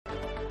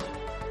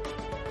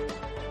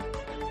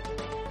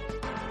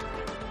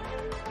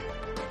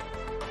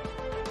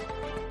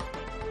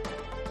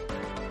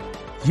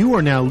You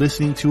are now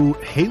listening to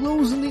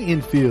Halos in the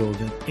Infield,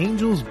 an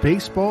Angels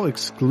baseball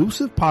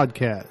exclusive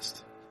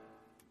podcast.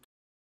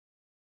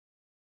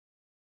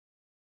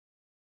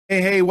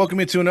 Hey,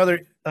 welcome into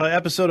another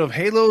episode of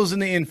Halos in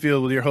the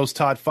Infield with your host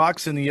Todd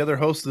Fox and the other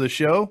host of the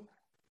show,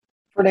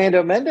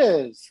 Fernando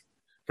Mendez.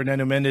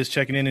 Fernando Mendez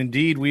checking in.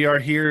 Indeed, we are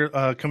here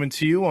coming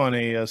to you on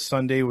a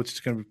Sunday, which is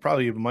going to be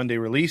probably a Monday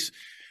release,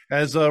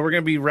 as we're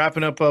going to be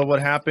wrapping up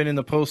what happened in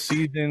the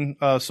postseason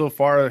so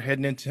far,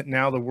 heading into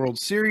now the World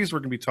Series. We're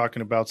going to be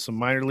talking about some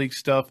minor league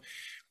stuff.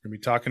 We're going to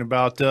be talking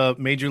about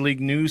major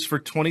league news for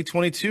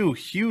 2022,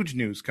 huge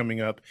news coming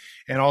up,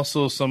 and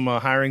also some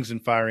hirings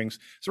and firings.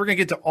 So we're going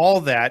to get to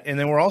all that, and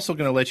then we're also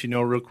going to let you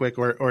know real quick,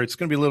 or it's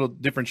going to be a little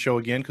different show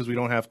again because we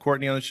don't have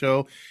Courtney on the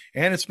show,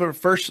 and it's the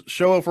first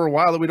show for a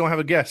while that we don't have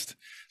a guest.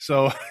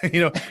 So,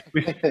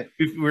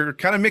 we're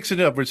kind of mixing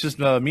it up. It's just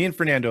me and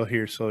Fernando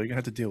here, so you're going to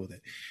have to deal with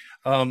it.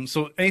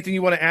 So anything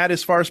you want to add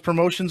as far as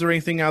promotions or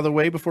anything out of the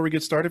way before we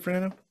get started,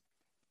 Fernando?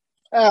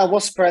 We'll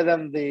spread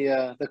them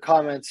the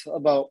comments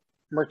about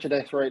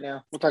merchandise right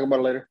now. We'll talk about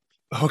it later.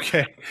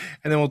 Okay.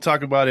 And then we'll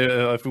talk about it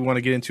if we want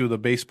to get into the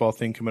baseball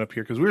thing coming up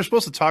here, because we were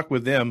supposed to talk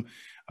with them.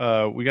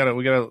 We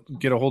gotta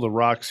get a hold of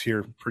Rocks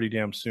here pretty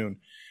damn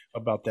soon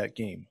about that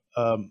game.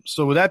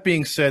 So with that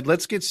being said,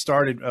 let's get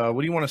started. What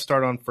do you want to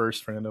start on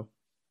first, Fernando?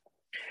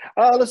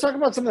 Let's talk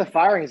about some of the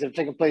firings that have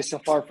taken place so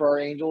far for our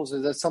Angels.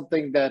 Is that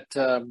something that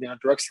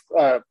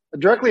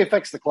directly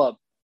affects the club?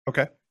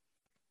 Okay.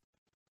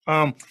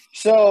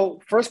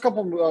 So first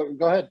couple,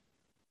 go ahead.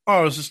 Oh,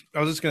 I was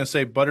just gonna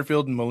say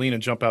Butterfield and Molina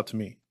jump out to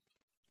me.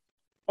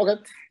 Okay.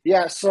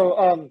 Yeah.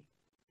 So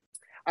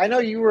I know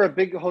you were a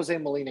big Jose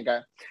Molina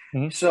guy.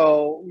 Mm-hmm.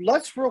 So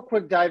let's real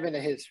quick dive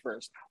into his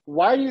first.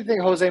 Why do you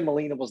think Jose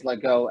Molina was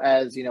let go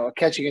as, a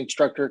catching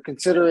instructor,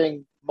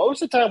 considering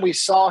most of the time we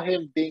saw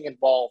him being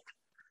involved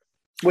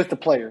with the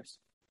players?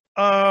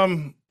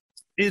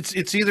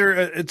 It's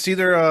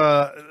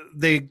either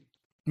they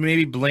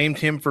maybe blamed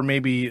him for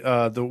maybe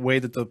the way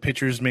that the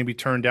pitchers maybe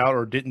turned out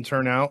or didn't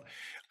turn out.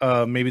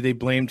 Maybe they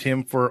blamed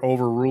him for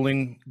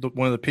overruling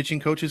one of the pitching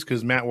coaches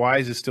because Matt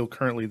Wise is still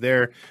currently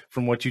there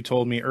from what you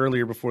told me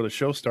earlier before the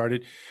show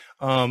started.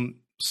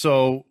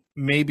 So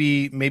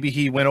maybe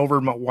he went over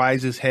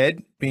Wise's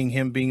head, being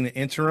the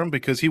interim,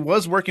 because he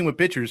was working with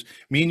pitchers.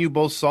 Me and you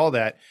both saw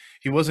that.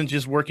 He wasn't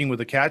just working with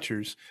the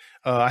catchers.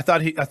 I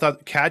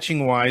thought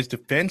catching wise,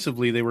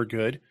 defensively, they were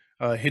good.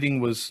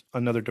 Hitting was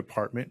another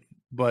department.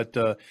 But,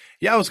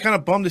 I was kind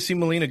of bummed to see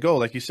Molina go.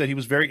 Like you said, he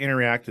was very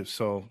interactive.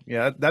 So,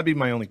 yeah, that'd be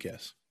my only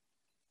guess.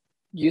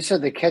 You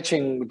said the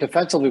catching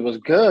defensively was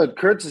good.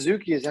 Kurt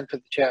Suzuki has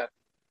entered the chat.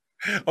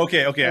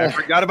 Okay. I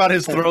forgot about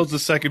his throws to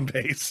second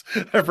base.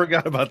 I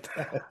forgot about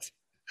that.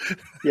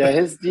 Yeah,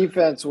 his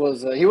defense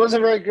was he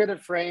wasn't very good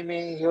at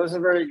framing. He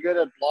wasn't very good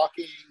at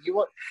blocking.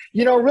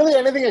 Really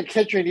anything a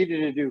catcher needed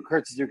to do,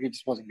 Kurt Suzuki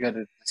just wasn't good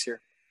at it this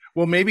year.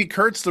 Well, maybe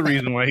Kurt's the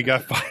reason why he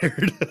got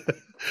fired.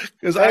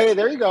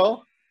 There you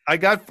go.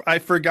 I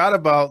forgot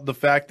about the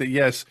fact that,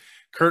 yes,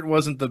 Kurt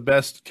wasn't the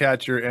best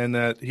catcher and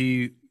that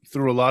he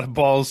threw a lot of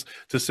balls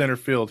to center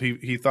field.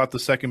 He thought the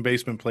second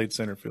baseman played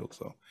center field.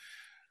 So,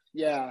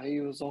 yeah,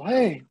 he was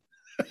hey,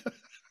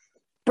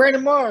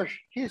 Brandon Marsh,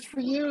 he's for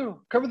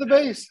you. Cover the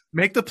base.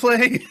 Make the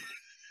play.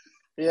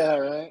 Yeah,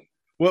 right.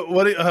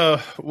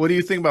 What do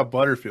you think about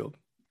Butterfield?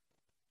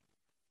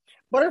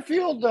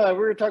 Butterfield, we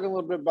were talking a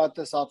little bit about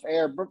this off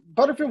air.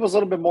 Butterfield was a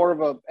little bit more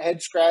of a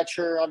head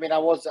scratcher. I mean,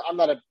 I'm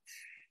not a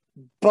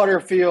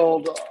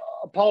Butterfield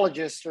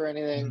apologist or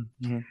anything,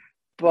 mm-hmm.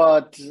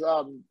 But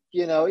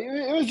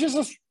it was just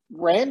a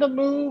random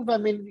move. I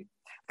mean,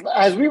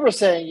 as we were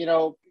saying,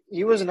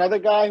 he was another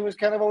guy who was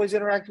kind of always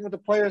interacting with the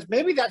players.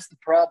 Maybe that's the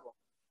problem.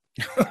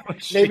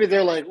 Maybe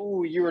they're like,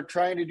 "Ooh, you were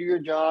trying to do your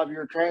job. You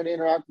were trying to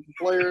interact with the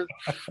players.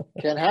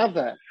 Can't have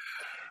that."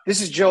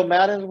 This is Joe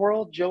Maddon's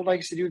world. Joe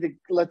likes to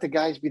let the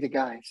guys be the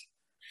guys.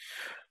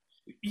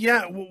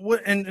 Yeah.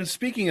 And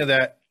speaking of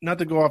that, not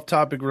to go off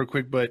topic real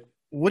quick, but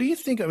what do you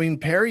think? I mean,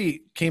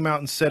 Perry came out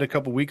and said a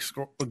couple weeks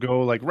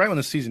ago, like right when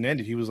the season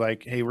ended, he was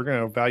like, "Hey, we're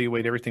going to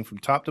evaluate everything from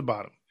top to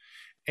bottom."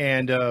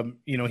 And,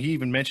 he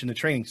even mentioned the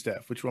training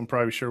staff, which I'm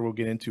probably sure we'll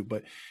get into.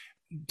 But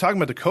talking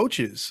about the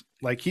coaches,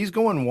 like he's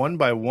going one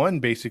by one,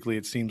 basically,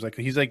 it seems like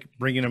he's like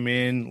bringing them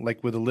in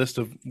like with a list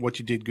of what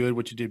you did good,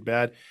 what you did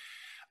bad.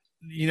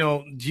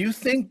 Do you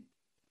think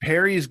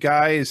Perry's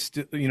guy is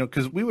still,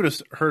 because we would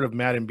have heard of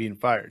Madden being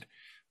fired,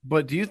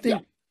 but do you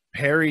think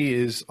Perry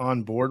is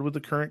on board with the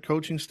current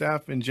coaching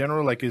staff in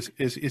general? Like, is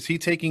he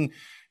taking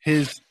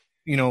his,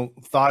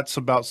 thoughts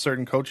about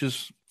certain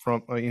coaches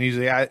from, and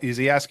is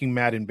he asking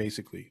Madden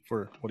basically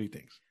for what he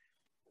thinks?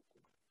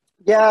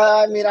 Yeah,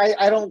 I mean,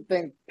 I don't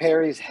think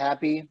Perry's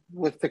happy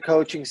with the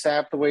coaching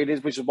staff the way it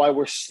is, which is why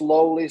we're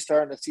slowly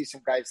starting to see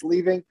some guys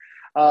leaving.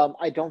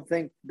 I don't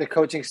think the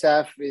coaching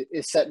staff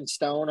is set in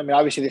stone. I mean,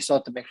 obviously they still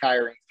have to make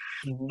hiring,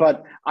 mm-hmm.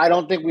 but I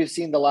don't think we've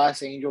seen the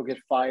last Angel get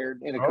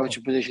fired in a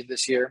coaching position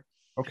this year.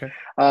 Okay.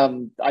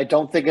 I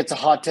don't think it's a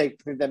hot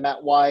take that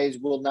Matt Wise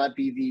will not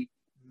be the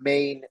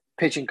main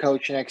pitching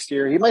coach next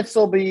year. He might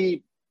still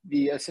be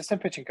the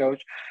assistant pitching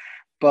coach,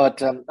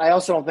 But I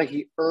also don't think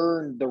he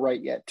earned the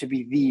right yet to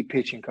be the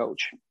pitching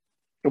coach.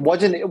 It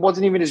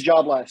wasn't even his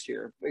job last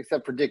year,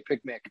 except for Dick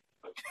Pick Mick.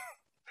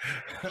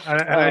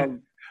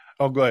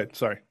 Oh, go ahead.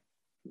 Sorry.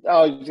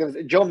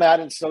 Joe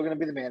Maddon's still going to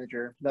be the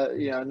manager.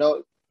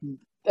 No,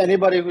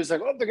 anybody who's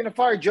like, oh, they're going to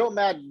fire Joe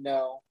Maddon,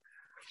 no.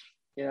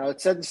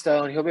 It's set in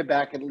stone. He'll be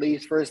back at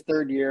least for his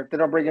third year. If they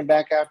don't bring him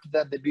back after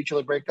that, they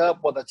mutually break up.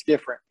 Well, that's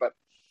different. But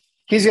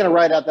he's going to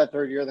ride out that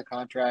third year of the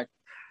contract.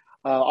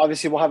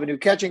 Obviously, we'll have a new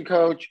catching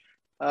coach.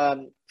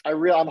 I'm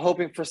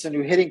hoping for some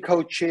new hitting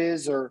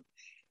coaches or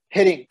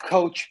hitting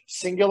coach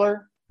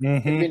singular.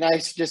 Mm-hmm. It'd be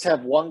nice to just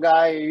have one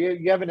guy.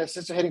 You have an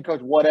assistant hitting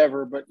coach,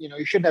 whatever, but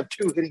you shouldn't have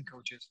two hitting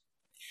coaches.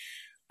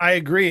 I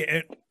agree.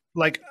 And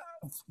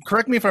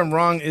correct me if I'm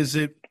wrong. Is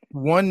it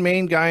one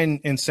main guy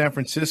in San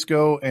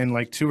Francisco and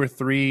like two or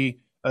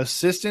three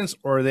assistants,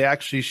 or they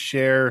actually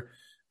share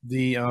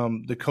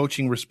the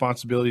coaching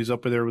responsibilities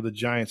up there with the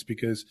Giants?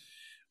 Because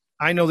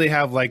I know they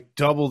have like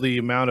double the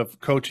amount of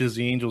coaches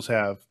the Angels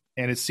have,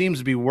 and it seems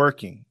to be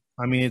working.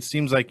 I mean, it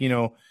seems like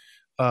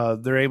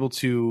they're able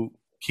to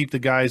keep the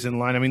guys in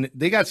line. I mean,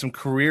 they got some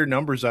career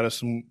numbers out of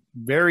some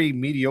very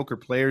mediocre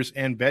players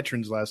and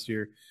veterans last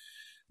year.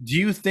 Do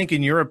you think,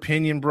 in your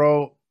opinion,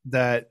 bro,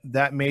 that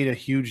made a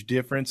huge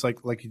difference?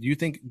 Like, do you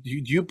think do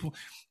you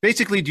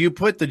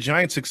put the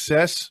Giants'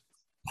 success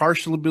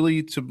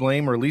partially to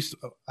blame, or at least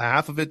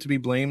half of it to be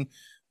blamed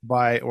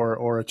by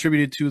or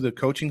attributed to the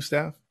coaching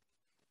staff?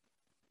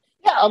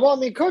 Yeah, well, I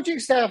mean, coaching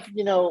staff,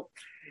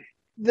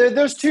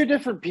 there's two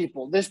different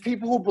people. There's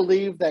people who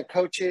believe that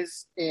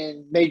coaches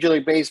in Major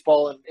League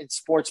Baseball and in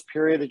sports,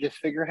 period, are just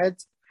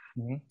figureheads.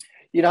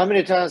 Mm-hmm. How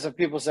many times have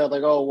people said,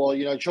 like, oh,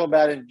 well, Joe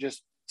Maddon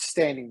just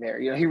standing there.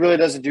 He really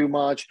doesn't do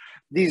much.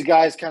 These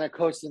guys kind of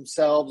coach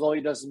themselves. All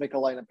he does is make a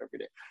lineup every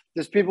day.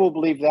 There's people who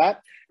believe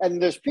that.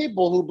 And there's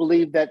people who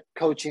believe that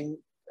coaching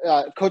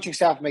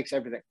staff makes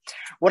everything.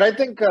 What I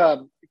think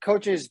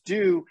coaches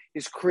do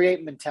is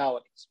create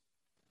mentalities.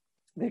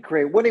 They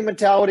create winning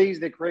mentalities.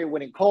 They create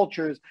winning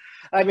cultures.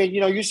 I mean,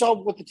 you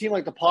saw with a team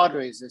like the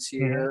Padres this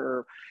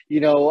year,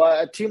 mm-hmm.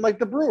 or, a team like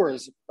the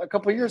Brewers a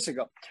couple of years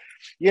ago.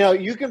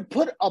 You can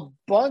put a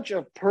bunch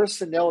of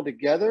personnel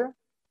together.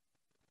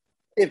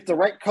 If the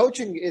right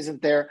coaching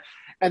isn't there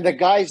and the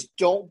guys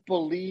don't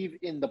believe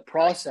in the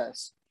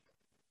process,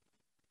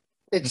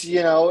 it's,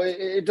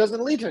 it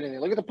doesn't lead to anything.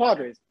 Look at the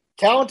Padres.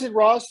 Talented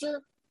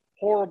roster,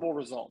 horrible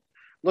result.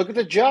 Look at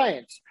the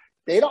Giants.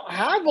 They don't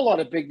have a lot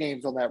of big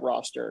names on that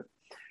roster.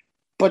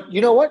 But you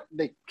know what?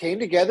 They came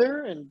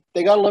together and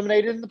they got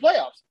eliminated in the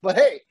playoffs. But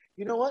hey,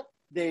 you know what?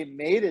 They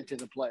made it to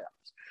the playoffs.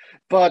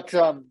 But,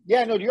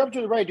 you're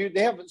absolutely right, dude.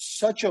 They have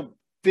such a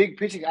big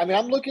pitching. I mean,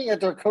 I'm looking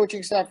at their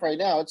coaching staff right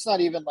now. It's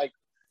not even like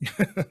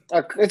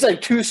it's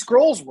like two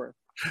scrolls worth.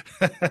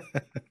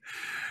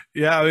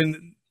 Yeah, I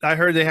mean, I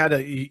heard they had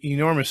an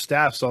enormous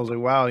staff, so I was like,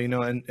 wow,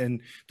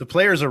 and the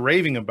players are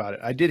raving about it.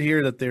 I did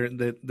hear that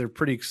they're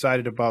pretty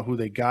excited about who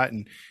they got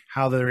and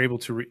how they're able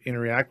to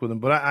interact with them.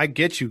 But I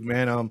get you,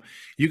 man.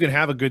 You can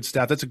have a good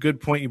staff. That's a good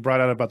point you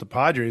brought out about the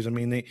Padres. I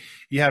mean,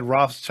 you had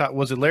Rothschild.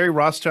 Was it Larry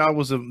Rothschild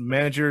was a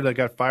manager that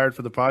got fired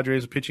for the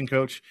Padres, a pitching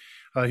coach?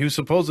 He was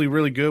supposedly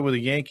really good with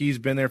the Yankees,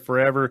 been there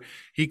forever.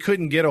 He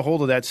couldn't get a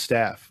hold of that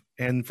staff.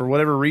 And for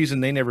whatever reason,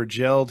 they never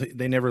gelled.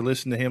 They never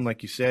listened to him,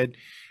 like you said.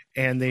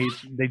 And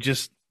they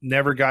just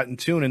never got in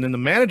tune. And then the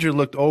manager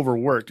looked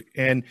overworked.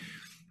 And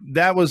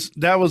that was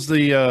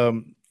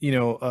the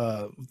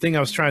thing I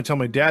was trying to tell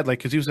my dad, like,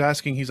 because he was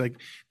asking, he's like,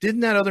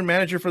 didn't that other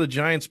manager for the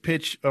Giants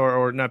pitch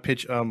or not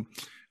pitch?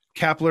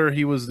 Kapler,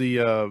 he was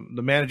the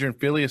manager in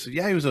Philly. I said,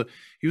 yeah, he was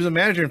a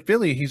manager in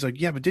Philly. He's like,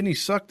 yeah, but didn't he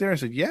suck there? I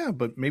said, yeah,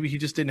 but maybe he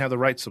just didn't have the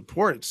right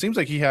support. It seems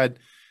like he had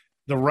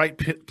the right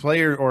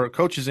player or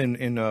coaches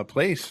in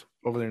place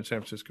over there in San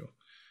Francisco.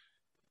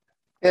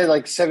 Yeah,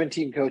 like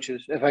 17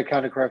 coaches, if I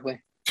counted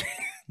correctly.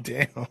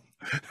 Damn.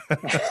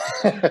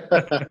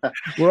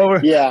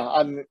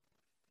 Yeah.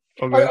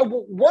 Okay.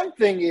 One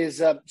thing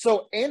is,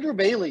 so Andrew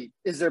Bailey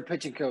is their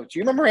pitching coach.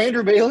 You remember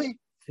Andrew Bailey?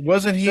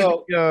 Wasn't he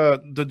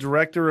the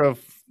director of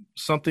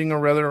something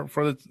or other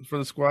for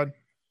the squad?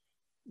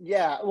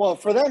 Yeah. Well,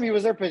 for them, he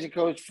was their pitching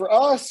coach. For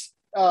us,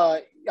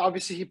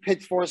 obviously he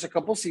pitched for us a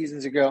couple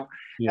seasons ago.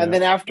 Yeah. And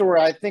then afterward,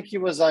 I think he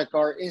was like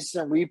our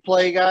instant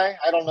replay guy.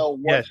 I don't know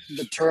what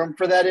the term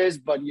for that is,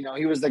 but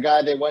he was the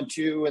guy they went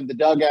to in the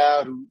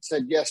dugout who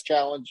said, yes,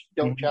 challenge,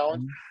 don't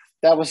challenge.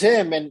 That was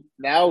him. And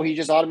now he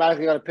just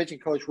automatically got a pitching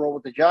coach role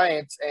with the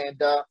Giants.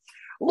 And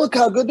look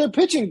how good their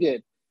pitching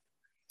did.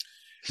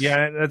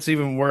 Yeah, that's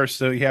even worse.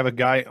 So you have a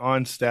guy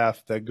on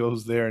staff that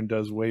goes there and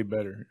does way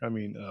better. I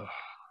mean,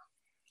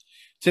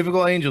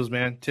 typical Angels,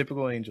 man.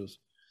 Typical Angels.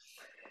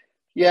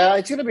 Yeah,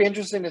 it's going to be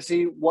interesting to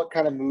see what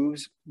kind of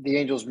moves the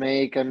Angels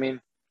make. I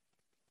mean,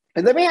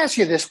 and let me ask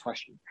you this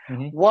question.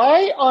 Mm-hmm.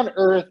 Why on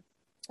earth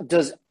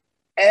does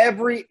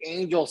every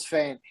Angels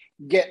fan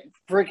get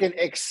freaking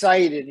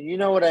excited? You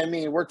know what I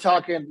mean? We're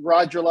talking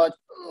Roger Lodge,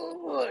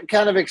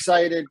 kind of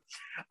excited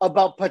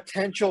about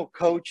potential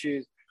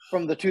coaches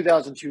from the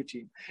 2002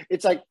 team.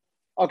 It's like,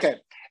 okay,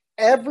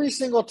 every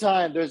single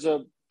time there's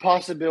a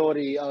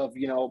possibility of,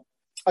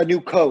 a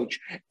new coach,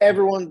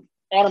 everyone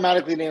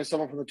automatically names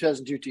someone from the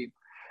 2002 team.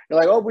 You're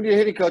like, oh, we need a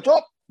hitting coach.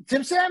 Oh,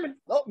 Tim Salmon.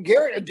 Oh,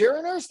 Darren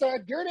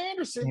Erstad, Garrett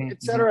Anderson,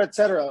 et cetera, et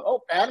cetera.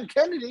 Oh, Adam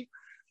Kennedy.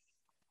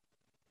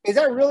 Is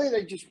that really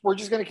we're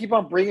just going to keep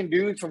on bringing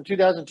dudes from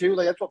 2002?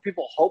 Like, that's what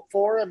people hope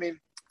for? I mean,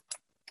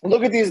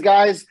 look at these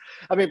guys.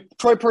 I mean,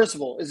 Troy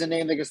Percival is a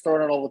name that gets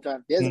thrown out all the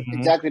time. He hasn't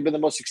exactly been the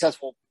most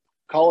successful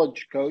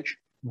college coach.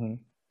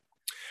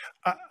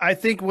 I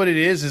think what it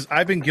is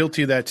I've been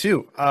guilty of that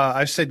too.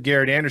 I said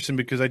Garrett Anderson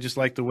because I just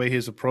like the way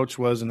his approach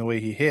was and the way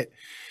he hit.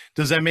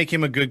 Does that make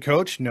him a good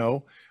coach?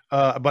 No.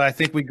 But I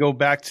think we go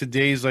back to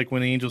days like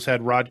when the Angels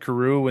had Rod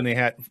Carew, when they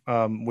had,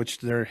 which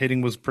their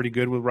hitting was pretty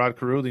good with Rod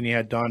Carew. Then you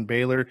had Don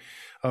Baylor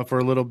for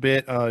a little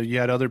bit. You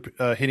had other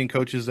hitting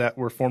coaches that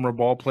were former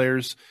ball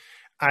players.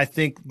 I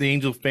think the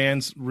Angel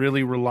fans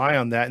really rely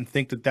on that and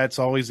think that that's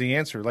always the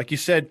answer. Like you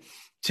said,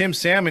 Tim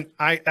Salmon,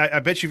 I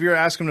bet you if you're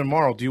asking him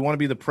tomorrow, do you want to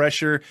be the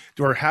pressure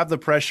or have the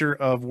pressure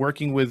of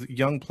working with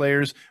young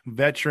players,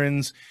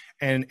 veterans,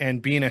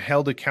 and being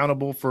held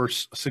accountable for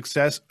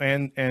success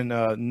and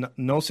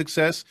no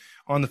success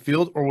on the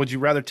field? Or would you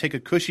rather take a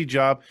cushy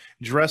job,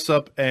 dress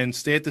up and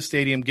stay at the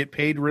stadium, get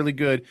paid really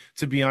good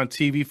to be on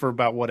TV for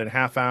about, a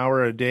half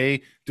hour a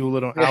day, do a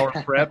little hour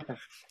prep?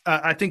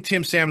 I think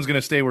Tim Salmon's going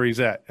to stay where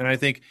he's at. And I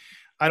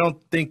don't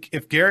think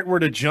if Garrett were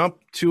to jump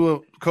to a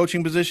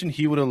coaching position,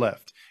 he would have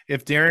left.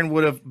 If Darren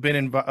would have been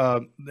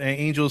in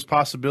Angels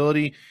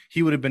possibility,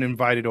 he would have been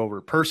invited over.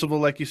 Percival,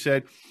 like you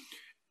said,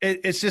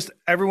 it's just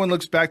everyone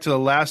looks back to the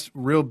last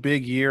real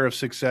big year of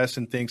success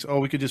and thinks, oh,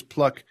 we could just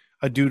pluck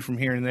a dude from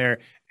here and there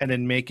and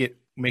then make it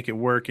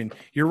work. And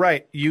you're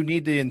right. You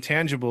need the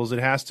intangibles. It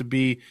has to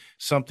be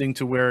something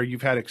to where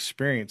you've had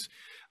experience.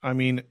 I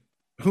mean,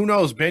 who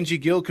knows?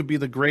 Benji Gill could be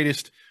the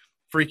greatest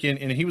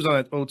and he was on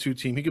that 0-2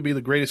 team. He could be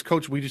the greatest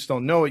coach. We just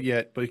don't know it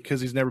yet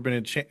because he's never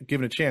been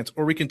given a chance.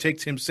 Or we can take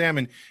Tim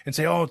Salmon and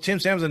say, oh, Tim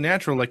Salmon's a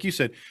natural. Like you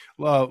said,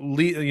 led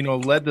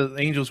the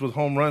Angels with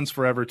home runs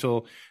forever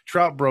till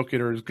Trout broke it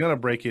or is going to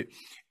break it.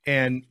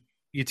 And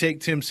you take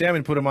Tim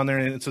Salmon, put him on there,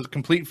 and it's a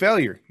complete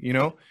failure.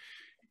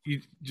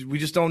 We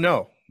just don't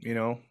know,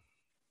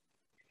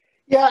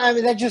 Yeah, I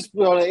mean, that just,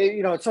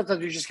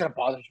 sometimes it just kind of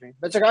bothers me.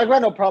 It's like, I've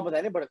got no problem with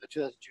anybody at the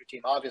 2002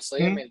 team,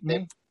 obviously. I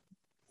mean,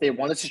 they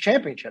won us a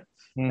championship,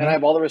 and I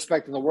have all the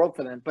respect in the world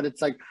for them. But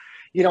it's like,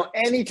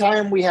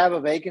 anytime we have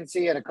a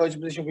vacancy at a coaching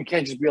position, we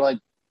can't just be like,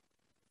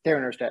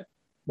 Darren Erstad.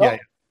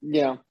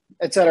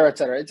 Et cetera, et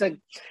cetera. It's like,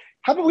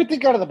 how about we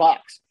think out of the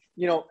box?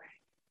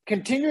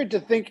 Continuing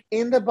to think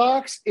in the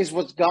box is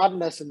what's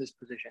gotten us in this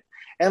position.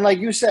 And like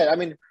you said, I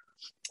mean,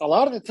 a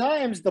lot of the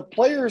times, the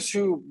players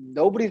who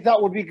nobody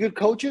thought would be good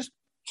coaches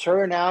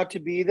turn out to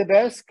be the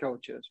best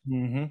coaches.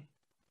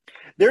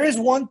 There is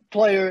one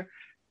player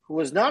who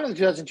was not on the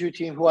 2002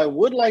 team who I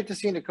would like to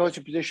see in the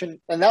coaching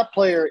position, and that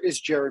player is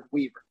Jared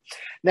Weaver.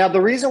 Now,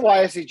 the reason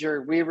why I see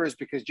Jared Weaver is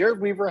because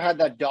Jared Weaver had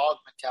that dog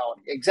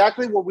mentality.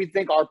 Exactly what we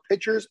think our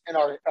pitchers and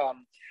our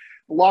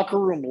locker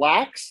room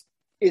lacks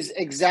is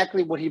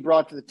exactly what he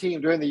brought to the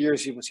team during the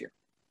years he was here.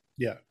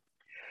 Yeah.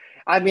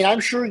 I mean, I'm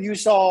sure you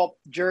saw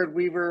Jared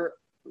Weaver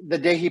the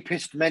day he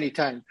pitched many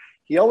times.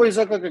 He always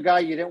looked like a guy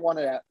you didn't want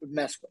to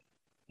mess with.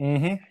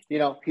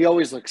 He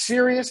always looked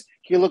serious.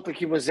 He looked like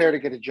he was there to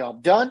get a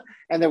job done,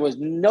 and there was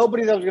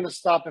nobody that was going to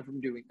stop him from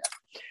doing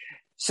that.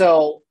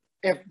 So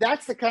if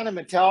that's the kind of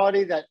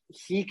mentality that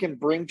he can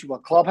bring to a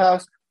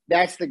clubhouse,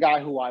 that's the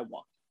guy who I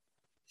want.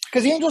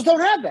 Because the Angels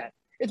don't have that.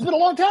 It's been a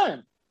long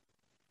time.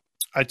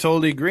 I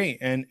totally agree.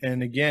 And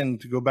again,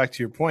 to go back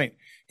to your point,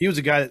 he was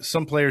a guy that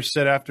some players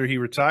said after he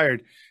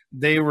retired,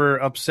 they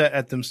were upset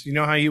at them. You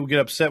know how he would get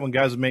upset when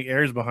guys would make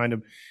errors behind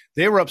him?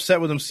 They were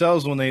upset with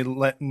themselves when they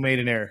made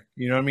an error.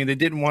 You know what I mean? They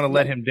didn't want to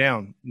let him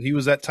down. He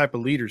was that type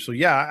of leader. So,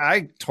 yeah,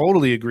 I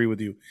totally agree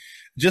with you.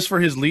 Just for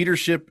his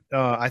leadership,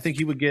 I think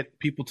he would get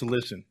people to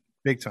listen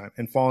big time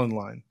and fall in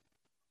line.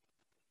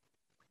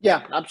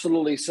 Yeah,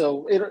 absolutely.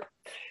 So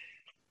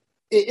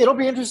it'll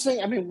be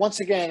interesting. I mean, once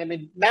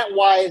again, Matt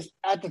Wise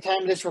at the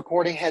time of this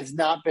recording has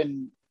not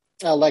been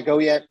let go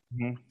yet.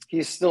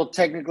 He's still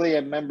technically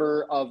a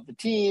member of the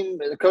team,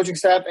 the coaching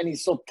staff, and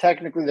he's still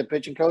technically the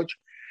pitching coach.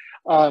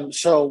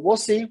 So we'll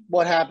see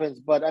what happens.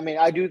 But,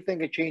 I do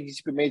think a change needs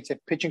to be made to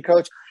pitching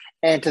coach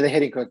and to the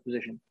hitting coach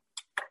position.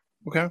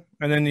 Okay.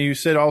 And then you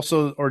said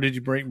also, or did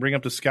you bring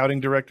up the scouting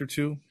director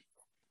too?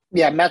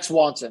 Yeah, Matt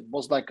Swanson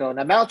was let go.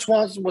 Now, Matt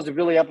Swanson was a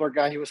Billy Epler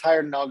guy. He was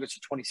hired in August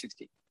of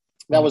 2016.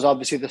 That was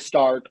obviously the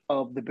start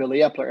of the Billy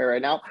Epler era.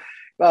 Now,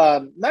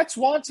 Matt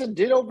Swanson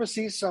did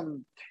oversee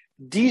some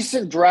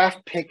decent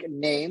draft pick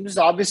names.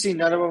 Obviously,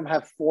 none of them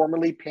have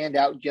formally panned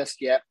out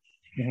just yet.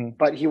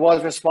 But he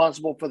was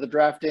responsible for the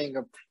drafting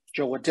of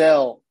Joe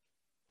Adell,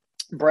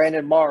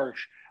 Brandon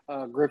Marsh,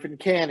 Griffin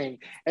Canning.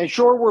 And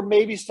sure, we're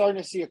maybe starting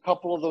to see a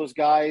couple of those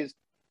guys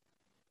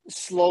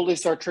slowly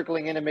start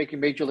trickling in and making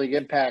major league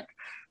impact.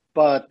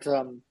 But,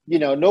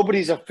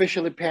 nobody's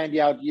officially panned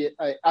out yet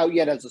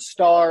as a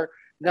star.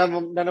 None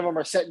of them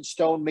are set in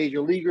stone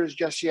major leaguers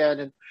just yet.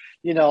 And,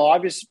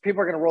 obviously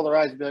people are going to roll their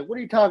eyes and be like, what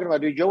are you talking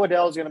about, dude? Joe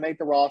Adell is going to make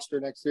the roster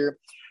next year.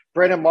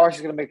 Brandon Marsh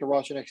is going to make the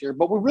roster next year,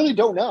 but we really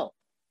don't know.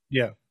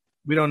 Yeah,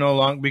 we don't know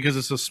long because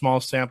it's a small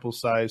sample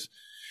size.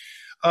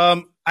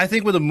 I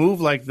think with a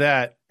move like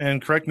that,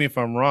 and correct me if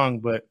I'm wrong,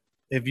 but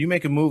if you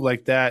make a move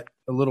like that,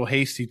 a little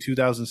hasty,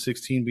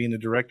 2016 being the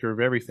director of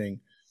everything,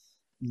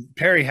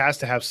 Perry has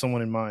to have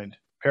someone in mind.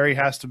 He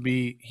has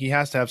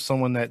to have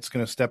someone that's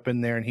going to step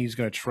in there and he's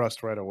going to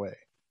trust right away.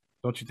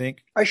 Don't you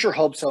think? I sure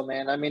hope so,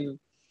 man. I mean,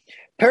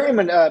 Perry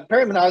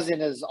Manazian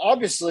has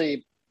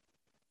obviously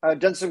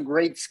done some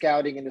great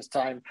scouting in his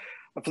time.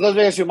 For those of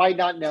us who might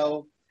not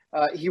know,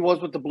 he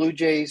was with the Blue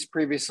Jays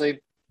previously.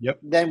 Yep.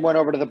 Then went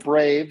over to the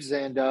Braves,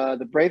 and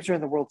the Braves are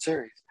in the World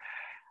Series.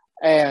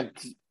 And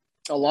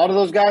a lot of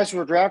those guys who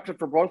were drafted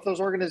for both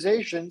those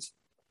organizations,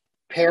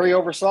 Perry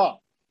oversaw.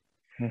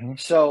 Mm-hmm.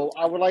 So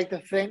I would like to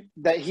think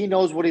that he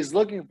knows what he's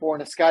looking for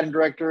in a scouting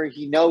director.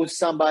 He knows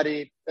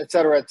somebody, et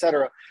cetera, et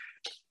cetera.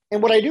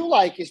 And what I do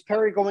like is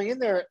Perry going in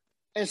there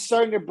and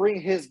starting to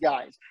bring his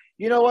guys.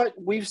 You know what?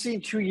 We've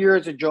seen 2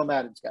 years of Joe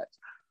Maddon's guys.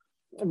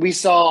 We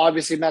saw,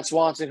 obviously, Matt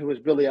Swanson, who was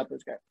Billy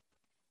Epler's guy.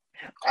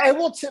 I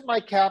will tip my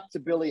cap to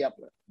Billy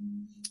Epler.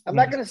 I'm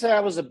not going to say I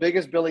was the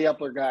biggest Billy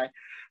Epler guy,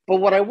 but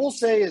what I will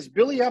say is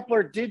Billy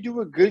Epler did do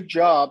a good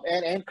job,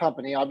 and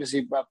company,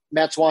 obviously,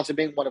 Matt Swanson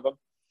being one of them,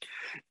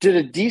 did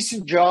a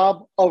decent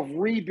job of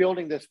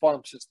rebuilding this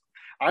farm system.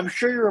 I'm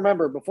sure you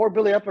remember, before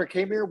Billy Epler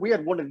came here, we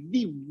had one of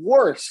the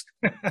worst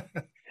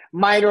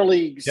minor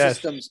league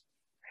systems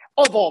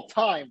of all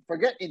time.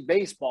 Forget in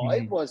baseball.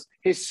 Mm-hmm. It was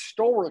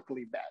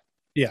historically bad.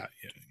 Yeah.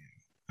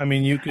 I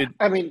mean,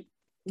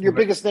 your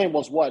biggest name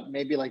was what?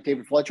 Maybe like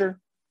David Fletcher?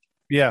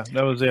 Yeah,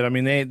 that was it. I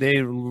mean,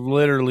 they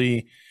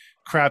literally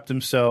crapped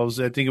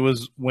themselves. I think it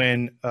was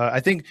when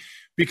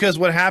because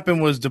what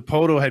happened was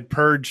Dipoto had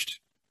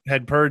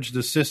purged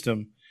the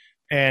system,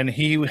 and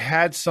he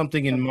had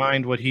something in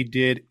mind what he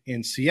did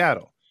in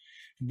Seattle.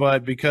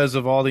 But because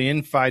of all the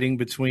infighting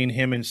between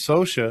him and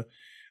Scioscia,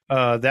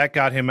 that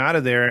got him out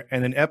of there.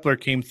 And then Epler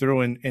came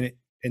through and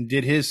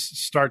did his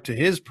start to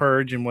his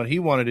purge and what he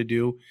wanted to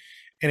do.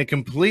 And it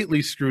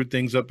completely screwed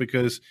things up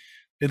because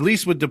at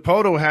least with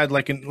Dipoto had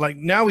like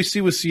now we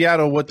see with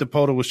Seattle what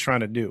Dipoto was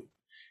trying to do,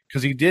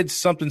 because he did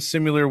something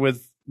similar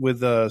with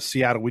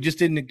Seattle. We just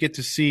didn't get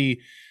to see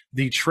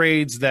the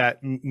trades that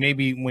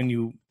maybe when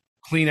you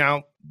clean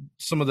out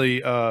some of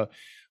the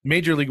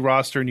major league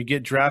roster and you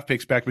get draft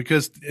picks back.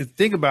 Because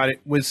think about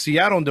it, with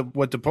Seattle and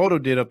what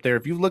Dipoto did up there,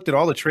 if you looked at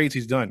all the trades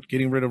he's done,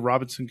 getting rid of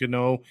Robinson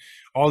Cano,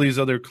 all these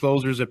other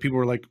closers that people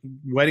were like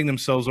wetting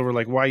themselves over,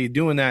 like, why are you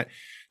doing that?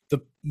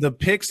 The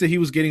picks that he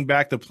was getting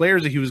back, the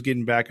players that he was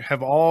getting back,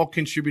 have all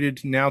contributed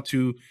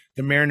to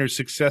the Mariners'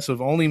 success of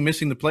only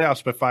missing the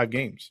playoffs by 5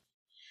 games.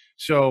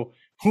 So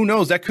who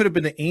knows? That could have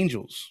been the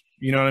Angels,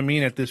 you know what I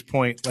mean, at this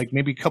point, like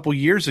maybe a couple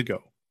years ago.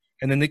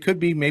 And then they could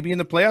be maybe in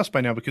the playoffs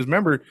by now, because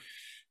remember,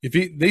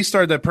 they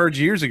started that purge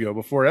years ago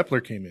before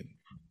Epler came in.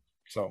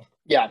 So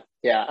yeah,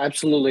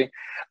 absolutely.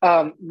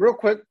 Real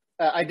quick,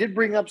 I did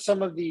bring up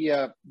some of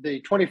the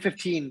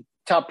 2015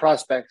 top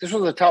prospects. This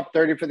was the top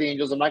 30 for the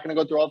Angels. I'm not going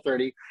to go through all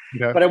 30,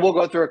 but I will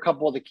go through a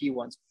couple of the key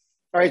ones.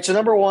 All right, so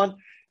number 1,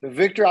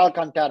 Victor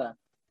Alcantara.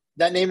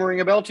 That name ring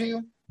a bell to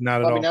you?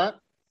 Not at Probably all. Not.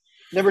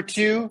 Number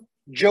 2,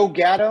 Joe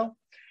Gatto.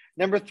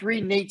 Number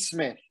 3, Nate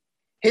Smith.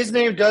 His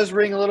name does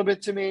ring a little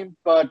bit to me,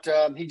 but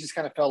he just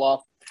kind of fell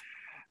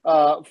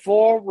off.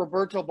 4,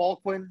 Roberto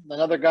Balquin,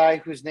 another guy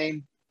whose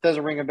name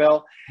doesn't ring a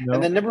bell. No.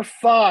 And then number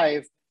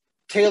 5,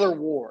 Taylor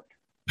Ward.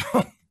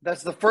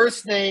 That's the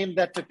first name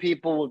that to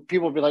people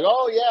will be like,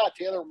 oh, yeah,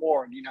 Taylor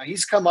Ward. You know,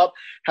 he's come up,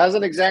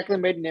 hasn't exactly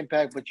made an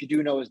impact, but you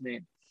do know his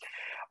name.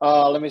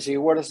 Let me see.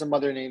 What are some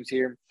other names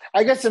here?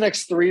 I guess the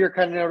next 3 are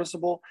kind of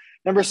noticeable.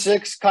 Number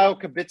 6, Kyle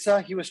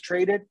Kubica. He was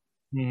traded,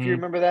 if you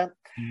remember that.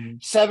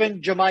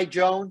 7, Jahmai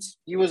Jones.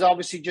 He was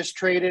obviously just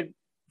traded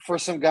for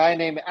some guy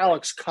named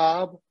Alex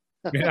Cobb.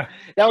 Yeah.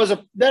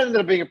 that ended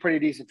up being a pretty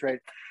decent trade.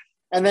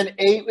 And then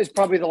 8 is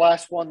probably the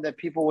last one that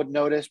people would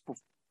notice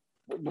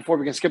before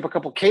we can skip a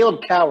couple.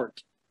 Caleb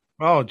Cowart.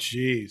 Oh,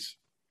 geez.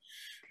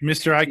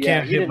 Mr. I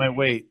can't hit my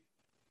weight.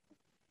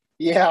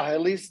 Yeah,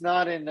 at least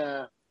not in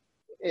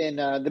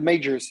the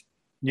majors.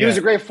 Yeah. He was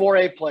a great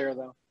 4A player,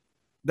 though.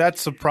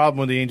 That's the problem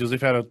with the Angels.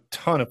 They've had a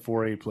ton of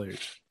 4A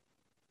players.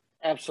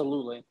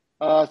 Absolutely.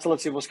 So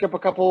let's see. We'll skip a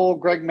couple.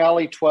 Greg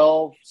Malley,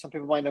 12. Some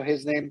people might know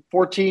his name.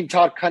 14,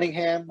 Todd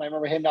Cunningham. I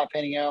remember him not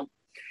panning out.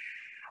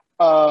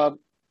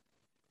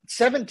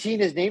 17,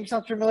 his name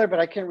sounds familiar, but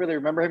I can't really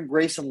remember him.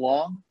 Grayson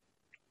Long.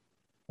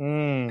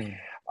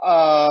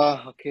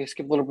 Okay,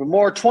 skip a little bit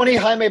more. 20,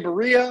 Jaime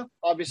Barria,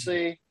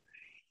 obviously.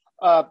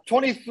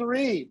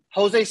 23,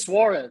 Jose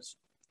Suarez.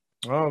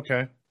 Oh,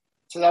 okay.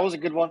 So that was a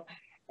good one.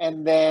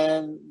 And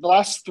then the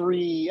last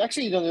 3,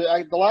 actually,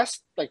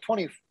 the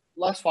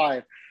last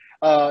 5.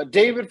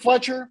 David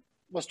Fletcher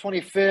was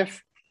 25th.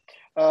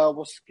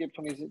 We'll skip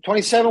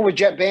 27 with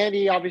Jet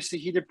Bandy. Obviously,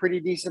 he did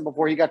pretty decent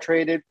before he got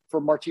traded for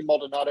Martin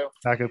Maldonado.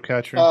 Backup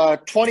catcher.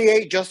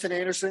 28, Justin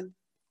Anderson.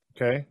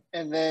 Okay.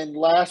 And then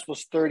last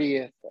was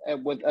 30th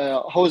with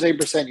Jose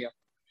Briseño.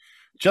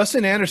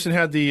 Justin Anderson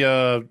had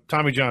the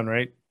Tommy John,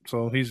 right?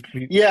 So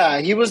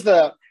he was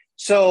the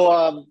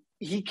So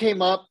he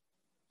came up,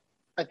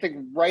 I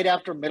think, right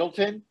after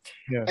Middleton,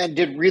 Yeah. and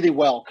did really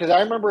well. Because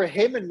I remember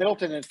him and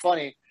Middleton. And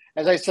funny,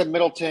 as I said,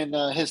 Middleton,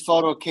 his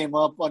photo came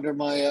up under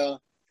my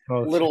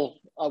little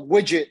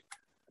widget.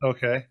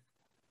 Okay.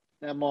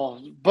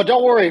 But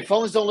don't worry,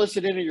 phones don't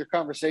listen into your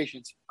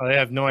conversations. I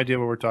have no idea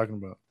what we're talking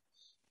about.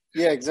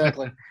 Yeah,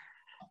 exactly.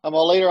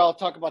 Later I'll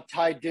talk about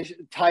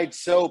Tide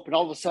soap, and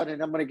all of a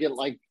sudden I'm gonna get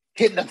like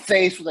hit in the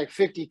face with like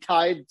 50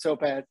 Tide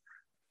soap ads.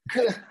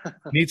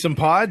 Need some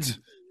pods?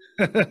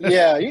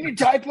 Yeah, you need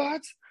Tide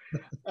pods.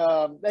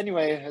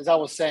 Anyway, as I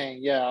was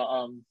saying,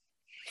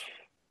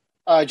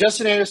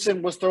 Justin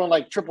Anderson was throwing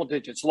like triple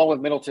digits along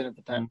with Middleton at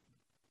the time.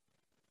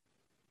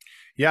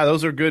 Yeah,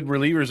 those are good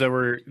relievers that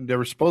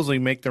were supposedly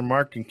make their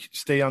mark and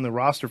stay on the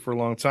roster for a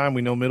long time.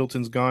 We know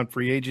Middleton's gone,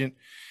 free agent,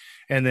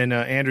 and then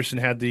Anderson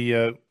had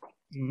the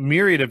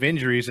myriad of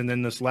injuries, and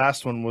then this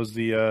last one was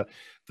the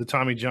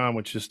Tommy John,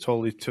 which just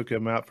totally took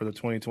him out for the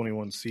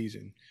 2021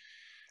 season.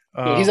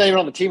 Yeah, he's not even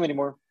on the team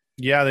anymore.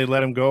 Yeah, they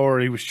let him go, or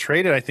he was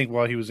traded, I think,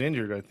 while he was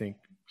injured, I think.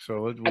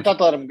 So I thought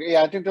they let him.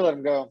 Yeah, I think they let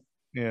him go.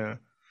 Yeah.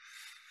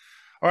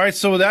 All right.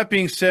 So with that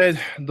being said,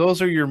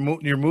 those are your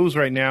moves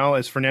right now.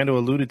 As Fernando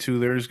alluded to,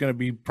 there's going to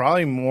be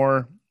probably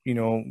more,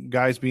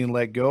 guys being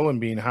let go and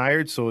being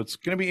hired. So it's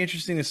going to be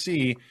interesting to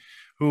see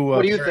who.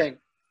 What do you think?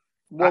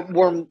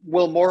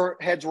 Will more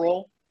heads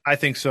roll? I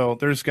think so.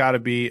 There's got to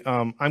be.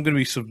 I'm going to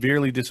be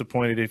severely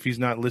disappointed if he's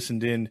not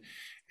listened in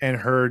and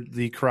heard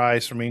the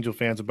cries from Angel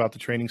fans about the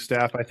training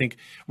staff. I think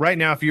right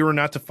now, if you were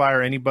not to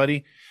fire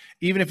anybody,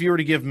 even if you were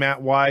to give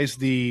Matt Wise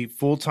the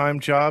full-time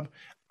job,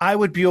 I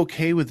would be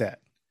okay with that.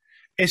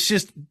 It's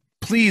just,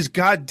 please,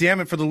 God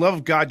damn it, for the love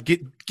of God,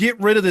 get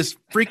rid of this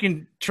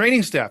freaking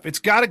training staff. It's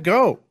got to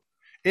go.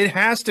 It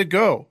has to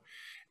go.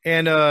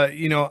 And,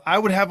 I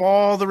would have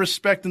all the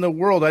respect in the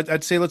world.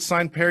 I'd say let's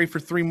sign Perry for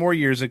 3 more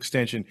years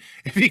extension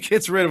if he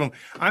gets rid of him.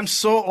 I'm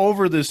so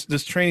over this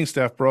training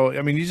staff, bro.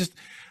 I mean,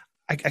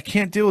 I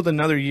can't deal with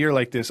another year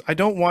like this. I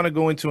don't want to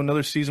go into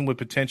another season with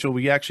potential.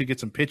 We actually get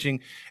some pitching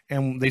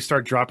and they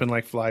start dropping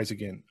like flies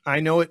again. I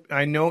know it.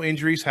 I know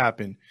injuries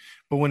happen,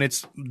 but when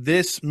it's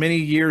this many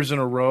years in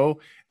a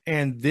row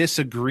and this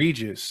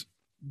egregious,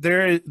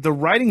 the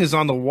writing is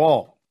on the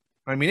wall.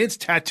 I mean, it's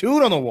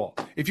tattooed on the wall.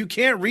 If you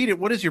can't read it,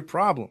 what is your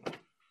problem?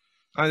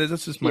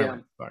 That's just my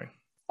word. Sorry.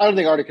 I don't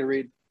think Artie can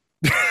read.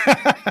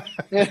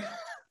 I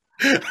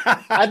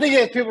think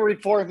if people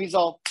read for him, he's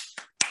all,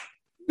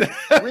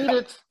 read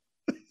it.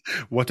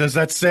 What does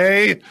that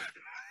say?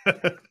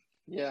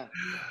 Yeah.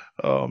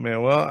 Oh,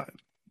 man. Well,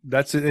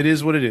 that's it. It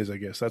is what it is, I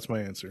guess. That's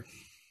my answer.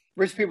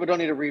 Rich people don't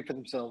need to read for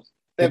themselves.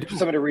 They have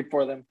somebody to read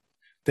for them.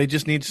 They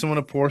just need someone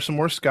to pour some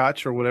more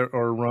scotch or whatever,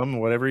 or rum,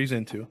 or whatever he's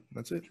into.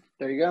 That's it.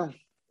 There you go.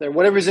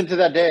 Whatever he's into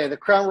that day, the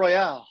Crown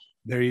Royale.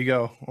 There you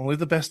go. Only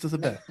the best of the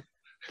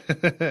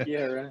best.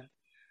 Yeah, right.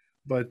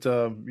 But,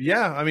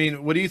 I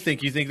mean, what do you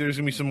think? You think there's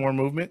going to be some more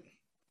movement?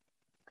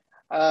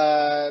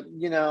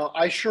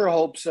 I sure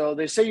hope so.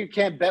 They say you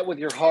can't bet with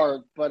your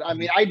heart, but I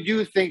mean, I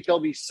do think there'll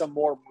be some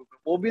more movement.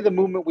 Will it be the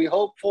movement we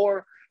hope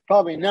for?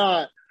 Probably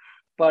not,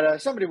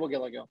 but somebody will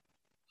get let go.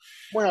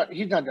 We're not.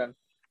 He's not done.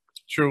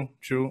 True.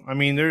 I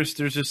mean, there's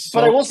just.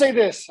 But I will say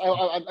this.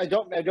 I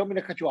don't mean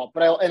to cut you off,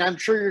 but and I'm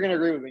sure you're going to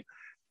agree with me.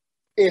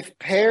 If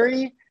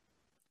Perry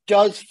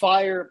does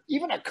fire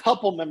even a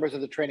couple members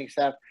of the training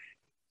staff,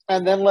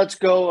 and then let's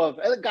go of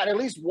at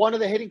least one of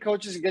the hitting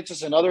coaches and gets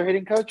us another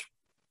hitting coach,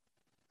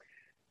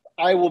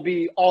 I will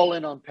be all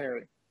in on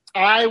Perry.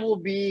 I will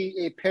be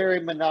a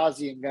Perry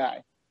Manassian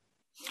guy.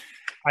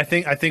 I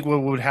think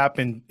what would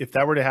happen if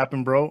that were to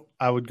happen, bro,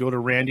 I would go to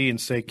Randy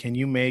and say, "Can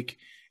you make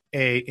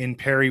a In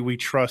Perry We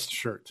Trust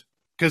shirt?"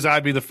 Because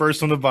I'd be the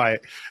first one to buy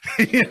it.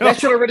 That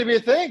should already be a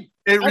thing.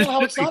 I don't know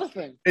how it's not a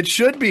thing. It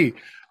should be.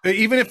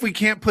 Even if we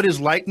can't put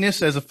his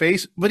likeness as a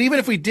face, but even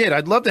if we did,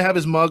 I'd love to have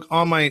his mug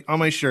on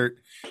my shirt.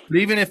 But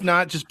even if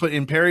not, just put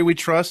In Perry We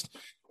Trust,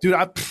 dude.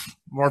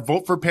 Or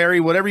vote for Perry,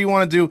 whatever you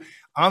want to do.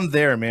 I'm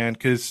there, man.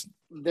 Because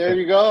there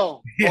you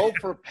go. Vote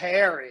for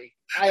Perry.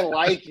 I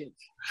like it.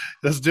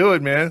 Let's do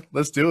it, man.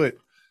 Let's do it.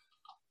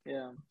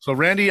 Yeah. So,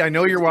 Randy, I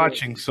know you're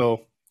watching,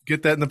 so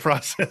get that in the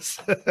process.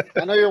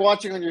 I know you're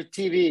watching on your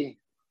TV.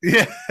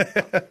 Yeah.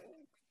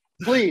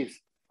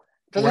 Please.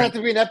 It doesn't have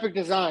to be an epic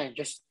design.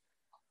 Just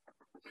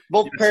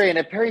vote Perry. And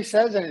if Perry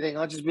says anything,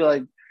 I'll just be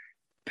like,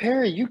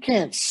 Perry, you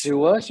can't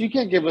sue us. You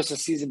can't give us a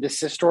cease and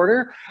desist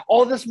order.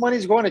 All this money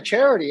is going to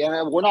charity,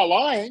 and we're not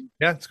lying.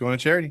 Yeah, it's going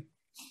to charity.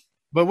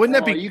 But wouldn't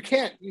that be? You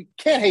can't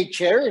hate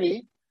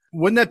charity.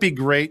 Wouldn't that be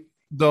great,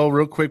 though?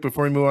 Real quick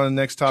before we move on to the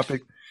next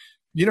topic,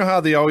 you know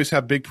how they always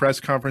have big press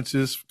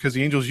conferences because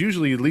the Angels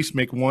usually at least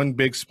make one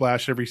big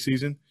splash every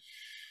season.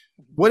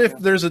 What if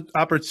there's an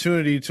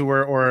opportunity to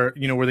where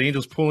the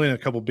Angels pull in a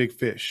couple big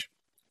fish,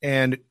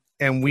 and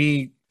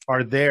we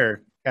are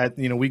there at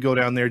we go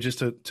down there just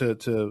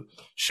to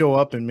show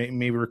up and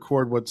maybe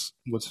record what's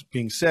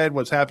being said,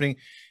 what's happening.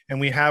 And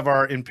we have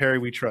our In Perry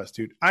We Trust,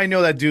 dude. I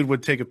know that dude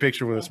would take a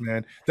picture with us,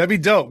 man. That'd be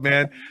dope,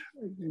 man.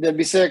 That'd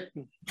be sick.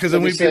 Because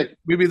then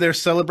we'd be there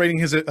celebrating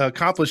his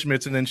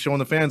accomplishments and then showing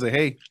the fans that,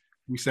 hey,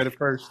 we said it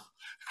first.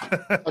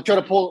 I'll try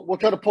to pull. We'll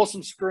try to pull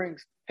some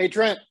strings. Hey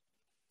Trent.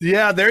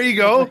 Yeah, there you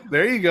go.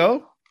 There you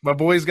go. My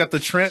boy's got the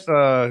Trent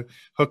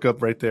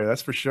hookup right there.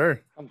 That's for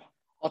sure.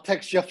 I'll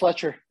text Jeff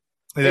Fletcher.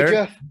 Hey,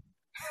 Jeff.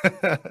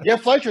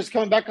 Jeff Fletcher's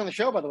coming back on the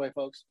show, by the way,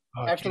 folks.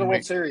 After the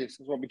World Series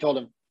is what we told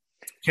him.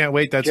 Can't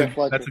wait. That's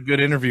a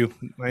good interview.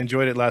 I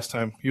enjoyed it last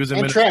time. He was in.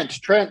 And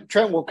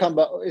Trent will come.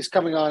 Is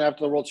coming on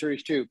after the World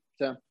Series too.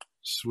 So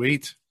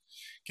sweet.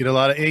 Get a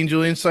lot of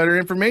Angel insider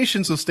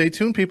information. So stay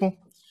tuned, people.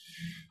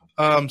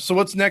 So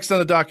what's next on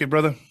the docket,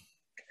 brother?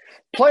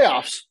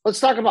 Playoffs. Let's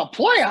talk about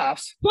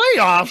playoffs.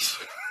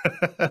 Playoffs.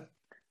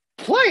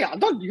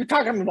 Playoffs. You're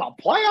talking about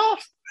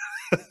playoffs?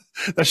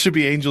 That should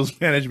be Angels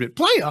management.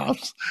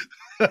 Playoffs.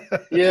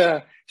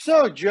 Yeah.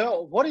 So,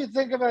 Joe, what do you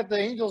think about the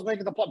Angels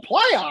making the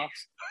playoffs?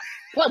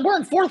 We're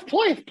in fourth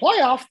place.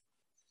 Playoff.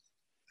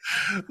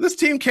 This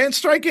team can't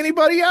strike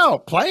anybody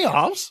out.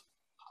 Playoffs.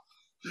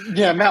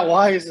 Yeah, Matt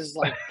Wise is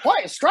like,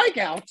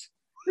 strikeouts?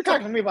 You're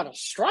talking to me about a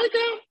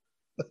strikeout?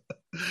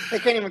 They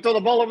can't even throw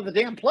the ball over the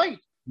damn plate.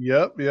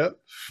 Yep.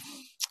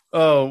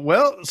 Oh,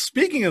 well,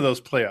 speaking of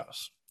those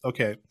playoffs,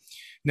 okay.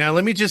 Now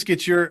let me just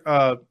get your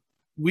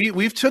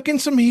we've taken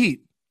some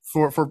heat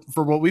for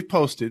what we've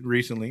posted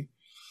recently,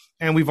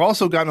 and we've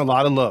also gotten a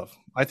lot of love.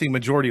 I think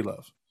majority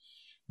love.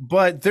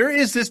 But there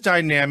is this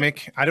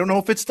dynamic. I don't know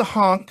if it's the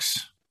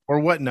honks or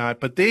whatnot,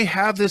 but they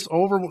have this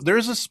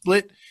there's a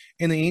split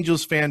in the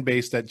Angels fan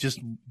base that just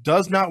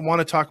does not want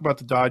to talk about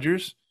the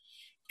Dodgers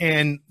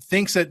and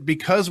thinks that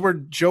because we're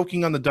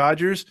joking on the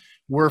Dodgers,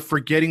 we're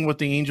forgetting what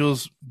the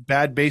Angels'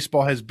 bad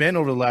baseball has been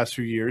over the last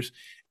few years,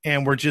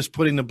 and we're just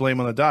putting the blame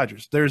on the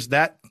Dodgers. There's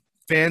that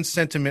fan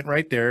sentiment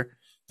right there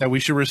that we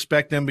should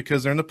respect them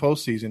because they're in the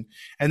postseason.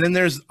 And then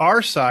there's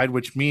our side,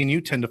 which me and you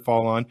tend to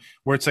fall on,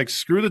 where it's like,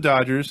 screw the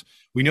Dodgers.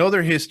 We know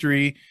their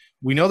history.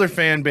 We know their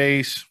fan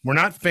base. We're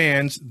not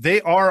fans.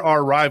 They are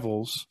our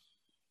rivals,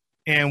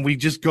 and we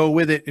just go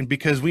with it. And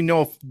because we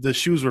know if the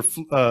shoes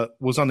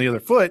was on the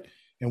other foot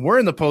and we're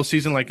in the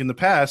postseason like in the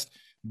past,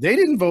 they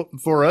didn't vote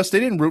for us. They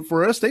didn't root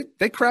for us.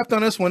 They crapped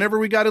on us whenever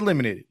we got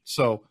eliminated.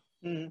 So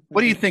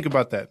what do you think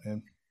about that,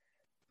 man?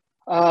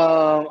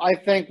 I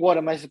think, what,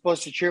 am I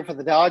supposed to cheer for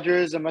the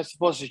Dodgers? Am I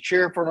supposed to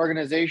cheer for an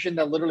organization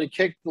that literally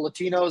kicked the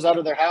Latinos out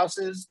of their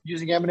houses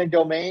using eminent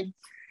domain?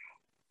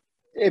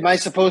 Am I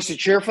supposed to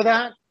cheer for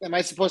that? Am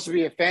I supposed to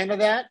be a fan of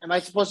that? Am I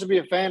supposed to be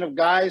a fan of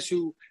guys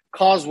who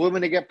cause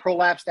women to get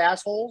prolapsed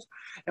assholes?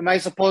 Am I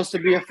supposed to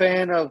be a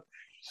fan of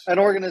an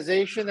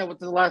organization that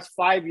within the last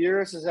 5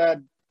 years has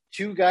had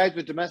 2 guys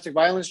with domestic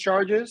violence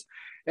charges?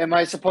 Am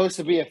I supposed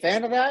to be a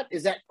fan of that?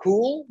 Is that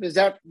cool? Is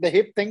that the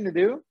hip thing to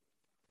do?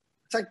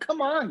 It's like,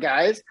 come on,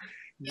 guys,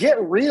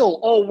 get real.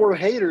 Oh, we're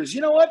haters.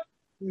 You know what?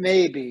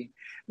 Maybe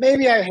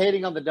I'm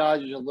hating on the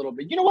Dodgers a little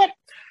bit. You know what?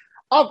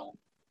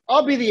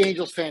 I'll be the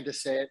Angels fan to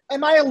say it.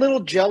 Am I a little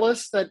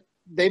jealous that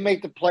they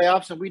make the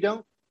playoffs and we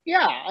don't?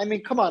 Yeah. I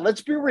mean, come on,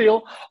 let's be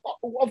real.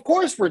 Of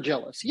course we're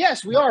jealous.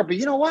 Yes, we are. But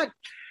you know what?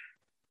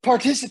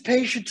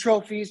 Participation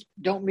trophies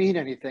don't mean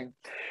anything.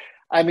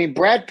 I mean,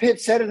 Brad Pitt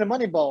said in a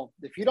Moneyball,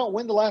 if you don't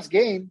win the last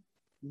game,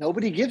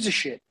 nobody gives a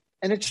shit.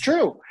 And it's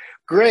true.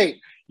 Great.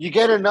 You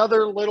get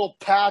another little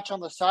patch on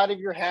the side of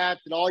your hat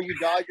that all you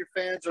Dodger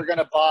fans are going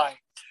to buy.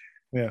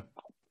 Yeah.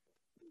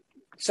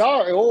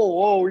 Sorry.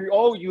 Oh,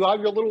 you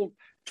have your little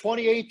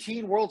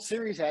 2018 World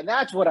Series hat. And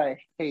that's what I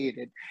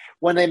hated.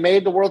 When they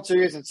made the World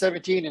Series in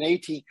 17 and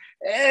 18,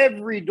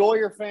 every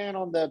Dodger fan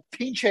on the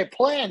pinche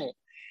planet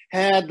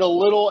had the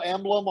little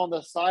emblem on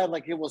the side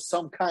like it was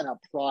some kind of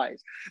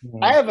prize.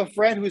 Mm-hmm. I have a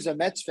friend who's a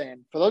Mets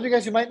fan. For those of you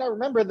guys who might not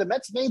remember, the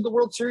Mets made the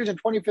World Series in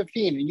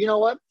 2015. And you know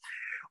what?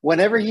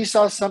 Whenever he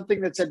saw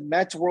something that said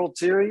Mets World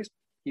Series,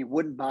 he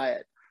wouldn't buy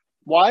it.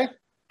 Why?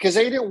 Because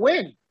they didn't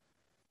win.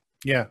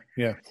 Yeah.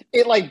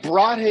 It like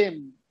brought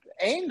him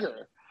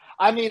anger.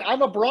 I mean,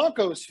 I'm a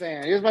Broncos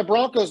fan. Here's my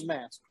Broncos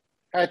mask.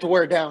 I had to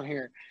wear it down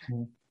here.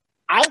 Mm-hmm.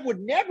 I would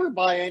never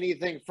buy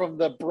anything from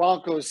the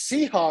Broncos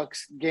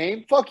Seahawks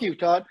game. Fuck you,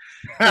 Todd.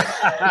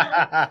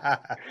 I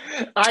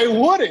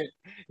wouldn't.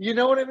 You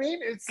know what I mean?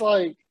 It's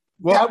like,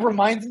 that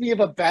reminds me of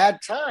a bad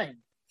time.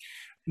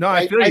 No,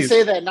 I feel you. I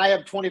say that, and I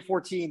have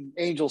 2014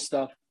 Angel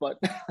stuff, but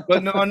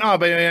but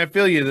I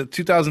feel you. The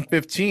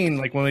 2015,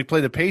 like when we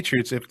play the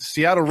Patriots, if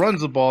Seattle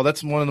runs the ball,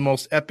 that's one of the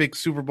most epic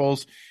Super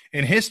Bowls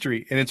in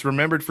history, and it's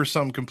remembered for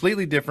something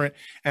completely different.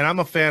 And I'm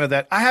a fan of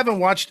that. I haven't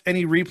watched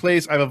any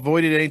replays. I've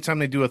avoided any time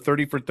they do a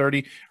 30 for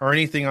 30 or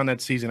anything on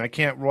that season. I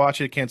can't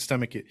watch it. I can't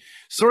stomach it.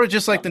 Sort of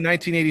just like the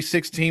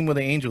 1986 team with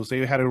the Angels.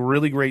 They had a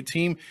really great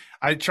team.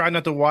 I try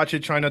not to watch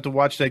it. Try not to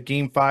watch that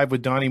Game 5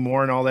 with Donnie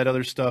Moore and all that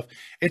other stuff.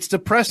 It's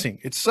depressing.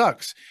 It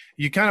sucks.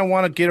 You kind of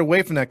want to get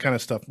away from that kind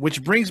of stuff,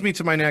 which brings me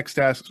to my next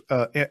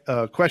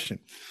question.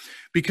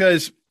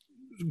 Because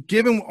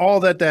given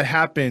all that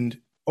happened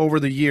over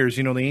the years,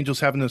 you know, the Angels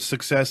having the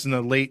success in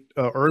the late,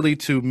 early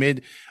to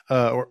mid,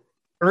 or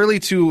early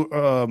to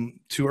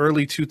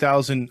early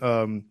 2000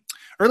 to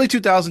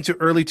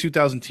early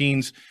 2000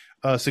 teens,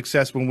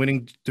 success when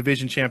winning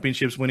division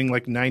championships, winning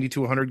like 90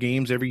 to 100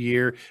 games every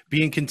year,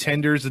 being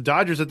contenders. The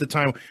Dodgers at the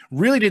time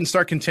really didn't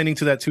start contending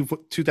to that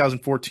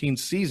 2014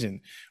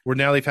 season, where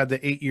now they've had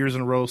the 8 years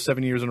in a row,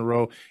 7 years in a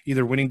row,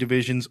 either winning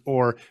divisions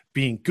or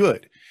being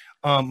good.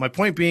 My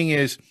point being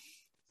is,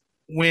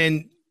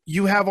 when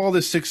you have all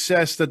this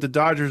success that the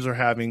Dodgers are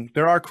having,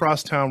 there are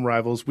crosstown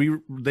rivals.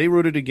 They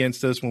rooted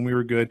against us when we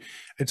were good.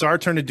 It's our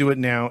turn to do it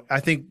now. I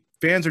think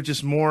fans are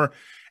just more,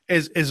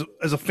 as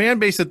a fan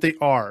base that they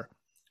are,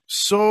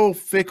 so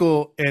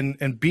fickle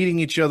and beating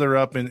each other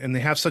up, and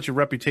they have such a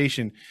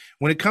reputation.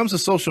 When it comes to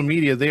social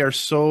media, they're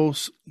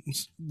snowflakes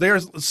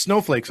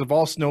of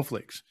all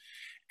snowflakes.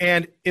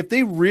 And if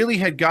they really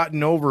had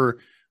gotten over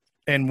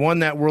and won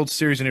that World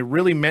Series, and it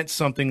really meant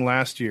something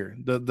last year,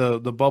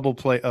 the bubble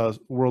play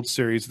World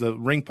Series, the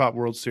Ring Pop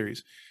World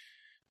Series,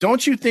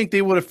 don't you think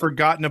they would have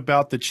forgotten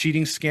about the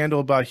cheating scandal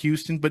about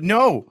Houston? But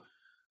no,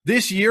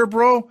 this year,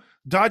 bro,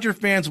 Dodger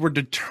fans were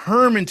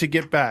determined to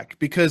get back,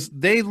 because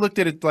they looked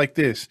at it like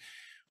this: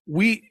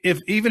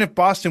 even if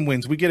Boston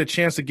wins, we get a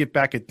chance to get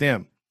back at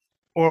them,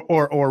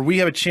 or we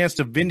have a chance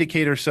to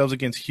vindicate ourselves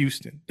against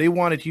Houston. They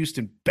wanted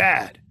Houston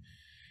bad,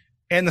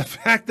 and the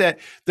fact that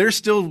they're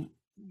still,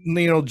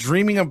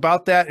 dreaming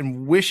about that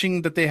and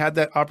wishing that they had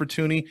that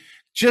opportunity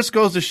just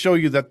goes to show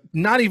you that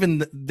not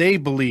even they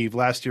believe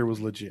last year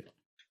was legit.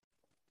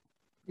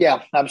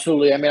 Yeah,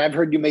 absolutely. I mean, I've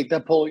heard you make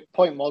that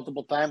point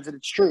multiple times, and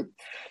it's true.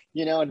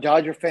 And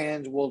Dodger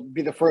fans will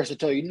be the first to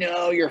tell you,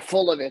 no, you're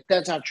full of it.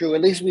 That's not true.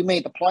 At least we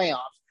made the playoffs.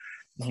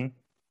 Mm-hmm.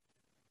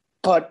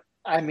 But,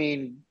 I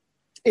mean,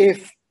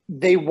 if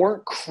they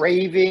weren't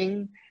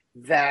craving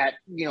that,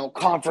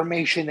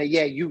 confirmation that,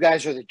 yeah, you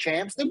guys are the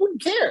champs, they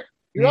wouldn't care.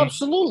 You're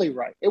absolutely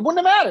right. It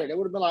wouldn't have mattered. It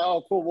would have been like,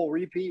 oh, cool, we'll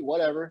repeat,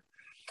 whatever.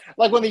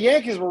 Like when the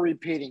Yankees were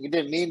repeating, it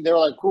didn't mean they were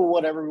like, cool,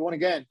 whatever, we won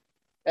again.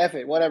 F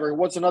it, whatever.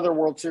 What's another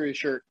World Series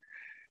shirt?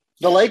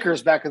 The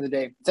Lakers back in the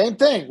day, same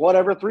thing,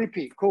 whatever,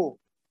 three-peat, cool.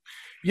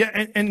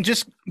 Yeah, and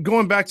just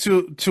going back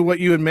to what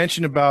you had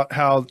mentioned about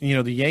how,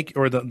 the Yankee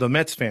or the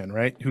Mets fan,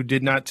 right, who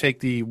did not take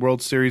the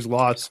World Series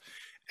loss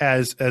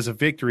as a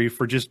victory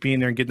for just being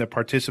there and getting a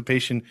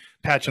participation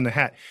patch on the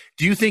hat.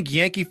 Do you think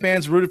Yankee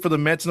fans rooted for the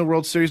Mets in the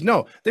World Series?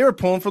 No, they were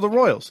pulling for the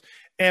Royals.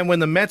 And when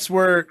the Mets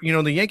were,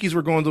 the Yankees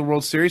were going to the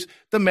World Series,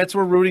 the Mets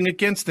were rooting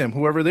against them,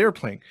 whoever they were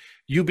playing.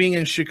 You being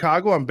in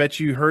Chicago, I bet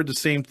you heard the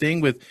same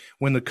thing with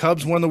when the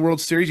Cubs won the World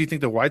Series. You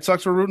think the White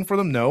Sox were rooting for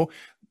them? No,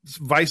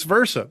 vice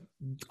versa.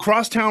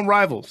 Crosstown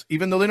rivals,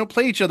 even though they don't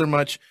play each other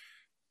much.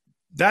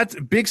 That's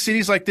big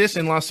cities like this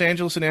in Los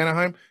Angeles and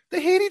Anaheim,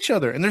 they hate each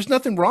other, and there's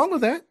nothing wrong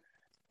with that.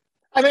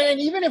 I mean, and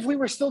even if we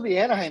were still the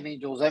Anaheim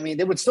Angels, I mean,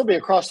 they would still be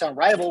a crosstown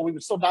rival. We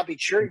would still not be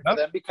cheering for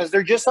them because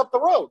they're just up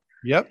the road.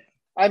 Yep.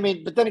 I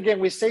mean, but then again,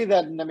 we say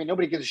that, and I mean,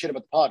 nobody gives a shit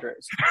about the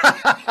Padres,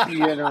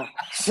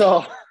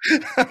 So,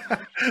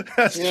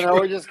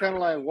 we're just kind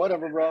of like,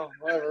 whatever, bro,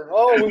 whatever.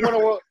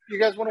 Oh, you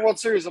guys won a World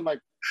Series. I'm like,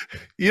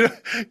 you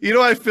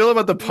know how I feel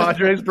about the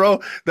Padres, bro?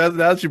 Now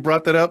that you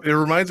brought that up, it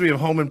reminds me of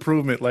Home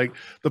Improvement. Like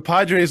the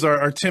Padres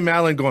are Tim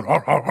Allen going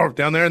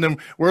down there, and then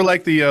we're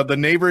like the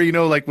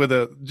neighbor, like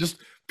with just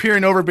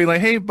peering over, being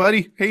like, "Hey,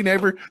 buddy, hey,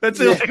 neighbor." That's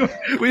it. Yeah.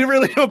 Like, we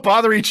really don't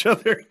bother each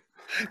other.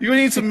 You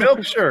need some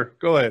milk? Sure,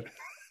 go ahead.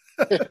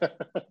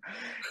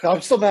 No,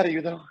 I'm still mad at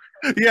you, though.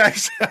 Yeah,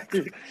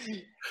 exactly.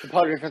 The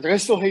Padres fans, I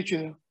still hate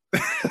you, though.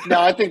 No,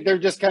 I think they've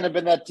just kind of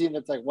been that team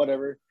that's like,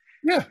 whatever.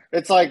 Yeah,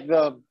 it's like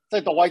the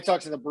White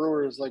Sox and the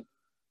Brewers, like,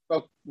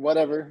 oh,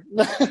 whatever.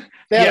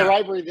 They had a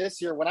rivalry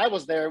this year. When I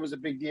was there, it was a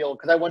big deal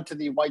because I went to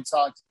the White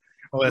Sox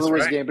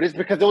Brewers game, but it's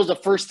because it was the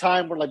first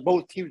time where like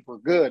both teams were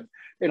good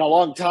in a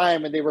long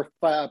time, and they were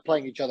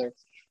playing each other.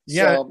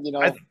 Yeah, so,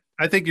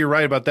 I think you're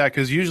right about that,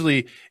 because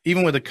usually,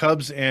 even with the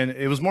Cubs, and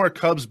it was more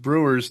Cubs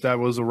Brewers that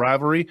was a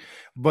rivalry,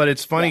 but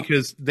it's funny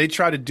because they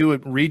try to do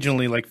it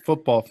regionally, like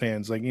football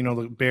fans, like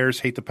the Bears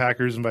hate the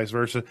Packers and vice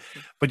versa,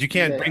 but you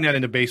can't bring that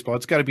into baseball.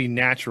 It's got to be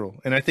natural,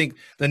 and I think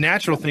the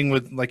natural thing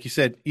with, like you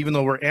said, even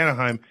though we're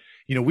Anaheim,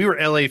 we were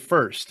LA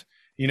first,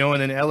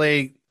 and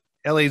then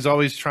LA's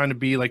always trying to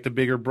be like the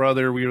bigger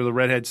brother. We were the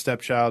redhead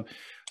stepchild,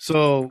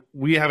 so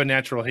we have a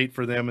natural hate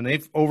for them, and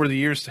they've over the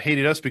years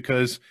hated us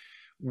because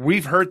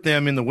we've hurt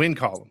them in the win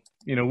column.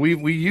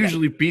 We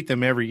usually beat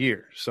them every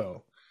year.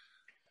 So,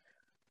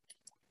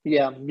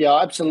 yeah,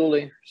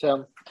 absolutely.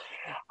 So,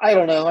 I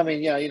don't know. I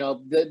mean,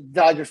 the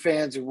Dodger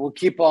fans will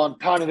keep on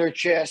pounding their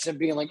chest and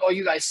being like, "Oh,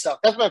 you guys suck."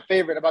 That's my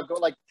favorite about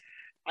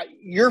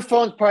your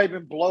phone's probably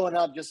been blowing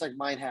up just like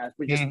mine has.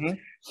 But just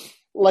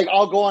like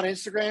I'll go on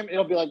Instagram,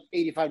 it'll be like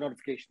 85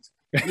 notifications.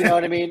 You know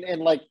what I mean? And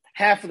like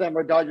half of them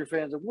are Dodger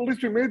fans. Like, well, at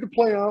least we made the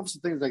playoffs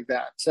and things like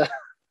that. So,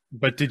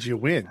 but did you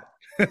win?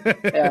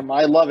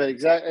 I love it.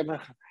 Exactly.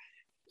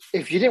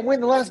 If you didn't win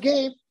the last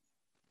game,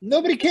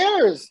 nobody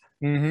cares.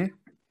 Mm-hmm.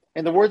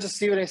 In the words of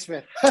Stephen A.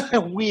 Smith,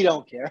 we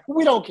don't care.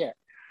 We don't care.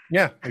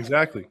 Yeah,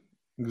 exactly.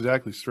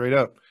 Straight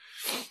up.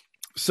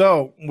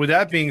 So, with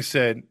that being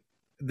said,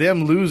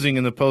 them losing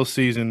in the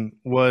postseason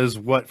was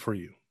what for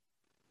you?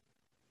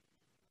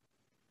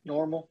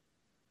 Normal.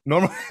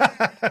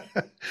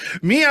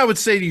 Me, I would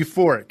say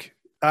euphoric.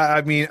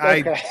 I mean,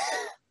 Okay.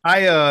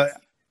 I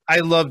I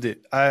loved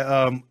it.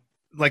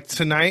 Like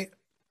tonight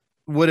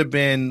would have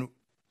been.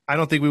 I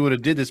don't think we would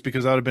have did this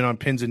because I would have been on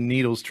pins and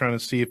needles trying to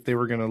see if they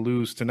were going to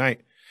lose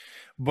tonight.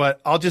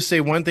 But I'll just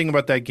say one thing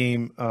about that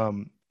game.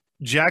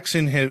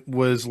 Jackson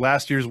was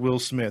last year's Will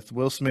Smith.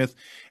 Will Smith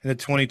in the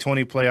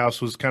 2020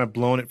 playoffs was kind of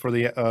blowing it for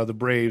the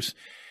Braves,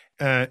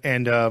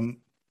 and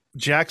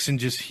Jackson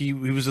just he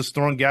was just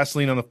throwing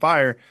gasoline on the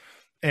fire.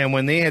 And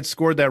when they had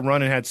scored that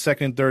run and had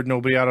second and third,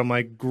 nobody out, I'm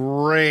like,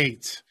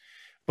 great.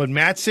 But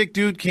Matzik,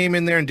 dude, came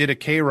in there and did a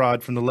K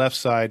Rod from the left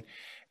side,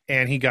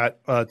 and he got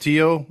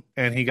Tio,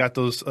 and he got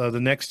those the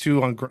next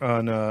two on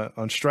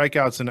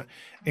strikeouts, and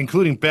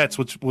including Betts,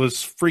 which was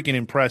freaking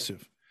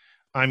impressive.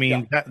 I Yeah,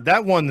 mean,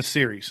 that won the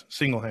series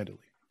single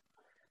handedly.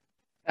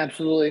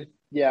 absolutely.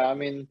 Yeah, I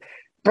mean,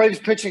 Braves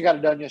pitching got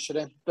it done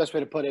yesterday. Best way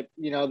to put it.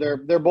 You know, their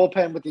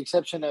bullpen, with the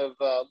exception of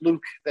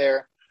Luke,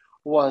 there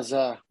was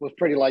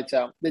pretty lights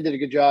out. They did a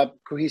good job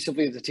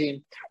cohesively as a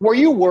team. Were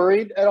you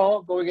worried at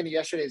all going into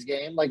yesterday's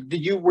game? Like,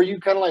 were you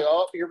kind of like,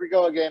 oh, here we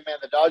go again, man?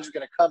 The Dodgers are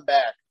going to come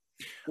back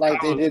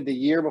like they did the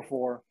year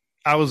before.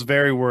 I was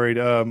very worried.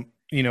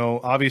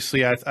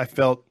 Obviously, I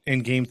felt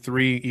in Game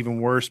 3 even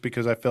worse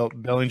because I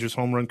felt Bellinger's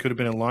home run could have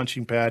been a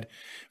launching pad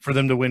for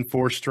them to win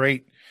 4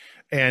 straight.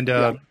 And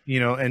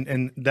Yeah,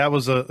 and that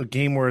was a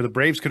game where the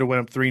Braves could have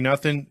went up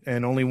 3-0,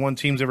 and only one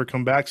team's ever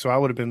come back. So I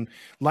would have been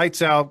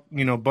lights out.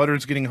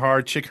 Butter's getting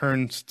hard, Chick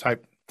Hearns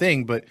type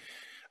thing. But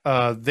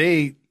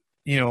the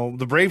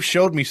Braves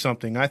showed me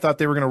something. I thought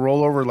they were going to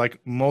roll over like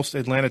most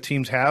Atlanta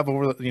teams have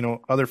over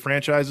other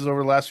franchises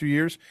over the last few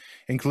years,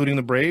 including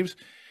the Braves.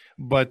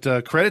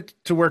 But credit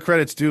to where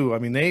credit's due. I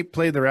mean, they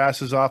played their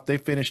asses off. They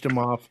finished them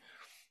off.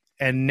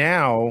 And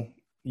now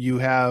you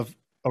have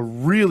a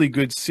really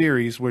good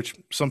series, which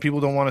some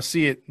people don't want to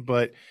see it,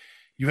 but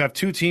you have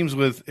two teams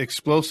with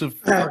explosive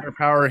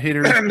power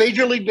hitters.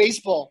 Major League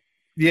Baseball.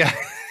 Yeah,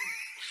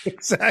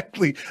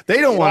 exactly. They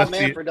don't want to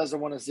see it. Manfred doesn't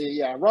want to see.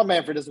 Yeah, Rob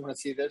Manfred doesn't want to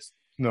see this.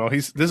 No,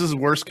 this is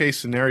worst case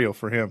scenario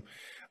for him.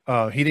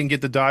 He didn't get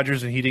the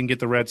Dodgers and he didn't get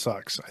the Red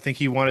Sox. I think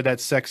he wanted that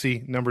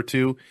sexy number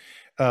 2.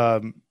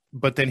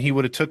 But then he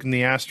would have taken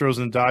the Astros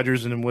and the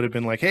Dodgers and would have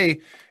been like, hey,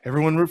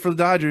 everyone root for the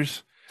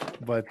Dodgers.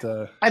 But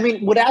I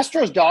mean, would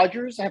Astros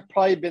Dodgers have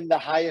probably been the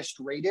highest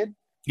rated?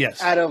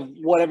 Yes. Out of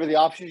whatever the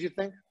options you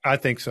think? I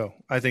think so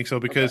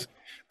because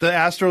the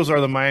Astros are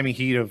the Miami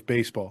Heat of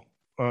baseball.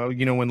 When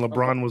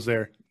LeBron was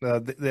there,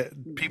 the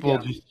people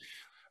just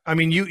 – I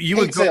mean, you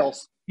would go –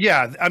 sales.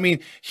 Yeah, I mean,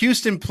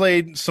 Houston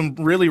played some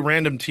really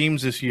random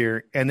teams this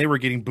year, and they were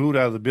getting booed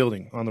out of the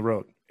building on the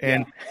road.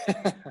 And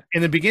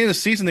in the beginning of the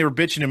season, they were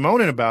bitching and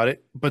moaning about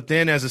it. But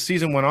then as the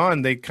season went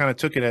on, they kind of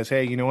took it as,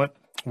 hey, you know what?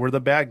 We're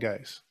the bad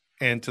guys.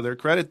 And to their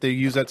credit, they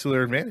use that to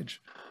their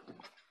advantage.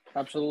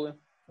 Absolutely.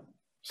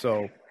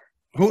 So,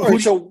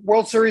 so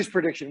World Series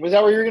prediction. Was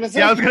that what you were going to say?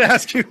 Yeah, I was going to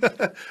ask you.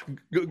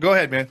 Go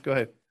ahead, man. Go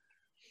ahead.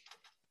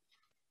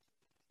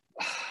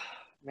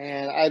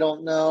 Man, I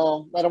don't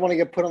know. I don't want to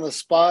get put on the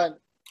spot.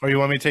 Oh, you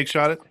want me to take a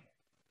shot at it?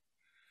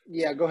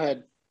 Yeah, go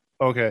ahead.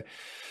 Okay.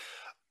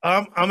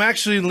 I'm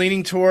actually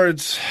leaning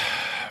towards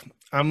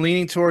the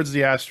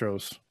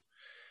Astros.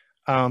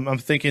 I'm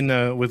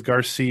thinking with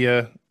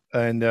Garcia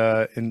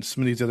and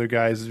some of these other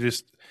guys,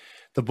 just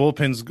the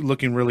bullpen's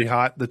looking really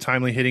hot. The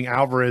timely hitting,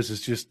 Alvarez is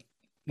just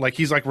like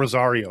he's like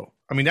Rosario.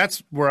 I mean,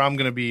 that's where I'm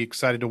going to be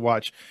excited to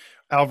watch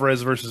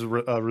Alvarez versus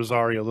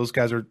Rosario. Those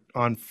guys are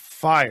on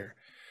fire.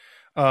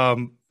 But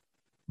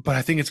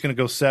I think it's going to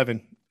go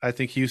 7. I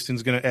think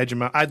Houston's going to edge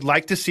them out. I'd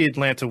like to see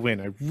Atlanta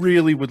win. I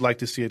really would like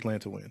to see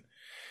Atlanta win.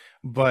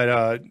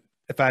 But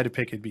if I had to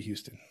pick, it'd be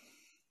Houston.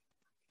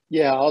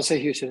 Yeah, I'll say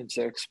Houston in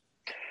 6.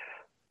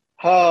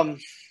 They're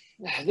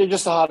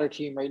just a hotter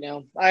team right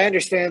now. I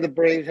understand the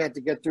Braves had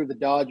to get through the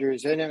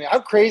Dodgers. And I mean,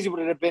 how crazy would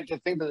it have been to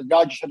think that the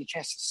Dodgers had a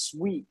chance to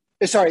sweep?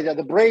 Sorry,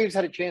 the Braves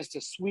had a chance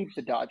to sweep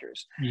the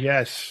Dodgers.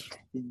 Yes.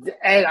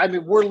 And I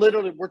mean,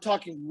 we're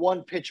talking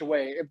one pitch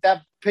away. If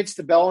that pitch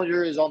to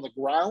Bellinger is on the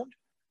ground,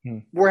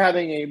 we're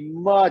having a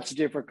much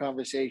different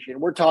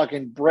conversation. We're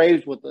talking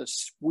Braves with a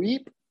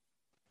sweep.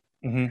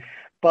 Mm-hmm.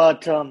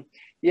 But,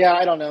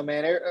 I don't know,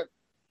 man.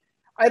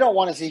 I don't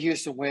want to see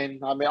Houston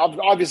win. I mean,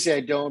 obviously I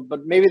don't,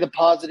 but maybe the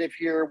positive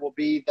here will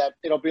be that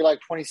it'll be like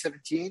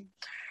 2017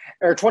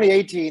 or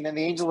 2018 and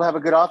the Angels will have a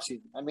good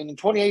offseason. I mean, in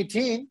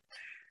 2018,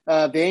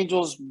 the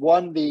Angels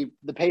won the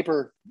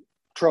paper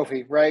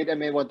trophy, right? I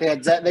mean,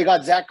 they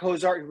got Zach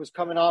Cozart, who was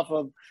coming off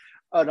of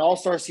an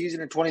all-star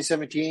season in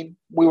 2017.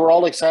 We were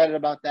all excited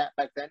about that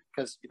back then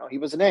because, he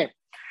was a name.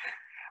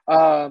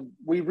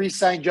 We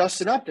re-signed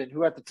Justin Upton,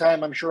 who at the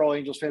time I'm sure all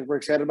Angels fans were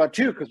excited about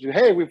too, because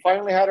we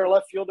finally had our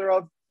left fielder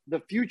of the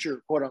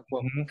future, quote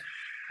unquote.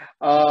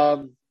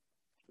 Mm-hmm.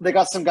 They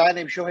got some guy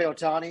named Shohei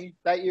Ohtani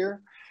that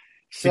year.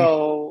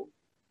 So,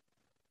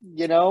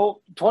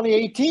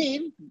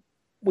 2018,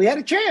 we had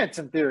a chance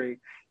in theory.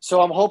 So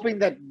I'm hoping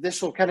that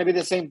this will kind of be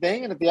the same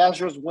thing. And if the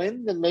Astros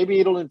win, then maybe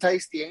it'll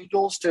entice the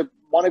Angels to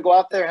want to go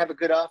out there and have a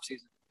good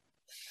offseason.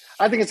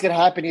 I think it's going to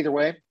happen either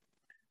way.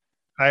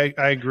 I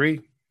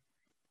agree.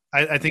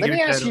 I think. Let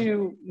me ask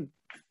you.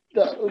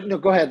 No,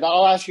 go ahead.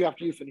 I'll ask you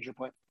after you finish your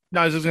point.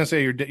 No, I was just gonna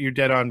say you're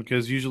dead on,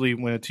 because usually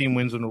when a team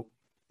wins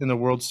in the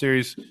World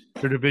Series,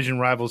 their division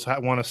rivals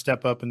want to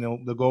step up and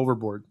they'll go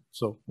overboard.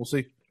 So we'll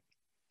see.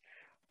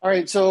 All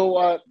right.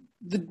 So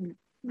the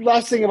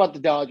last thing about the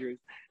Dodgers,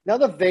 now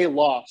that they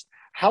lost,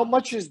 how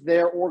much is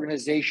their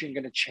organization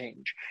going to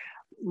change?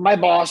 My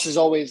boss is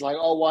always like,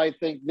 "Oh, well, I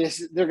think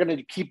they're going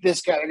to keep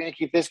this guy. They're going to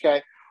keep this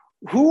guy."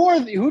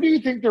 Who do you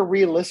think they're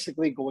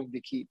realistically going to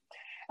keep?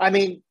 I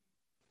mean,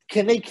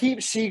 can they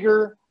keep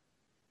Seager,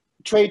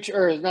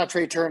 not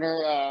Trey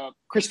Turner,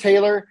 Chris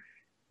Taylor,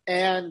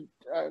 and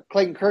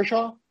Clayton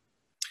Kershaw?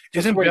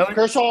 Isn't Bellinger?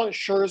 Kershaw,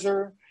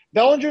 Scherzer,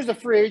 Bellinger's a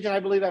free agent,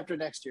 I believe, after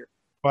next year.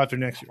 After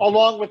next year,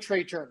 along with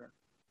Trey Turner.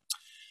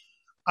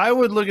 I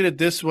would look at it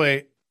this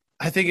way.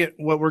 I think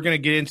what we're going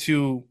to get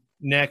into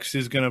next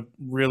is going to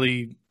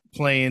really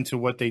play into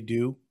what they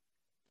do.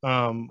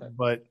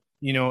 But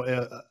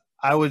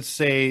I would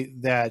say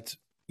that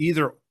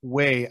either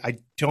way, I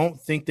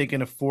don't think they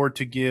can afford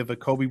to give a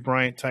Kobe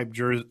Bryant type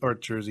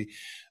jersey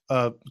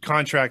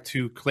contract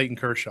to Clayton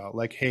Kershaw.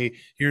 Like, hey,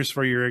 here's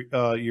for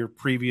your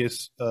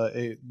previous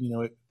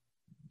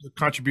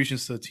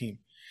contributions to the team.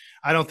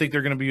 I don't think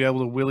they're going to be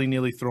able to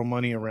willy-nilly throw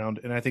money around,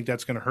 and I think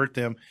that's going to hurt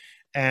them.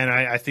 And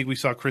I think we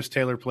saw Chris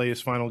Taylor play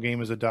his final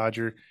game as a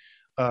Dodger.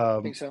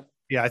 I think so.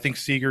 Yeah, I think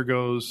Seager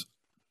goes.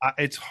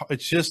 It's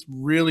just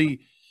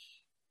really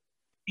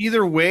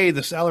either way,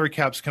 the salary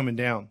cap's coming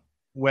down.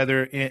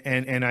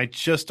 And I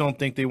just don't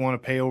think they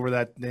want to pay over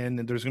that. Then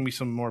there's going to be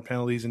some more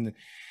penalties, and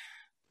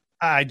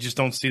I just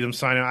don't see them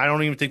signing. I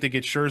don't even think they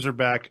get Scherzer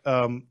back.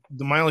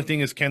 My only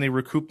thing is, can they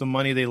recoup the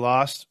money they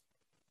lost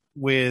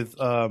with?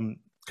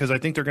 Because I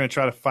think they're going to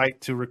try to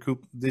fight to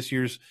recoup this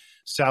year's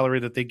salary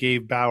that they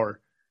gave Bauer.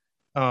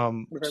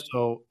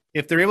 So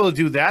if they're able to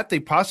do that, they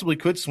possibly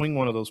could swing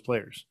one of those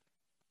players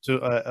to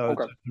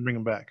bring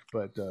them back.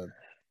 But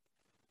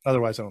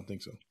otherwise, I don't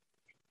think so.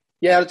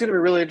 Yeah, it's going to be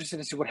really interesting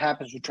to see what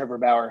happens with Trevor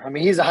Bauer. I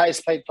mean, he's the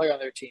highest paid player on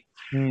their team.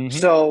 Mm-hmm.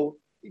 So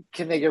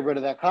can they get rid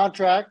of that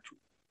contract?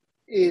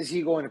 Is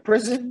he going to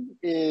prison?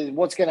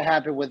 What's going to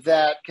happen with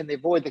that? Can they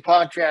void the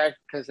contract?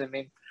 Because, I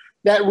mean,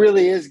 that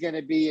really is going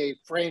to be a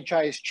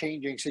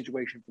franchise-changing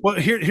situation. Well,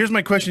 here's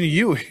my question to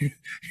you.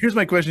 Here's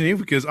my question to you,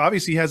 because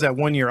obviously he has that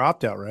 1 year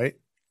opt-out, right?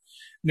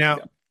 Now,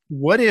 yeah.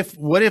 What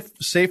if,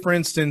 say, for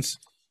instance,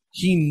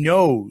 he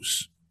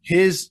knows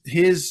his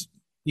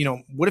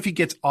what if he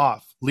gets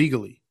off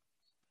legally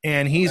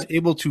and he's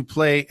able to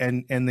play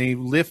and they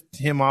lift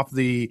him off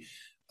the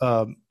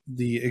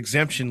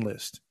exemption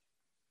list,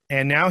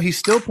 and now he's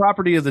still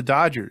property of the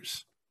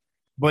Dodgers,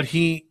 but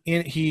he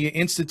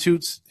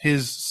institutes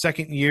his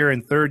second year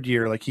and third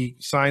year, like he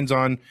signs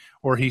on,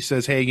 or he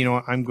says, hey,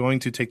 I'm going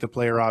to take the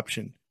player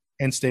option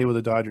and stay with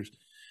the Dodgers.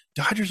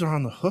 Dodgers are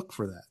on the hook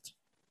for that.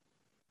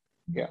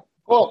 Yeah.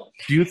 Well,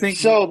 do you think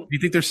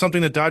there's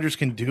something that Dodgers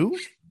can do?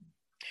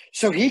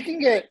 So he can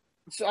get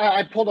 – so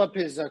I pulled up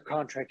his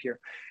contract here.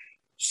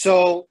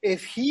 So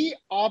if he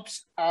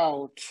opts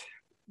out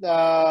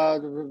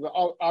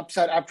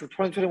after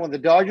 2021, the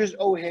Dodgers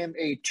owe him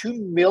a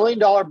 $2 million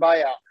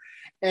buyout.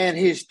 And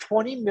his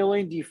 $20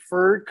 million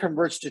deferred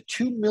converts to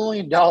 $2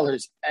 million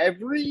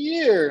every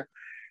year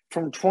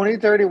from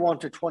 2031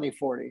 to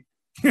 2040.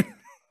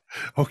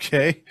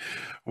 Okay.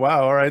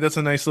 Wow. All right. That's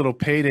a nice little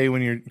payday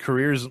when your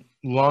career's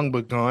long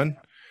but gone.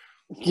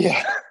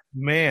 Yeah.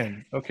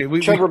 Man. Okay.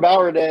 Trevor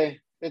Bauer Day.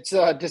 It's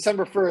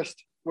December 1st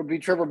would be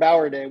Trevor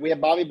Bauer Day. We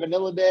have Bobby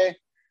Vanilla Day.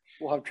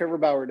 We'll have Trevor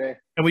Bauer Day.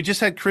 And we just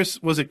had Chris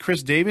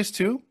Davis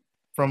too?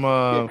 From we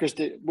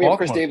have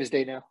Chris Davis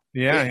Day now.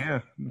 Yeah.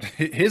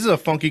 His is a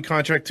funky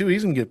contract too.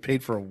 He's gonna get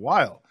paid for a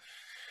while.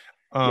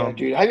 Yeah,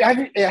 dude.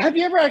 Have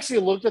you ever actually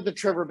looked at the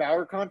Trevor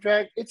Bauer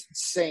contract? It's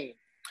insane.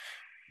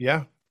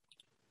 Yeah.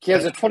 He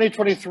has a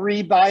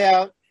 2023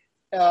 buyout,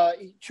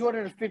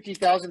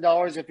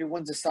 $250,000 if he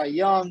wins a Cy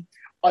Young.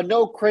 A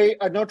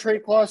no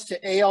trade clause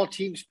to AL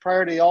teams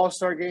prior to the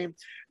All-Star game.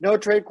 No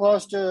trade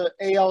clause to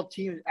AL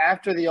teams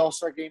after the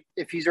All-Star game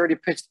if he's already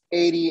pitched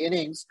 80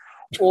 innings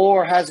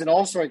or has an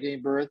All-Star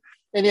game berth.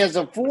 And he has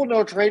a full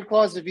no trade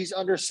clause if he's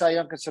under Cy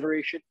Young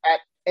consideration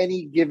at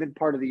any given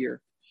part of the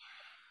year.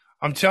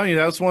 I'm telling you,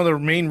 that's one of the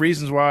main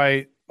reasons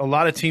why a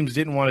lot of teams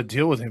didn't want to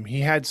deal with him. He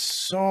had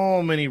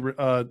so many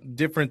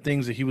different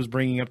things that he was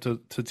bringing up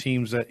to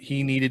teams that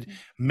he needed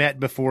met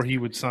before he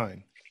would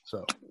sign.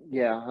 So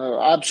yeah,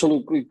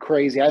 absolutely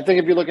crazy. I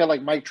think if you look at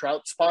like Mike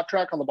Trout's spot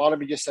track on the bottom,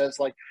 he just says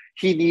like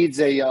he needs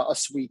a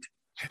suite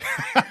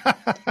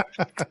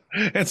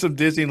and some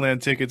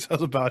Disneyland tickets.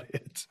 That's about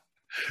it.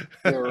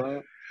 Yeah,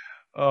 right.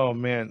 Oh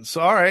man.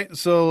 So all right.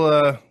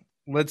 So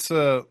let's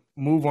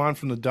move on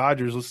from the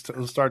Dodgers.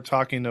 Let's start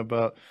talking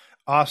about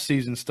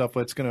off-season stuff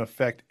that's going to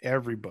affect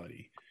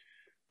everybody.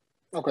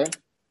 Okay.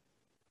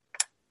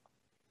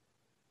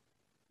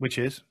 Which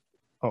is?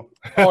 Oh,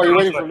 you're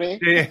waiting for me?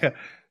 Yeah.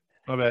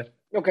 My bad.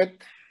 Okay.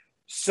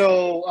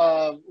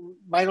 So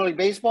minor league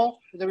baseball,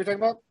 is that what you're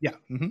talking about? Yeah.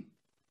 Mm-hmm.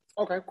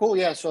 Okay, cool.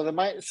 Yeah. So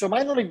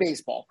minor league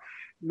baseball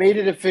made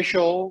it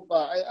official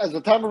as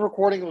the time of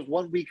recording, it was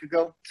 1 week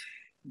ago,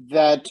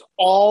 that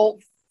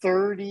all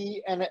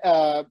 30 and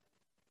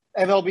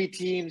MLB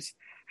teams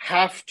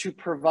have to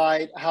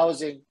provide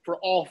housing for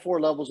all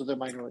 4 levels of their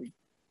minor league.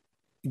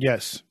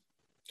 Yes.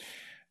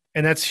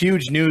 And that's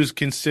huge news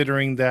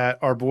considering that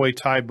our boy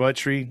Ty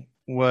Buttrey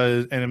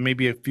was, and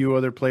maybe a few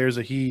other players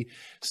that he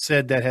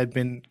said that had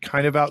been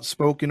kind of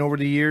outspoken over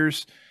the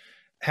years,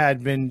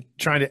 had been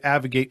trying to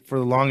advocate for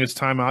the longest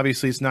time.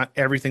 Obviously, it's not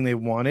everything they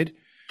wanted,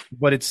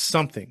 but it's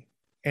something.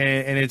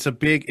 And it's a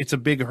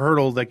big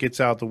hurdle that gets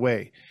out the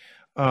way.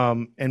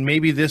 And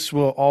maybe this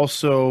will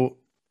also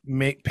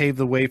pave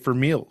the way for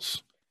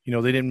meals. You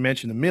know, they didn't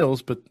mention the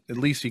meals, but at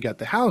least you got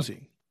the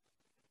housing.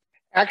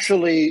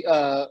 Actually,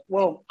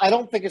 well, I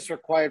don't think it's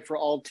required for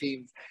all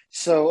teams.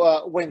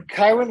 So when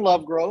Kyron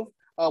Lovegrove,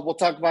 we'll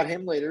talk about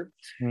him later,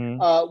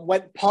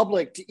 went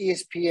public to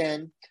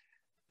ESPN,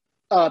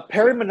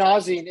 Perry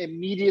Minasian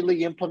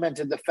immediately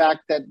implemented the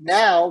fact that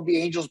now the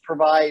Angels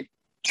provide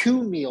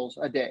 2 meals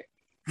a day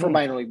for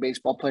minor league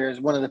baseball players.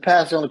 When in the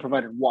past, they only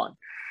provided 1.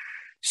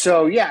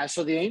 So, yeah,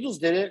 so the Angels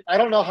did it. I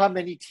don't know how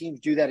many teams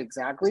do that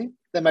exactly.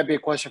 That might be a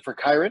question for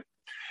Kyron.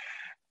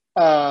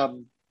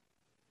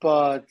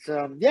 But,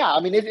 yeah, I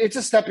mean, it's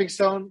a stepping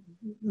stone.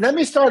 Let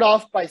me start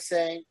off by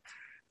saying,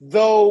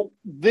 though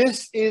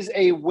this is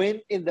a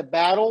win in the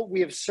battle,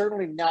 we have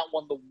certainly not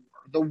won the war.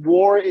 The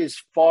war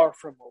is far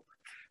from over.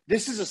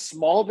 This is a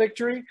small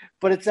victory,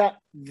 but it's not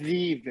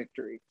the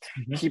victory.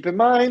 Mm-hmm. Keep in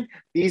mind,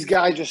 these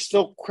guys are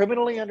still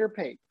criminally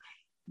underpaid.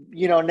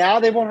 You know, now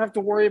they won't have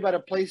to worry about a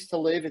place to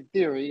live in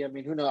theory. I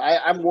mean, who knows?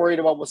 I'm worried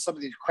about what some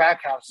of these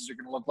crack houses are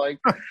going to look like.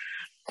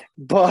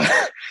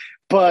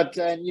 But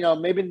you know,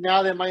 maybe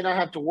now they might not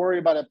have to worry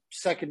about a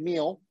second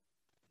meal.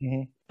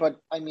 Mm-hmm. But,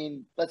 I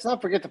mean, let's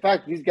not forget the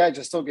fact that these guys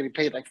are still getting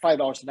paid like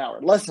 $5 an hour,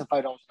 less than $5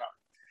 an hour.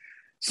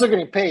 Still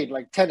getting paid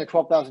like $10,000 to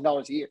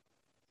 $12,000 a year.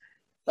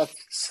 That's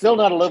still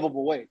not a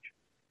livable wage.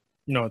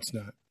 No, it's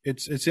not.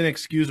 It's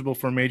inexcusable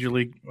for a major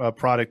league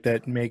product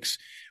that makes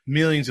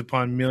millions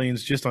upon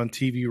millions just on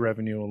TV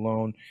revenue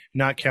alone,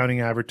 not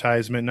counting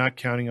advertisement, not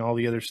counting all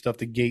the other stuff,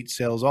 the gate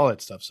sales, all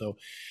that stuff. So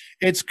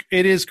it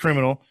is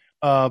criminal.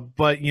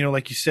 But, you know,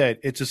 like you said,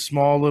 it's a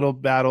small little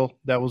battle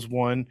that was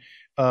won.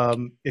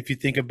 If you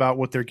think about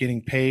what they're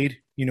getting paid,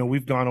 you know,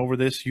 we've gone over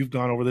this. You've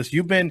gone over this.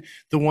 You've been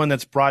the one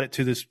that's brought it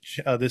to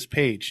this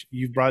page.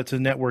 You've brought it to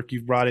the network.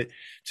 You've brought it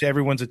to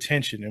everyone's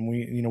attention, and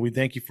we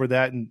thank you for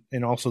that.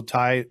 And also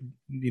Ty,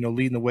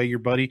 leading the way, your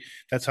buddy.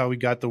 That's how we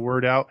got the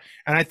word out.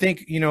 And I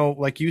think,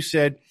 like you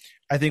said,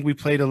 I think we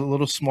played a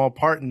little small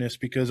part in this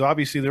because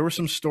obviously there were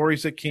some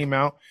stories that came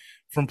out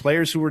from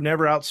players who were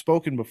never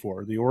outspoken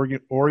before. The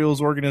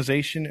Orioles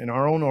organization and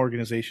our own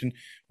organization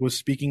was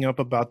speaking up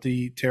about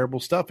the terrible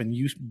stuff, and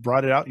you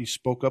brought it out. You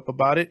spoke up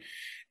about it.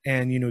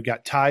 And,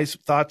 got Ty's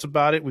thoughts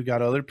about it. We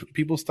got other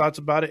people's thoughts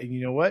about it. And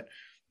you know what?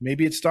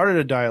 Maybe it started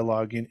a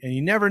dialogue. And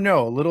you never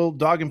know. A little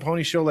dog and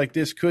pony show like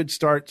this could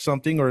start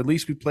something, or at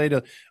least we played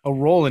a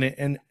role in it.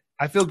 And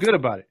I feel good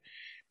about it.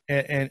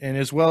 And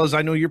as well as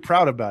I know you're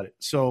proud about it.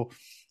 So,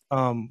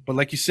 but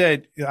like you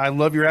said, I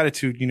love your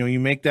attitude. You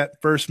make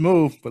that first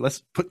move, but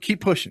let's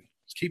keep pushing.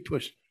 Let's keep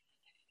pushing.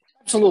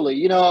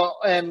 Absolutely.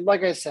 And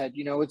like I said,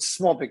 it's a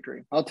small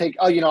victory. I'll take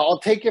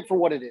it for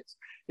what it is.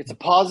 It's a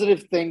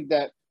positive thing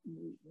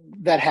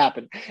that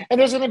happened. And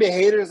there's going to be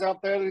haters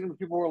out there. There's going to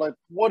be people who are like,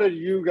 what did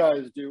you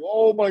guys do?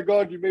 Oh my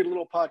God, you made a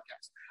little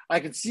podcast. I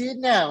can see it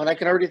now. And I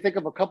can already think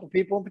of a couple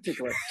people in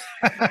particular.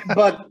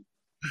 But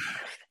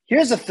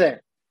here's the thing.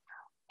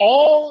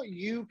 All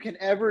you can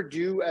ever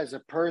do as a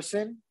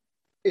person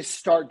is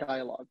start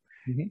dialogue.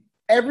 Mm-hmm.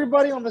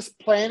 Everybody on this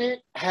planet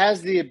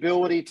has the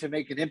ability to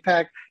make an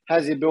impact,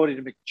 has the ability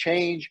to make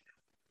change.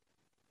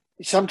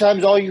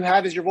 Sometimes all you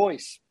have is your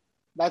voice.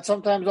 That's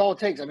sometimes all it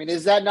takes. I mean,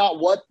 is that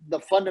not what the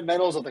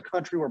fundamentals of the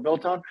country were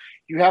built on?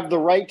 You have the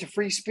right to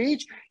free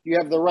speech. You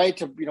have the right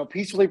to,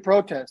 peacefully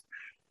protest.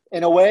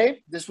 In a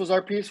way, this was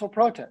our peaceful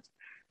protest.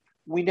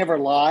 We never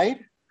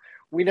lied.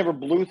 We never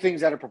blew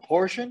things out of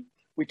proportion.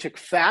 We took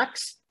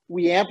facts.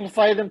 We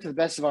amplified them to the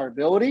best of our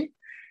ability.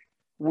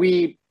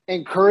 We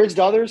encouraged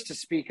others to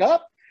speak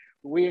up.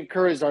 We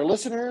encouraged our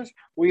listeners.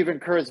 We've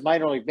encouraged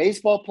minor league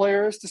baseball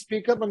players to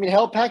speak up. I mean,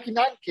 hell, Packy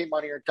Naughton came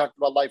on here and talked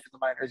about life in the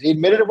minors. He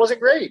admitted it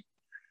wasn't great.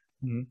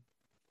 Mm-hmm.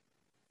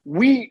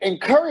 We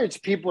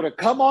encourage people to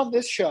come on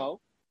this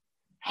show,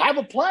 have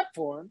a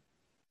platform,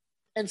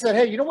 and said,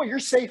 hey, you know what? You're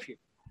safe here.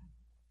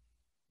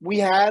 We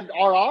had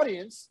our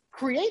audience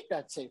create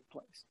that safe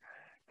place.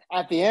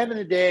 At the end of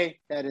the day,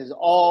 that is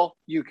all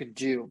you can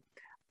do.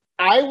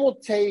 I will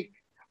take,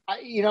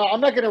 I'm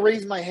not going to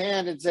raise my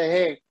hand and say,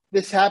 hey,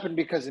 this happened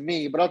because of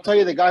me, but I'll tell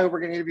you the guy who we're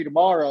going to interview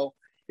tomorrow,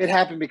 it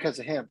happened because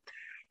of him.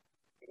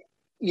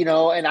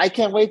 And I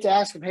can't wait to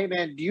ask him, hey,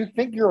 man, do you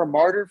think you're a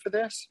martyr for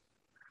this?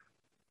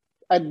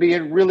 I'd be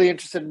really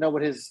interested to know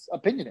what his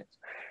opinion is.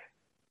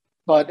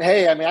 But,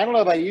 hey, I mean, I don't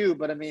know about you,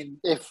 but, I mean,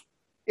 if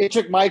it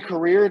took my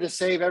career to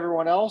save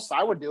everyone else,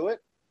 I would do it.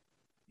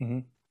 Mm-hmm.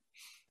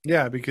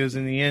 Yeah, because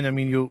in the end, I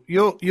mean,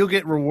 you'll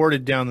get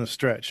rewarded down the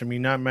stretch. I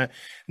mean,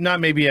 not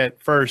maybe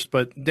at first,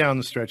 but down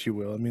the stretch you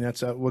will. I mean,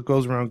 that's what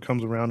goes around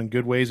comes around in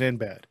good ways and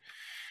bad.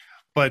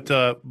 But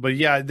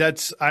yeah,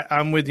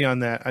 I'm with you on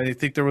that. I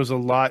think there was a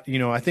lot,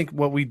 I think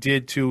what we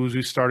did too was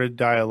we started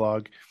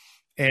dialogue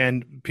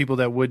and people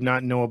that would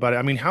not know about it.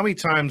 I mean, how many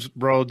times,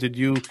 bro, did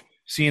you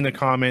see in the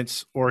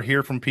comments or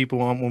hear from people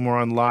when we're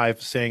on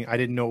live saying, I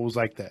didn't know it was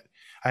like that.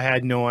 I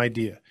had no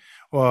idea.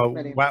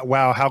 Many.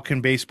 Wow, how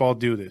can baseball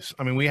do this?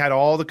 I mean, we had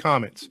all the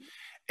comments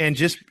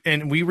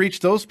and we reach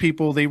those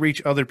people, they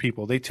reach other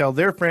people. They tell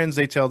their friends,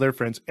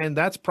 and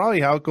that's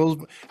probably how it goes,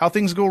 how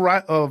things go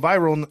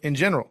viral in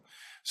general.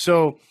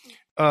 So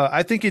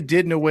I think it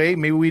did in a way.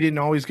 Maybe we didn't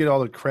always get all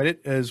the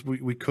credit as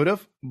we could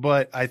have,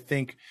 but I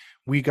think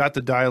we got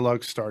the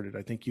dialogue started.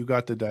 I think you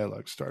got the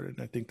dialogue started.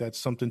 And I think that's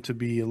something to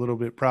be a little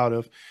bit proud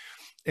of.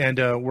 And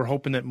we're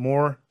hoping that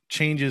more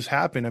changes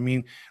happen. I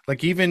mean,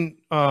 like even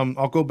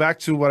I'll go back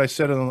to what I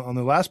said on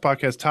the last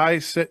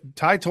podcast.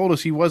 Ty told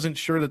us he wasn't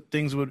sure that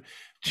things would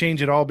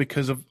change at all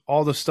because of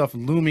all the stuff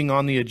looming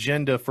on the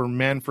agenda for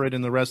Manfred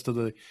and the rest of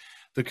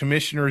the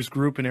commissioners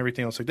group and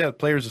everything else like that,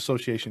 Players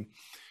Association.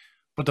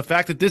 But the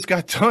fact that this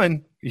got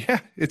done,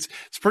 yeah, it's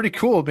pretty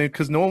cool, man,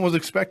 because no one was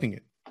expecting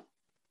it.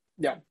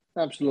 Yeah,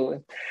 absolutely.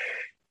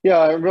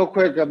 Yeah, real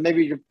quick,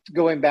 maybe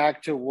going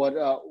back to what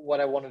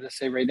I wanted to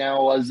say right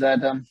now was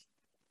that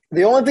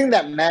the only thing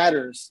that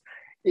matters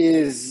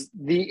is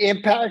the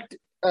impact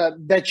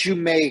that you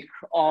make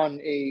on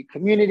a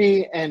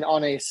community and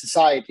on a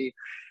society.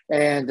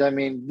 And I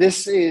mean,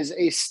 this is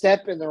a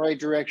step in the right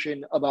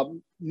direction about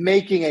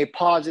making a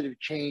positive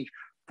change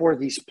for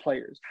these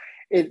players.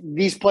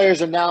 These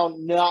players are now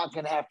not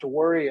going to have to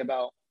worry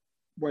about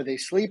where they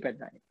sleep at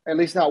night, at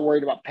least not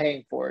worried about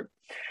paying for it.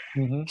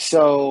 Mm-hmm.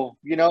 So,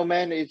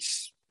 man,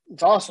 it's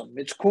awesome.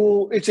 It's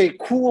cool. It's a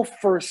cool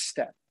first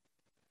step.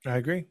 I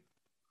agree.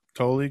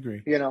 Totally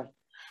agree.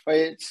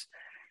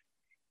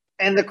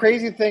 And the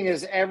crazy thing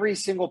is every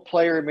single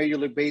player in Major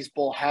League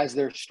Baseball has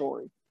their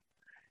story.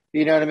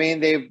 You know what I mean?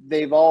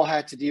 They've all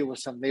had to deal with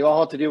something. They all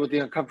have to deal with the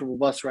uncomfortable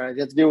bus ride.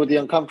 They have to deal with the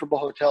uncomfortable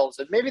hotels.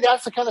 And maybe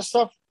that's the kind of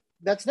stuff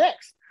that's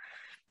next.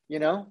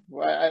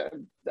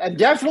 I'm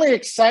definitely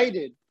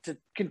excited to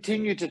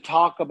continue to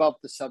talk about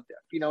the subject.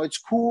 It's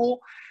cool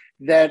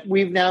that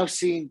we've now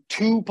seen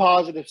 2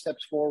 positive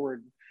steps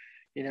forward.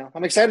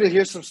 I'm excited to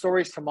hear some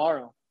stories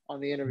tomorrow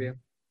on the interview.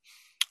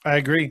 I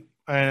agree.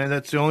 And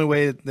that's the only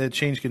way that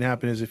change can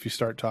happen is if you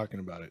start talking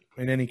about it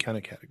in any kind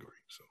of category.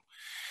 So,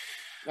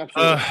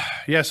 absolutely.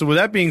 Yeah. So with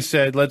that being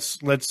said, let's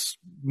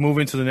move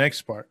into the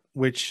next part,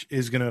 which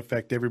is going to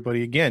affect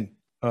everybody again.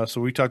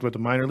 So we talked about the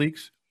minor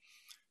leagues.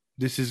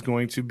 This is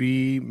going to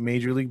be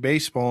Major League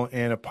Baseball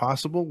and a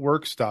possible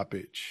work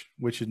stoppage,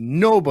 which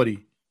nobody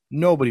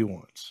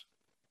wants.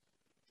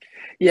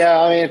 Yeah,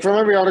 I mean, from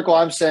every article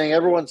I'm saying,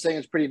 everyone's saying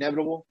it's pretty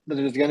inevitable that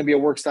there's going to be a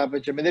work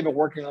stoppage. I mean, they've been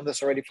working on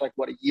this already for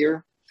a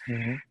year.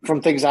 Mm-hmm.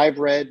 From things I've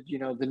read,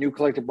 the new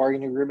collective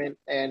bargaining agreement,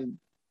 and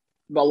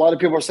a lot of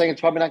people are saying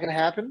it's probably not going to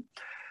happen.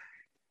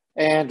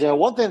 And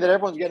one thing that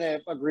everyone's going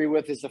to agree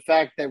with is the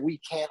fact that we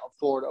can't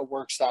afford a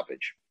work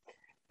stoppage.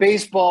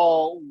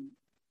 Baseball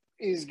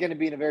is going to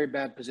be in a very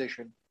bad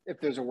position if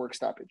there's a work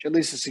stoppage, at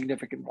least a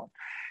significant one,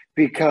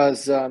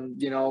 because,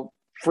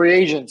 free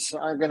agents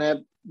aren't going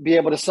to be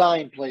able to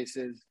sign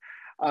places.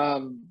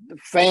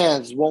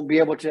 Fans won't be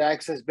able to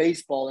access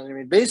baseball. And I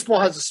mean, baseball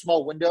has a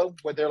small window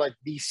where they're like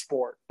the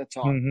sport that's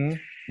on.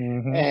 Mm-hmm.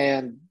 Mm-hmm.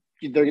 And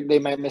they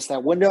might miss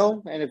that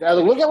window. And if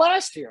look at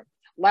last year,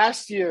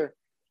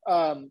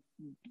 the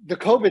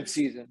COVID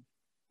season,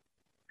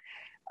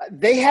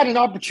 they had an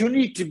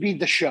opportunity to be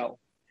the show.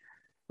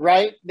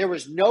 Right? There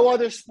was no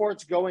other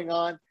sports going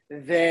on.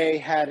 They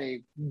had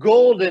a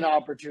golden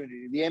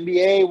opportunity. The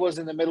NBA was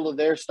in the middle of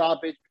their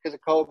stoppage because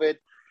of COVID.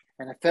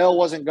 NFL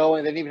wasn't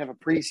going. They didn't even have a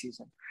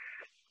preseason.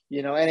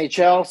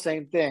 NHL,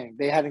 same thing.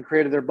 They hadn't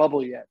created their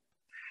bubble yet.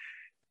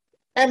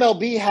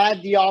 MLB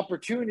had the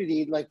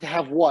opportunity to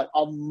have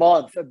a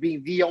month of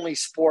being the only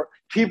sport.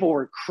 People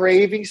were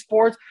craving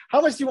sports.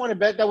 How much do you want to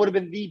bet that would have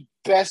been the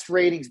best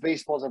ratings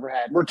baseball's ever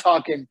had? We're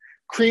talking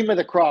cream of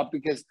the crop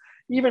because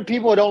even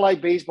people who don't like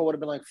baseball would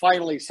have been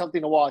finally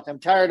something to watch. I'm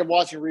tired of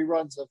watching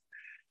reruns of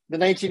the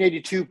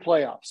 1982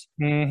 playoffs.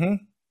 Mm-hmm.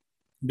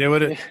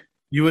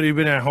 You would have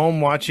been at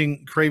home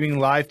craving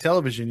live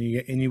television,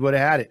 and you would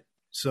have had it.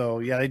 So,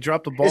 yeah, they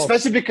dropped the ball.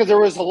 Especially because there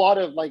was a lot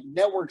of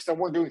networks that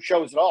weren't doing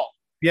shows at all.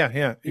 Yeah,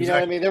 exactly. You know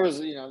what I mean? There was,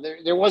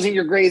 there wasn't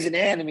your Grey's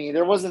Anatomy.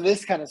 There wasn't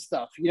this kind of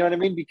stuff. You know what I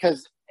mean?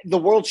 Because the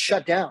world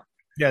shut down.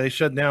 Yeah, they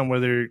shut down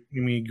whether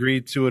you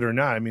agreed to it or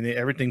not. I mean,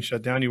 everything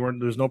shut down.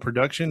 There's no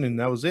production, and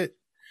that was it.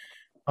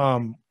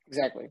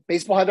 Exactly.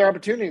 Baseball had their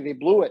opportunity. They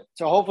blew it.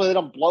 So hopefully they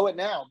don't blow it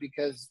now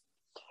because.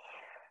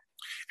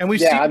 And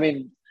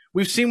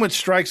we've seen what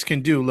strikes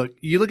can do. Look,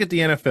 you look at the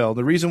NFL.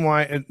 The reason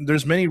why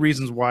there's many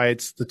reasons why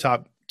it's the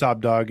top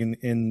dog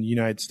in the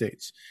United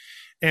States.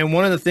 And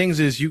one of the things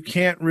is you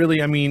can't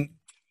really. I mean,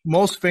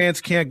 most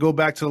fans can't go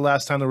back to the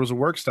last time there was a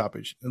work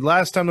stoppage. The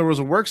last time there was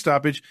a work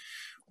stoppage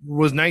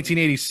was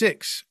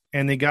 1986,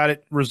 and they got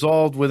it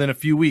resolved within a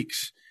few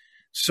weeks.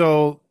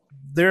 So.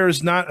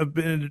 There's not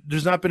been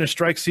a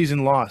strike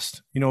season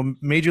lost.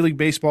 Major League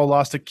Baseball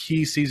lost a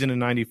key season in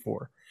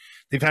 '94.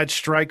 They've had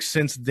strikes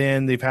since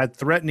then. They've had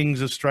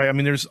threatenings of strike. I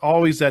mean, there's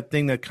always that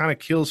thing that kind of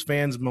kills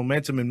fans'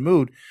 momentum and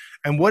mood.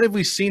 And what have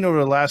we seen over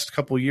the last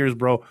couple of years,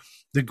 bro?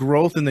 The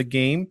growth in the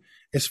game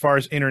as far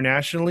as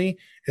internationally,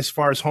 as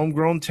far as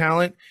homegrown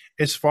talent,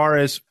 as far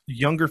as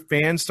younger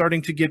fans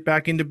starting to get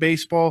back into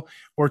baseball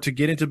or to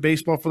get into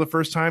baseball for the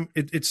first time,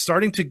 it's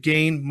starting to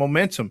gain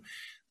momentum.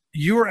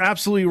 You are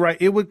absolutely right.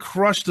 It would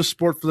crush the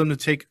sport for them to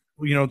take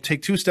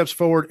 2 steps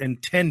forward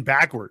and 10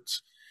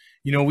 backwards.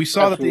 We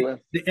saw Absolutely.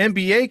 That the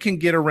NBA can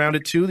get around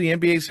it too. The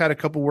NBA's had a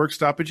couple work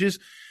stoppages,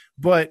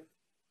 but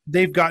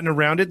they've gotten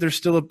around it. They're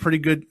still a pretty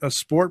good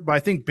sport, but I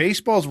think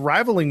baseball's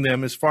rivaling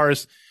them as far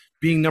as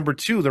being number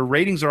 2. The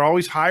ratings are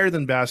always higher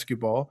than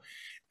basketball.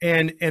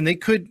 And they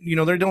could,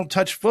 they don't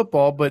touch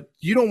football, but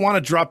you don't want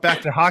to drop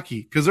back to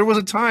hockey, because there was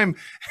a time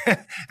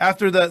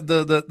after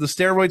the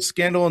steroid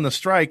scandal and the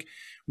strike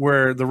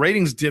where the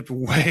ratings dipped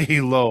way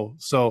low.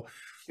 So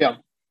yeah,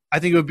 I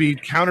think it would be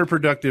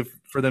counterproductive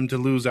for them to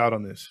lose out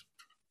on this.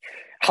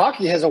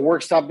 Hockey has a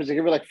work stoppage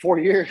every like 4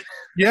 years.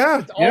 Yeah.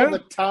 It's all the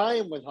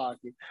time with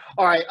hockey.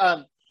 All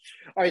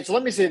right. So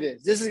let me say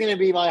this. This is going to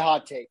be my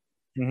hot take.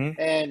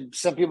 Mm-hmm. And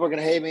some people are going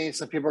to hate me.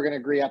 Some people are going to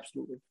agree.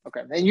 Absolutely.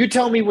 Okay. And you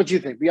tell me what you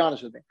think. Be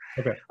honest with me.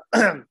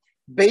 Okay.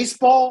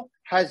 Baseball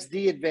has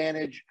the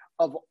advantage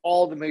of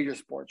all the major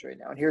sports right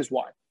now. And here's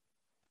why.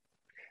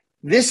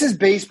 This is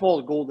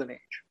baseball's golden age.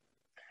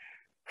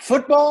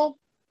 Football,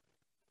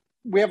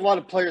 we have a lot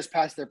of players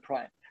past their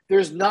prime.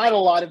 There's not a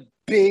lot of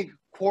big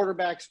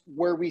quarterbacks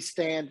where we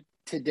stand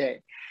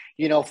today.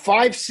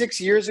 5-6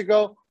 years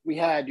ago, we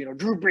had,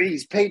 Drew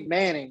Brees, Peyton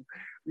Manning,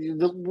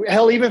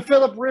 hell, even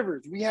Phillip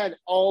Rivers. We had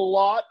a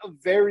lot of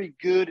very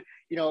good,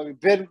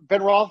 Ben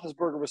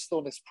Roethlisberger was still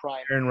in his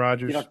prime. Aaron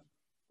Rodgers.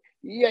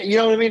 Yeah, you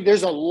know what I mean?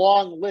 There's a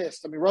long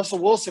list. I mean, Russell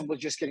Wilson was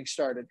just getting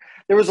started.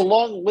 There was a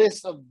long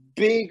list of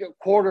big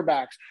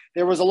quarterbacks.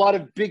 There was a lot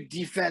of big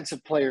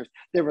defensive players.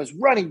 There was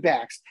running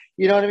backs.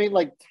 You know what I mean?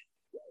 Like,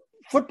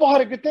 football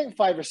had a good thing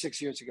 5 or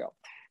 6 years ago.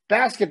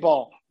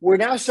 Basketball, we're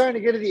now starting to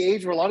get to the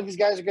age where a lot of these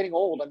guys are getting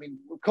old. I mean,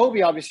 Kobe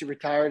obviously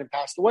retired and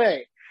passed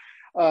away.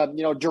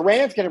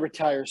 Durant's going to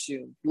retire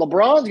soon.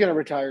 LeBron's going to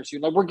retire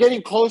soon. Like, we're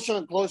getting closer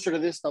and closer to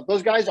this stuff.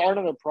 Those guys aren't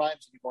in their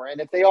primes anymore.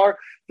 And if they are,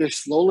 they're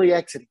slowly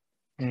exiting.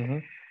 Mm-hmm.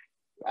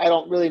 I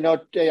don't really know.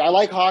 I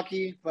like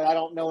hockey, but I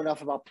don't know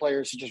enough about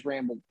players to just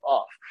ramble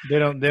off. They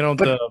don't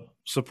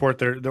support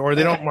they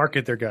don't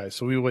market their guys,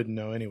 so we wouldn't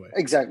know anyway.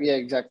 Exactly. Yeah,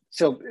 exactly.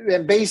 So,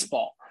 and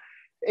baseball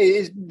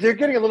they're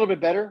getting a little bit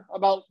better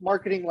about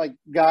marketing like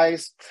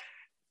guys,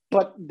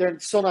 but they're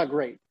still not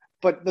great.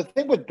 But the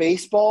thing with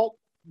baseball,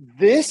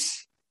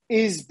 this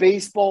is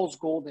baseball's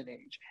golden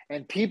age.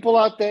 And people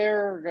out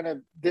there are going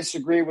to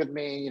disagree with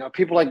me.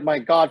 People like my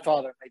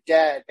godfather, my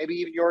dad, maybe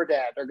even your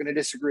dad are going to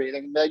disagree.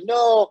 They're going to be like,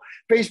 no,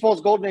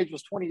 baseball's golden age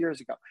was 20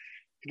 years ago.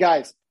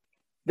 Guys,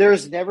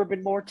 there's never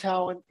been more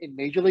talent in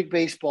Major League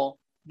Baseball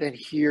than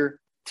here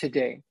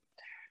today.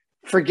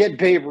 Forget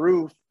Babe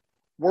Ruth.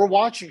 We're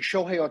watching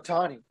Shohei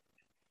Ohtani.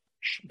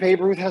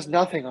 Babe Ruth has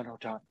nothing on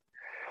Ohtani.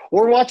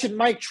 We're watching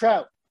Mike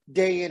Trout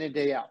day in and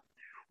day out.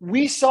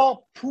 We saw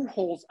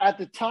Pujols at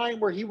the time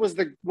where he was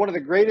one of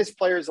the greatest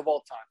players of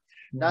all time.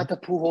 Mm-hmm. Not the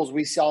Pujols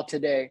we saw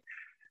today,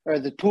 or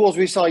the Pujols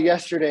we saw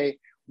yesterday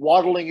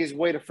waddling his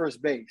way to first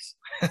base.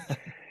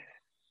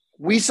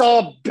 We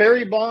saw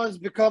Barry Bonds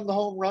become the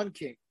home run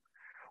king.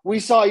 We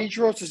saw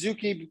Ichiro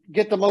Suzuki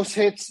get the most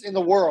hits in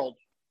the world,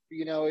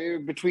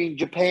 between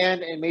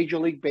Japan and Major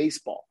League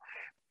Baseball.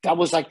 That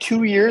was like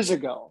 2 years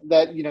ago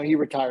that, he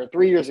retired,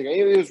 3 years ago.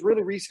 It was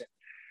really recent.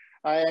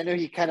 I know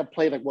he kind of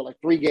played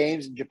 3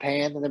 games in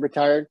Japan and then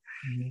retired.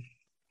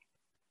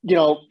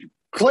 Mm-hmm.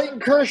 Clayton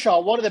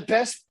Kershaw, one of the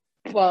best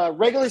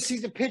regular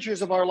season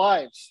pitchers of our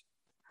lives.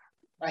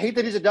 I hate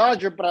that he's a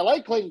Dodger, but I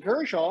like Clayton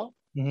Kershaw.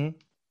 Mm-hmm.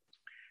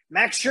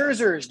 Max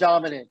Scherzer is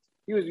dominant.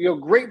 He was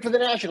great for the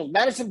Nationals.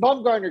 Madison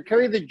Bumgarner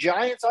carried the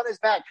Giants on his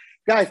back.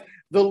 Guys,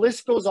 the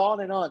list goes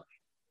on and on.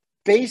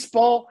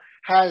 Baseball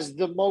has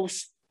the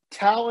most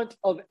talent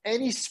of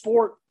any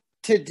sport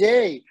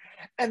today,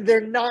 and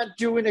they're not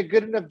doing a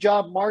good enough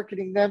job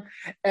marketing them.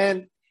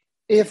 And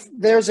if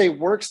there's a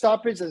work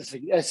stoppage,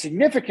 a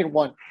significant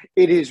one,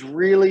 it is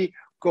really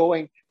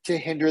going to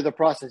hinder the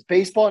process.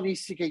 Baseball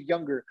needs to get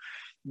younger.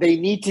 They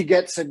need to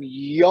get some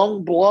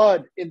young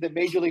blood in the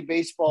Major League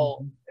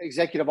Baseball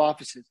executive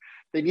offices.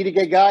 They need to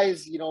get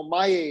guys,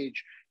 my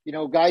age,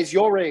 guys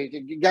your age,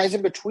 guys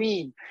in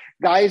between,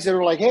 guys that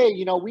are like, hey,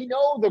 we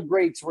know the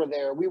greats were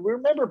there. We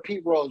remember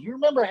Pete Rose. We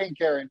remember Hank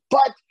Aaron.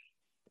 But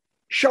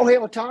Shohei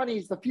Ohtani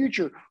is the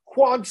future.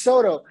 Juan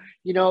Soto.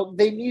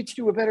 They need to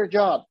do a better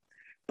job.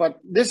 But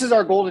this is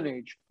our golden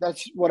age.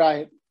 That's what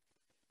I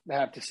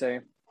have to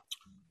say.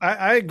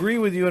 I agree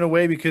with you in a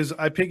way, because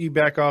I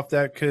piggyback off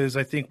that, because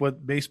I think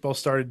what baseball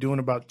started doing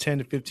about 10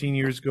 to 15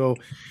 years ago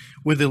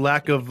with the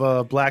lack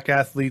of black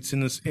athletes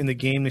in the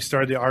game, they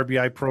started the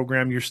RBI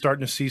program. You're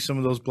starting to see some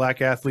of those black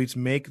athletes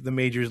make the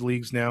major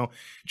leagues now,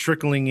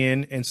 trickling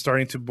in and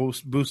starting to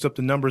boost up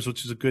the numbers,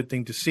 which is a good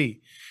thing to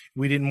see.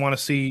 We didn't want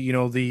to see,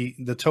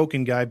 the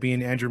token guy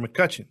being Andrew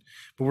McCutchen.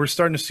 But we're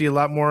starting to see a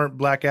lot more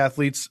black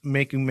athletes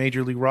making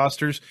major league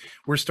rosters.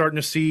 We're starting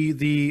to see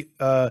the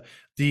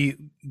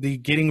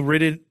getting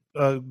rid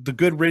of the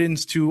good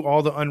riddance to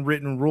all the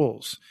unwritten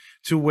rules,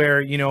 to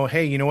where,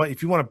 hey, you know what?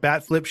 If you want a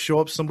bat flip, show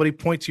up, somebody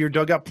point to your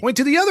dugout, point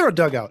to the other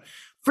dugout,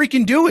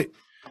 freaking do it.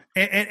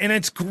 And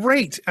it's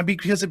great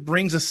because it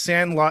brings a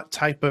Sandlot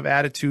type of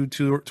attitude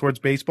towards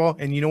baseball.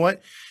 And you know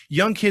what?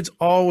 Young kids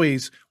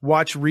always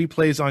watch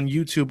replays on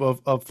YouTube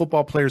of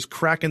football players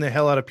cracking the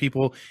hell out of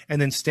people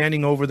and then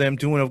standing over them,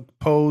 doing a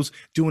pose,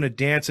 doing a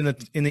dance in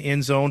the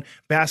end zone,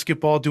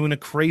 basketball, doing a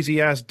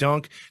crazy ass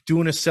dunk,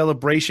 doing a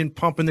celebration,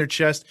 pumping their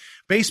chest.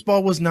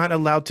 Baseball was not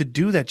allowed to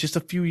do that just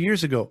a few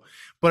years ago.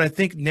 But I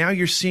think now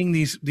you're seeing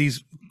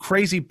these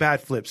crazy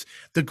bat flips,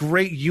 the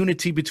great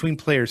unity between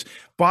players,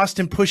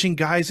 Boston pushing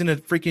guys in a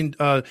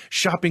freaking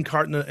shopping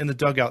cart in the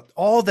dugout.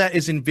 All that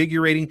is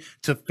invigorating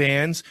to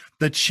fans.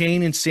 The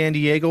chain in San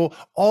Diego,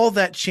 all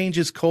that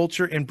changes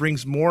culture and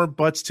brings more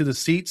butts to the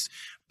seats,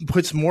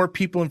 puts more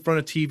people in front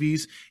of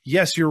TVs.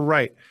 Yes, you're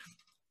right.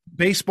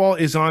 Baseball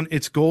is on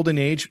its golden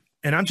age,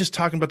 and I'm just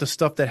talking about the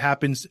stuff that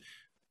happens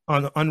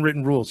on the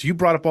unwritten rules. You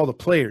brought up all the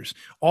players,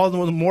 all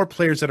the more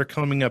players that are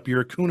coming up.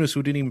 Your Acunas,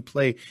 who didn't even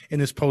play in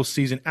this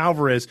postseason,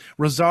 Alvarez,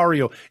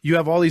 Rosario. You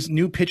have all these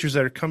new pitchers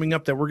that are coming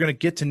up that we're going to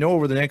get to know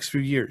over the next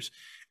few years.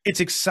 It's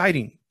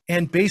exciting,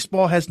 and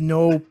baseball has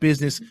no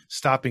business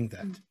stopping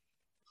that.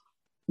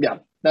 Yeah,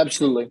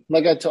 absolutely.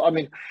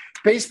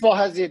 Baseball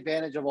has the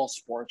advantage of all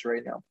sports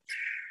right now.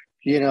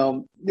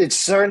 It's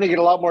starting to get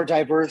a lot more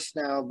diverse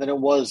now than it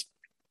was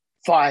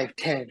 5,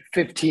 10,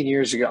 15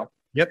 years ago.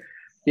 Yep.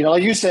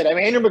 Like you said,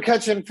 Andrew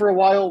McCutchen for a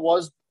while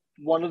was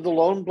one of the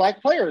lone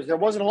black players. There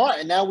wasn't a lot.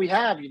 And now we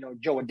have,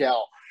 Joe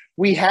Adell.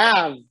 We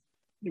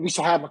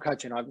still have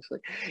McCutchen, obviously.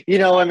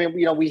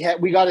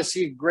 We got to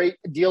see a great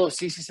deal of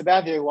CC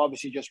Sabathia, who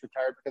obviously just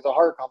retired because of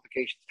heart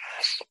complications.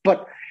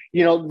 But,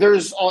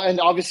 and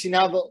obviously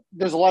now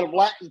there's a lot of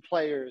Latin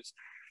players.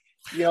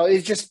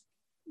 It's just,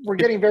 we're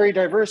getting very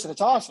diverse, and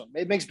it's awesome.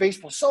 It makes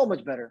baseball so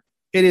much better.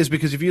 It is,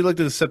 because if you look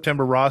at the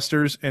September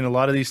rosters and a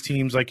lot of these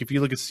teams, like if you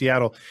look at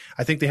Seattle,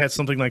 I think they had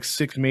something like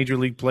 6 major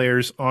league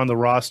players on the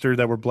roster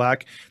that were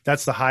black.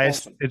 That's the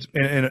highest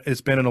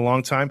it's been in a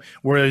long time.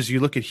 Whereas you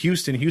look at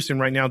Houston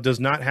right now does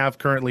not have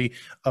currently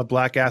a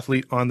black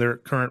athlete on their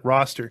current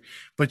roster.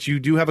 But you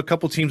do have a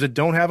couple teams that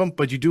don't have them,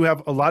 but you do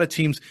have a lot of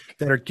teams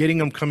that are getting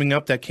them coming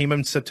up that came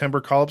in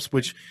September call-ups,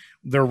 which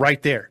they're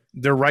right there.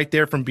 They're right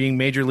there from being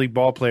major league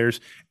ball players,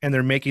 and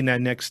they're making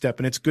that next step.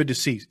 And it's good to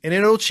see. And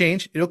it'll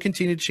change. It'll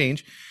continue to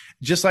change,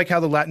 just like how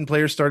the Latin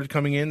players started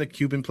coming in, the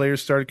Cuban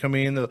players started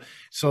coming in.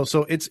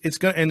 So it's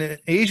going, and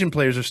Asian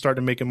players are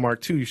starting to make a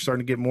mark too. You're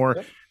starting to get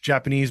more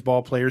Japanese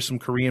ball players, some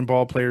Korean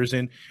ball players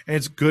in, and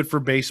it's good for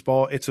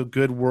baseball. It's a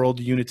good world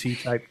unity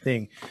type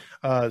thing.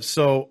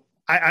 So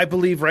I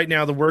believe right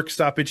now the work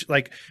stoppage,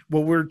 like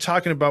what we're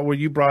talking about, what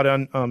you brought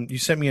on, you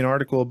sent me an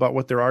article about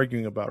what they're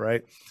arguing about,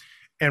 right?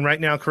 And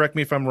right now, correct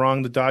me if I'm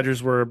wrong, the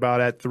Dodgers were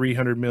about at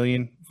 $300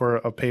 million for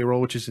a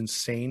payroll, which is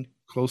insane,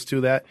 close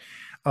to that.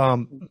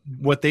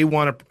 What they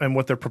want and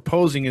what they're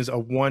proposing is a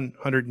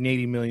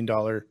 $180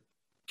 million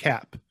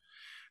cap.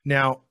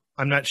 Now,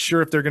 I'm not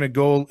sure if they're going to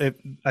go.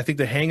 I think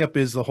the hangup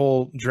is the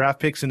whole draft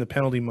picks and the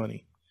penalty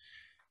money,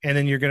 and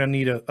then you're going to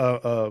need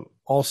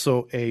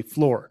also a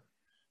floor.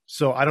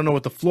 So I don't know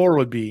what the floor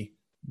would be,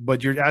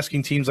 but you're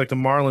asking teams like the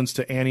Marlins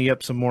to ante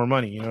up some more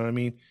money. You know what I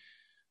mean?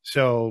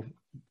 So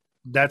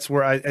that's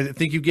where I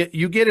think you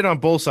get it on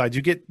both sides.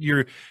 You get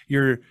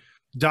your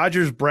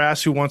Dodgers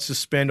brass who wants to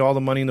spend all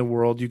the money in the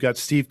world. You got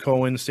Steve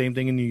Cohen, same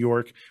thing in New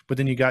York, but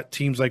then you got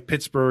teams like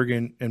Pittsburgh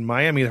and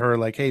Miami that are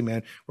like, hey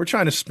man, we're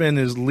trying to spend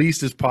as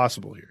least as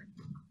possible here.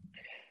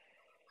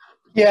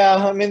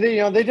 Yeah,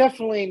 they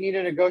definitely need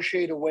to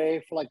negotiate a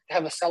way for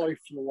have a salary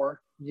floor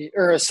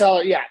or a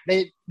salary. Yeah,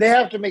 they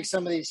have to make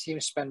some of these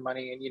teams spend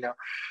money, and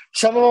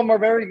some of them are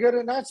very good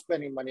at not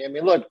spending money.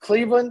 Look,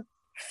 Cleveland.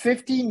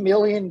 $50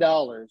 million.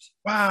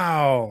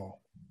 Wow.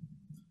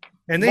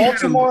 And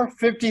Baltimore,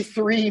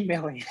 $53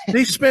 million.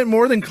 They spent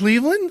more than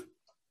Cleveland?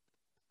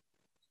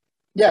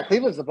 Yeah,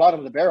 Cleveland's the bottom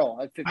of the barrel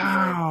at $50 million.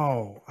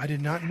 Wow. I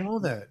did not know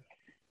that.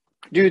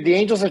 Dude, the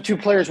Angels have 2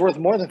 players worth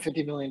more than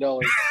 $50 million.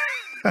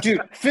 Dude,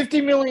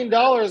 $50 million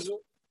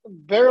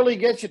barely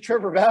gets you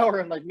Trevor Bauer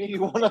and maybe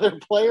one other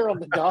player on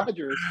the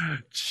Dodgers.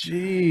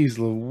 Jeez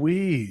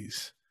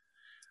Louise.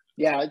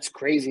 Yeah, it's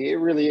crazy. It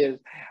really is.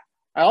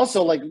 I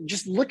also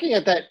just looking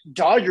at that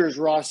Dodgers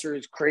roster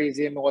is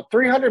crazy.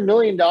 $300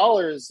 million,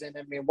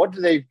 and what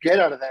do they get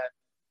out of that?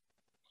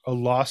 A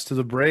loss to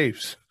the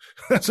Braves.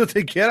 That's what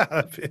they get out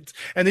of it.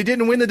 And they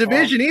didn't win the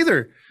division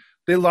either.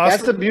 They lost.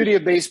 That's the beauty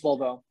of baseball,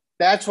 though.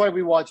 That's why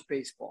we watch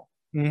baseball.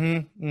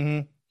 Mm-hmm.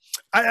 Mm-hmm.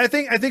 I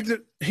think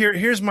that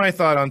here's my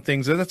thought on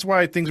things, and that's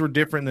why things were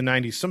different in the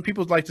 '90s. Some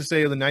people like to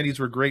say the '90s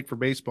were great for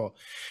baseball,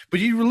 but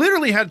you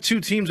literally had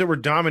two teams that were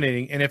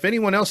dominating, and if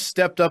anyone else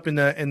stepped up in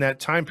that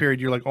time period,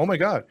 you're like, oh my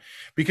god,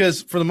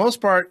 because for the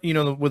most part,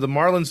 with the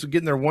Marlins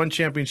getting their one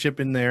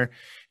championship in there,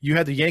 you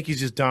had the Yankees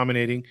just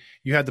dominating,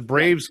 you had the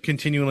Braves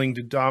continuing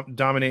to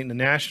dominate in the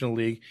National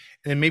League,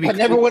 and maybe but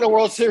never win a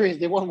World Series.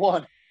 They won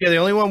one. Yeah, they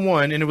only won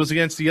one, and it was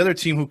against the other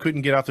team who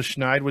couldn't get off the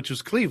schneid, which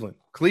was Cleveland.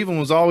 Cleveland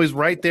was always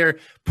right there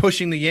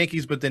pushing the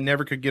Yankees, but they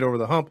never could get over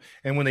the hump.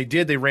 And when they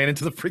did, they ran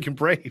into the freaking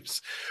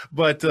Braves.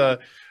 But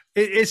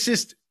it's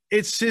just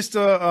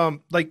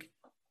like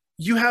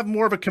you have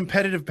more of a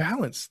competitive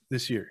balance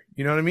this year.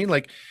 You know what I mean?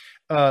 Like,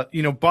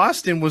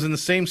 Boston was in the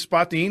same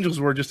spot the Angels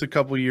were just a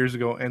couple of years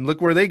ago, and look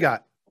where they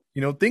got.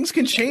 Things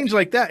can change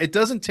like that. It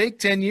doesn't take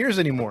 10 years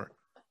anymore.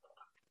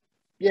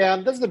 Yeah,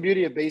 that's the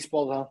beauty of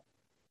baseball, though.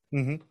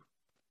 Mm-hmm.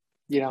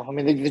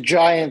 The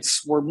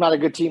Giants were not a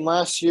good team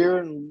last year,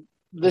 and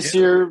this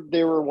year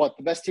they were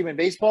the best team in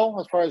baseball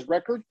as far as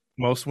record?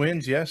 Most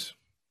wins, yes.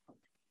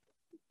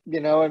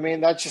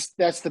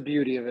 That's the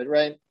beauty of it,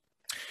 right?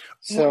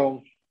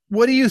 So,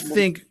 what do you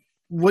think?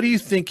 What do you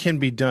think can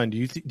be done? Do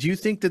you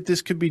think that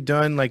this could be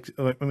done?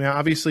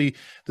 Obviously,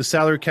 the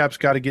salary cap's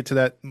got to get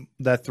to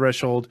that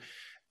threshold.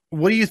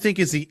 What do you think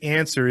is the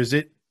answer? Is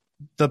it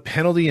the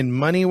penalty and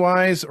money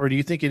wise, or do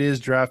you think it is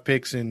draft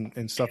picks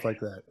and stuff like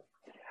that?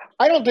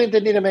 I don't think they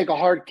need to make a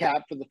hard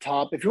cap for the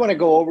top. If you want to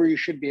go over, you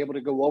should be able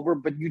to go over,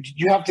 but you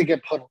have to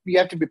you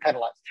have to be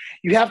penalized.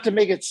 You have to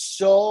make it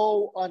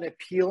so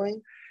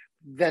unappealing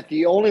that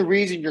the only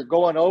reason you're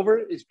going over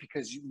is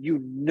because you're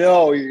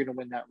going to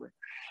win that ring.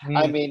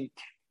 I mean,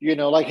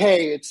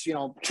 hey, it's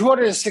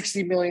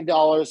 $260 million.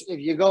 If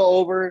you go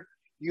over,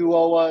 you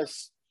owe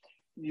us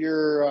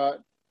your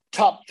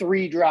top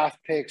 3 draft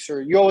picks,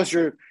 or you owe us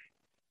your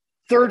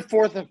 3rd,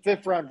 4th, and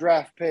 5th round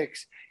draft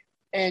picks,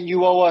 and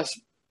you owe us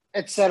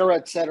et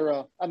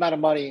cetera, amount of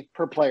money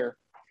per player.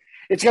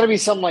 It's going to be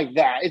something like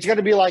that. It's going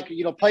to be like,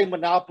 playing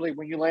Monopoly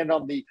when you land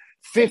on the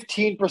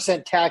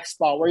 15% tax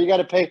spot where you got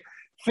to pay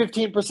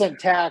 15%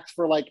 tax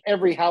for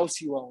every house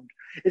you owned.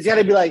 It's got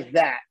to be like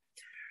that.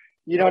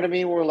 You know what I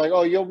mean? We're like,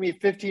 oh, you owe me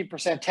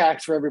 15%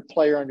 tax for every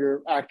player on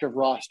your active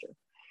roster.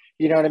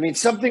 You know what I mean?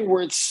 Something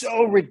where it's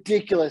so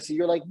ridiculous.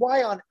 You're like,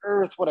 why on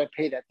earth would I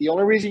pay that? The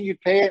only reason you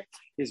pay it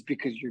is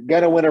because you're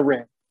going to win a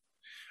ring.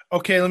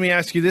 Okay, let me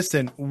ask you this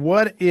then.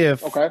 What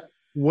if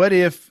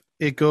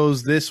it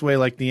goes this way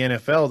like the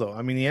NFL, though?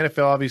 I mean, the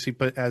NFL obviously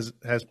has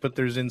put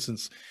theirs in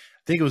since, I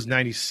think it was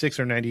 96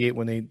 or 98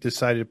 when they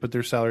decided to put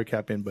their salary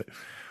cap in, but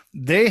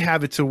they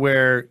have it to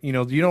where, you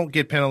don't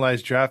get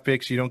penalized draft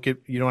picks, you don't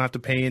have to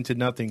pay into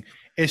nothing.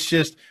 It's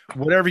just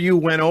whatever you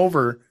went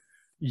over,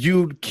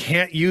 you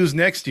can't use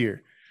next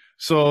year.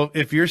 So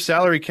if your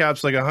salary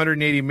cap's like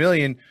 180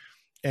 million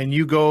and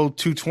you go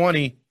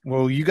 220,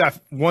 well, you got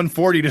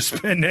 140 to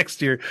spend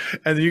next year,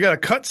 and then you got to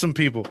cut some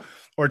people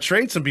or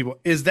trade some people.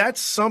 Is that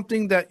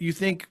something that you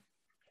think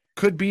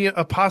could be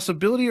a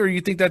possibility, or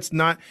you think that's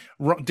not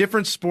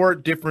different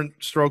sport, different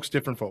strokes,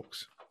 different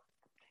folks?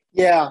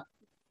 Yeah,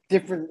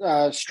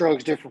 different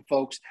strokes, different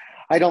folks.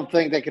 I don't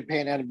think they could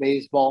pan out of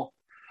baseball.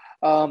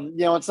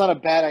 It's not a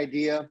bad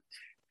idea,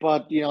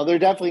 but there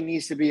definitely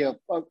needs to be a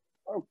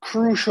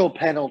crucial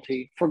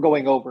penalty for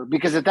going over,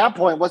 because at that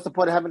point, what's the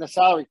point of having a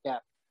salary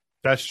cap?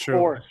 That's true.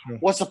 Or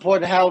what's the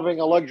point of having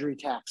a luxury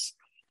tax?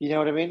 You know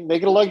what I mean?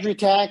 Make it a luxury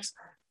tax,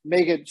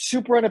 make it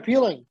super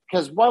unappealing,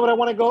 because why would I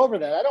want to go over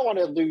that? I don't want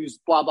to lose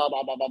blah, blah,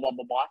 blah, blah, blah, blah,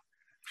 blah,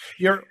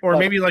 blah.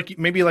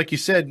 Maybe like you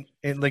said,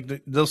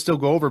 and they'll still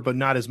go over, but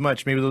not as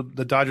much. Maybe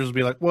the Dodgers will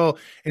be like, well,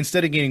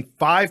 instead of getting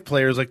 5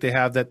 players like they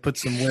have that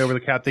puts them way over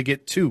the cap, they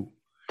get 2,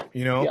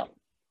 Yeah.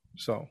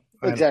 So.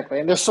 Exactly.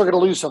 And they're still going to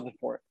lose something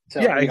for it. So,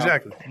 yeah,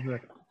 exactly.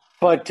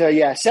 But,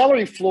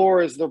 salary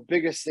floor is the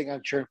biggest thing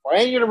I'm cheering for.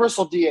 And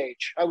universal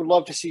DH. I would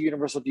love to see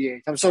universal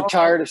DH. I'm so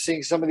tired of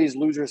seeing some of these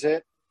losers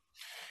hit.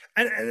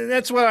 And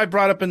that's what I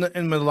brought up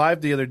in my live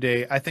the other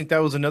day. I think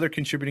that was another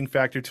contributing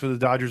factor to the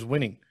Dodgers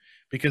winning,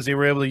 because they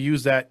were able to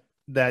use that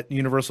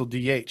universal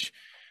DH.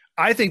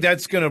 I think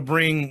that's going to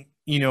bring,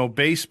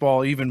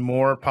 baseball even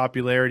more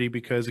popularity,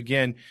 because,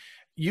 again,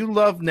 you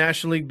love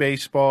National League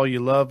Baseball. You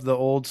love the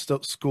old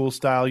school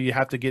style. You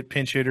have to get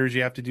pinch hitters.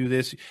 You have to do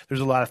this.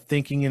 There's a lot of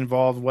thinking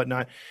involved,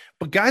 whatnot.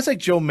 But guys like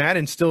Joe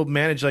Maddon still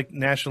manage like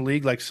National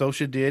League, like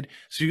Socha did.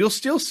 So you'll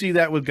still see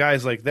that with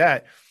guys like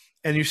that.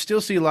 And you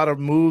still see a lot of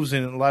moves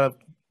and a lot of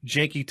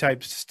janky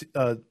type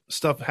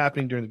stuff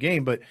happening during the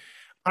game. But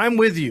I'm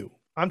with you.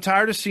 I'm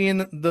tired of seeing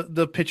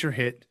the pitcher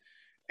hit.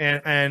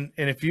 And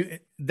if you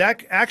 –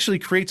 that actually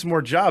creates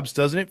more jobs,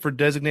 doesn't it, for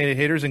designated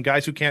hitters and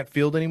guys who can't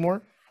field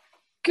anymore?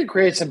 Could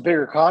create some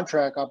bigger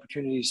contract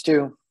opportunities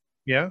too.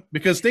 Yeah,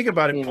 because think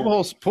about it.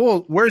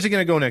 Pujols, where's he going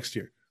to go next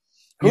year?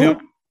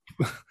 Who?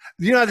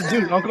 You know how to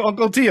do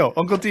Uncle Tio.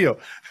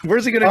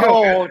 Where's he going to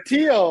go? Oh,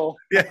 Tio.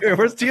 Yeah,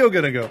 where's Tio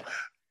going to go?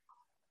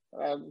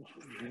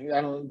 I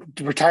don't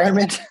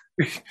retirement.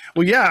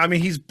 Well, yeah, I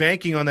mean, he's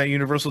banking on that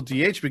universal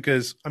DH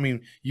because, I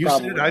mean, you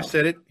said it, I've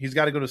said it. He's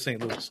got to go to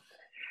St. Louis.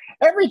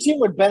 Every team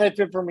would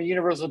benefit from a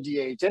universal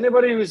DH.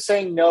 Anybody who's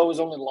saying no is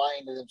only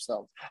lying to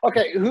themselves.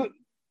 Okay,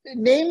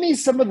 name me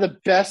some of the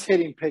best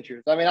hitting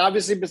pitchers. I mean,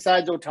 obviously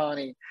besides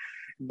Ohtani,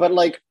 but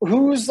like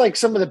who's like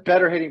some of the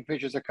better hitting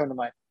pitchers that come to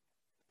mind?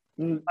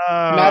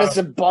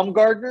 Madison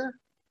Bumgarner,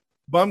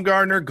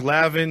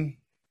 Glavine,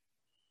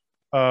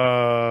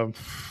 CC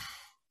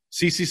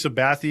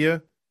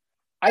Sabathia.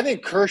 I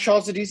think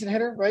Kershaw's a decent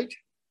hitter, right?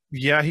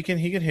 Yeah, he can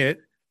hit.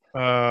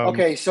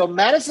 Okay, so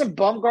Madison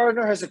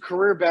Bumgarner has a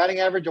career batting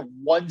average of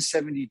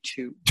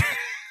 172.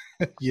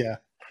 Yeah,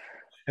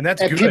 and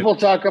that's and good. People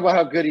talk about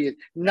how good he is.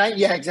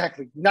 Yeah,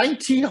 exactly.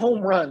 19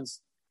 home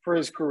runs for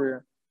his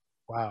career.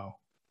 Wow.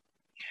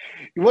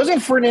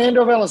 Wasn't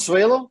Fernando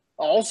Valenzuela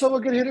also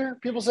a good hitter?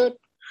 People said.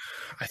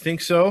 I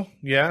think so.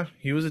 Yeah,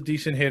 he was a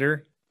decent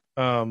hitter.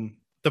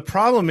 The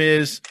problem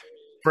is,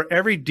 for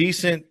every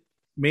decent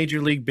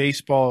Major League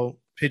Baseball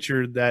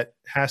pitcher that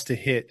has to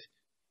hit,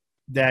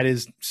 that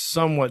is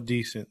somewhat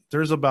decent,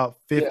 there's about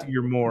 50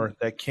 or more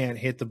that can't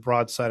hit the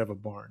broadside of a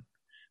barn.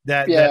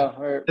 That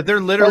they're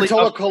literally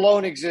Bartolo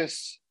Colon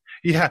exists.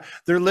 Yeah,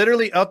 they're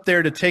literally up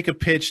there to take a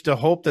pitch to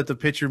hope that the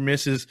pitcher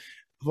misses.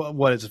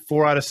 What is it,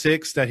 4 out of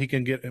 6 that he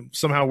can get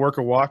somehow work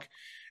a walk.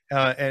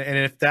 And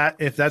if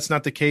that's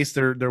not the case,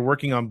 they're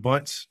working on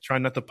bunts,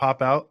 trying not to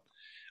pop out.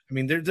 I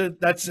mean,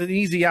 that's an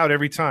easy out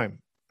every time.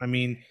 I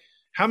mean,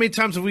 how many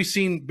times have we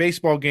seen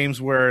baseball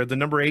games where the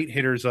number 8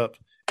 hitter's up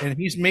and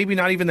he's maybe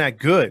not even that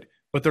good,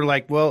 but they're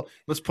like, well,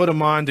 let's put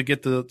him on to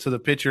get to the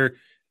pitcher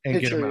and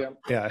get him out.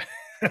 Yeah.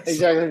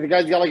 Exactly. The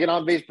guy's got like an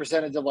on-base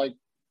percentage of like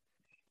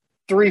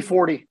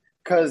 340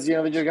 because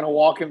they're just going to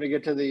walk him to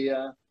get to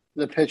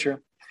the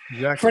pitcher.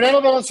 Exactly.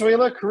 Fernando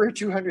Valenzuela, career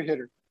 200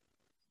 hitter.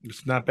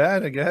 It's not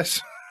bad, I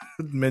guess.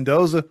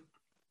 Mendoza,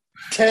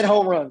 10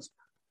 home runs.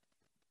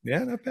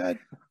 Yeah, not bad.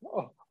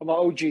 Oh, I'm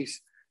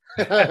OGs.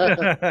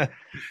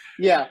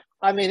 Yeah,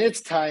 I mean,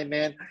 it's time,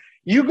 man.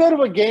 You go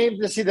to a game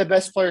to see the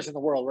best players in the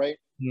world, right?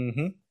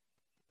 Mm-hmm.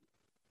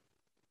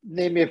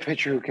 Name me a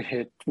pitcher who can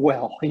hit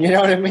well. You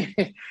know what I mean?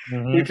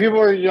 Mm-hmm. People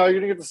are, you're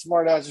going to get the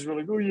smart asses who are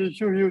like, oh, yeah,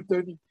 sure,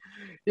 Ohtani.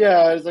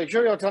 Yeah, it's like,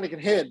 sure, Ohtani can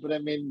hit, but I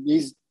mean,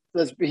 he's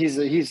a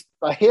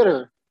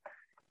hitter.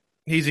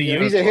 He's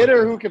a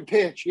hitter who can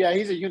pitch. Yeah,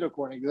 he's a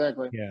unicorn,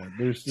 exactly.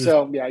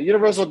 Yeah.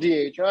 Universal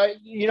DH. Right?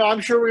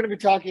 I'm sure we're going to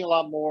be talking a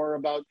lot more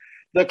about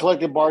the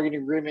collective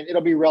bargaining agreement.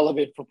 It'll be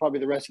relevant for probably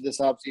the rest of this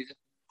offseason.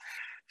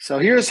 So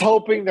here's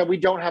hoping that we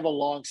don't have a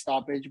long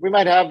stoppage. We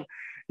might have,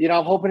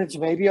 I'm hoping it's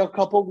maybe a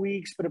couple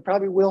weeks, but it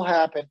probably will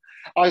happen.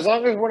 As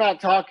long as we're not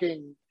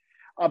talking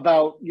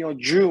about,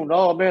 June.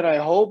 Oh, man, I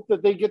hope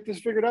that they get this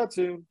figured out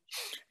soon.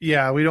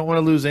 Yeah, we don't want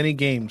to lose any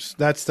games.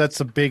 That's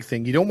a big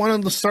thing. You don't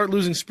want to start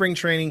losing spring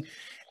training,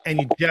 and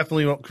you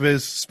definitely won't,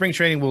 because spring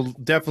training will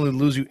definitely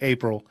lose you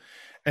April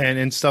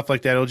and stuff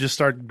like that. It'll just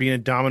start being a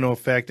domino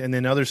effect, and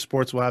then other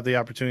sports will have the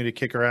opportunity to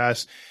kick our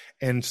ass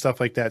and stuff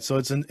like that. So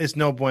it's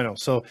no bueno.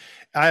 So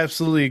I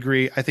absolutely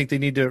agree. I think they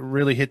need to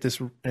really hit this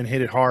and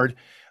hit it hard.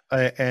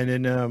 And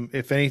then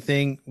if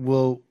anything,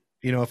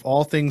 if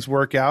all things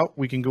work out,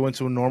 we can go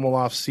into a normal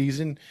off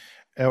season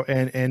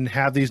and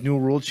have these new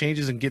rule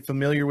changes and get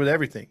familiar with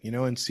everything,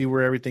 and see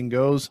where everything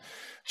goes,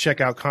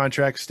 check out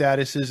contract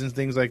statuses and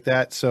things like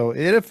that. So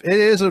it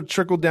is a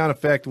trickle down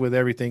effect with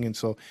everything. And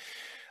so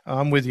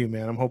I'm with you,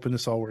 man. I'm hoping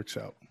this all works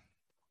out.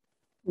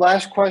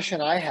 Last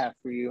question I have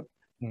for you.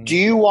 Mm-hmm. Do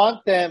you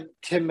want them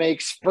to make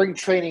spring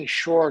training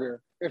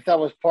shorter if that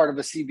was part of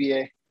a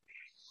CBA?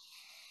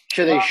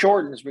 Should they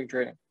shorten spring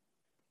training?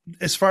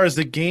 As far as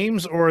the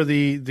games or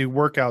the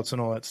workouts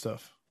and all that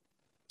stuff?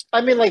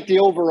 I mean, like the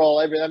overall,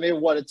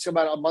 it's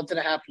about a month and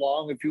a half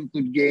long if you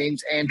include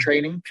games and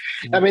training.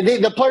 Mm-hmm. I mean,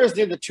 the players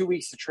need the 2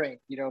 weeks to train,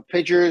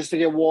 pitchers to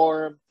get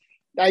warm.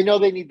 I know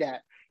they need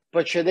that.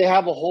 But should they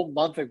have a whole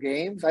month of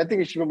games? I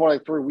think it should be more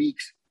like 3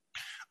 weeks.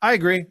 I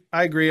agree.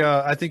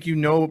 I think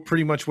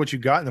pretty much what you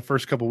got in the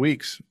first couple of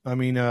weeks. I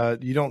mean,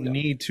 you don't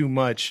need too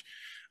much.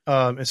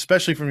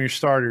 Especially from your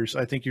starters.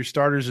 I think your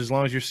starters, as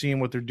long as you're seeing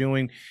what they're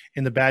doing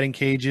in the batting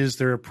cages,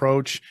 their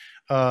approach,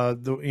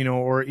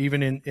 or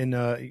even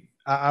in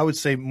I would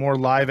say more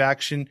live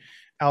action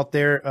out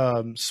there,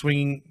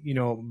 swinging,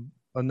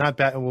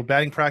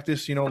 batting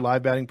practice,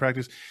 live batting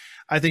practice.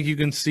 I think you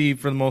can see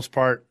for the most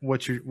part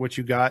what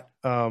you got.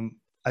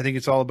 I think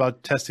it's all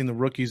about testing the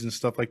rookies and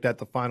stuff like that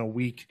the final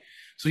week.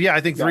 So yeah,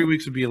 I think 3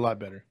 weeks would be a lot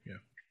better. Yeah.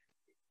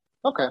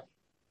 Okay,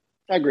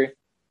 I agree.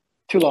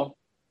 Too long.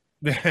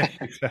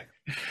 Exactly.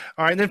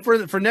 All right, and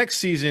then for next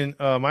season,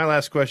 my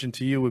last question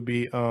to you would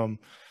be,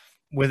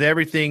 with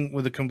everything,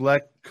 with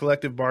the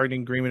collective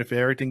bargaining agreement, if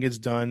everything gets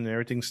done and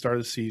everything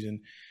starts the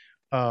season,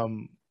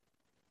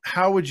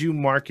 how would you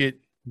market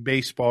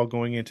baseball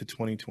going into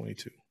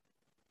 2022?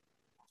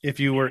 If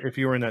you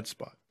were in that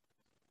spot,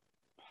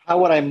 how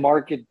would I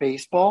market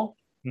baseball?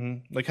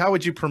 Mm-hmm. Like, how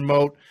would you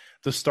promote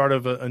the start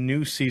of a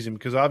new season?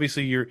 Because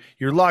obviously you're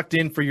locked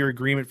in for your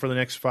agreement for the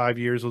next 5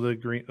 years with the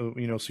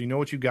agreement, so you know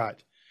what you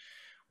got.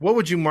 What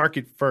would you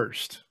market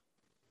first,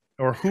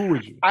 or who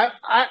would you?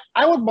 I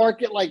would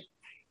market like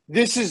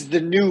this is the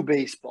new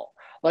baseball.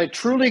 Like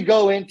truly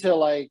go into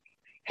like,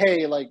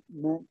 hey, like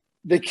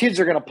the kids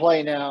are going to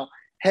play now.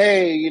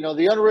 Hey,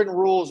 the unwritten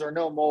rules are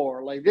no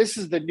more. Like, this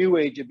is the new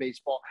age of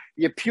baseball.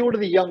 You appeal to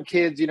the young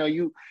kids.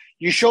 You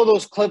show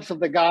those clips of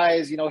the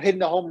guys, hitting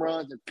the home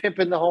runs and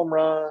pimping the home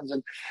runs,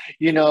 and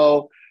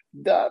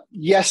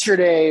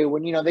yesterday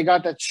when they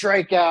got that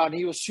strikeout and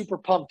he was super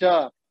pumped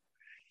up.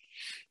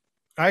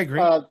 I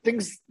agree.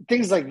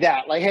 Things like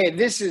that. Like, hey,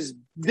 this is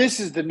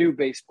the new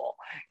baseball.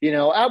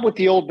 Out with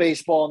the old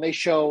baseball, and they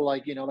show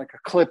like a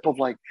clip of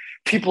like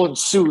people in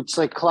suits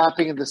like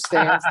clapping in the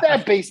stands.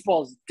 That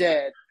baseball's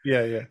dead.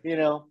 Yeah.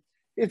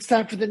 It's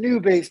time for the new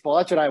baseball.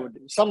 That's what I would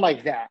do. Something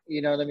like that.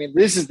 You know what I mean?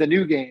 This is the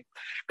new game.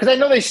 Because I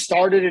know they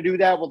started to do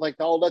that with like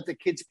the let the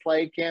kids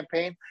play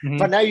campaign. Mm-hmm.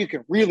 But now you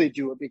can really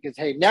do it because,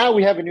 hey, now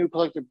we have a new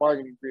collective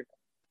bargaining agreement.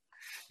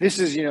 This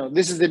is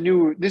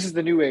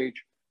the new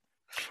age.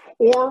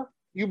 Or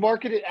you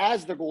market it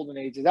as the golden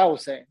age, as I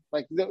was saying.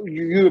 Like,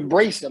 you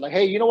embrace it. Like,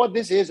 hey, you know what?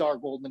 This is our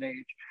golden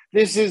age.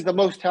 This is the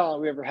most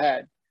talent we ever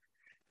had.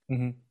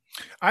 Mm-hmm.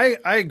 I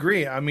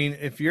agree. I mean,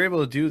 if you're able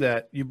to do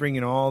that, you bring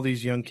in all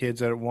these young kids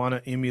that want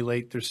to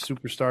emulate their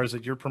superstars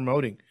that you're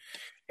promoting.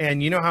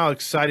 And you know how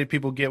excited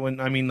people get when,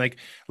 I mean, like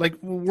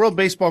World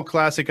Baseball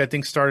Classic, I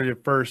think started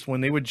at first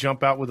when they would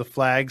jump out with the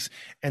flags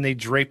and they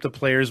drape the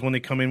players when they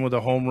come in with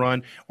a home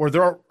run. Or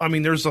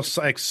there's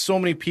like so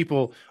many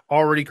people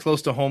already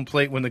close to home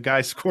plate when the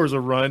guy scores a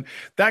run.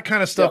 That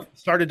kind of stuff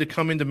started to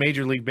come into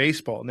Major League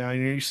Baseball. Now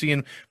you're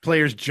seeing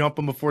players jump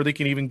them before they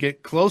can even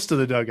get close to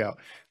the dugout.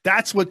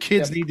 That's what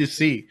kids need to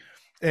see.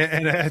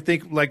 And I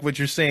think like what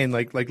you're saying,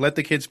 like let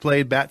the kids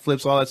play, bat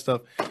flips, all that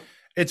stuff.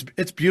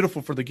 It's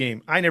beautiful for the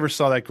game. I never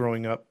saw that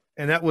growing up,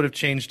 and that would have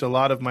changed a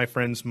lot of my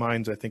friends'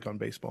 minds, I think, on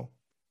baseball.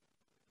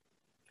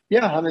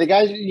 Yeah, I mean, the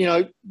guys,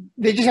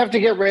 they just have to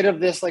get rid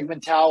of this like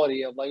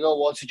mentality of like, oh,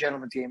 well, it's a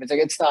gentleman's game. It's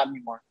like, it's not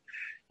anymore.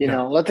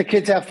 Let the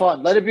kids have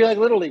fun. Let it be like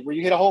Little League where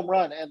you hit a home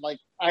run and like,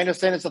 I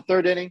understand it's the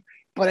third inning,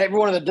 but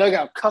everyone in the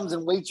dugout comes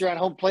and waits around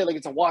home plate like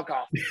it's a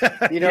walk-off.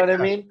 You know what I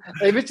mean?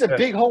 If it's a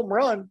big home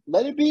run,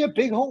 let it be a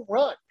big home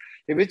run.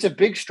 If it's a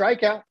big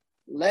strikeout,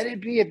 let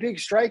it be a big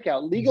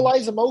strikeout.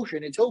 Legalize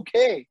emotion. It's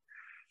okay.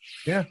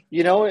 Yeah.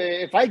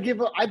 If I've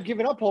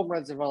given up home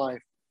runs in my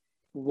life,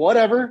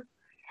 whatever.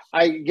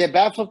 I get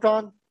bat flipped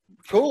on,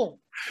 cool.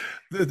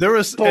 But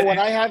when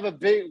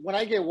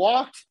I get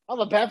walked, I'm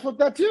a bat flip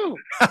that too.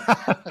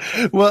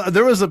 Well,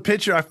 there was a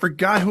pitcher, I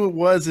forgot who it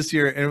was this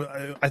year,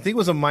 and I think it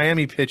was a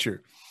Miami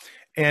pitcher.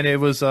 And it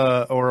was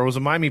a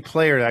Miami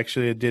player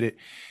actually that did it.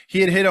 He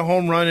had hit a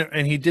home run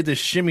and he did this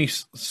shimmy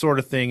sort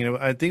of thing. And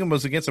I think it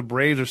was against the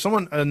Braves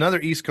or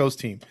another East Coast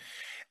team.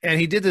 And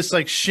he did this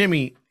like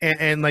shimmy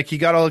and like he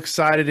got all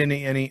excited and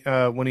he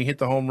when he hit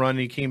the home run and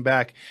he came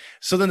back.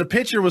 So then the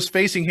pitcher was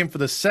facing him for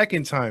the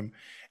second time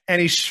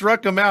and he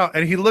struck him out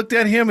and he looked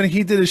at him and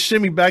he did a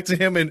shimmy back to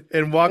him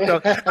and walked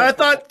out. I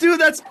thought, dude,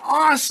 that's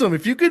awesome.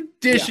 If you could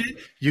dish it,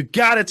 you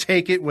got to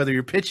take it, whether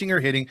you're pitching or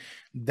hitting.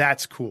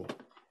 That's cool.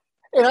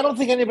 And I don't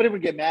think anybody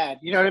would get mad.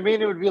 You know what I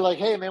mean? It would be like,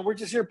 hey, man, we're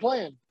just here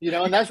playing.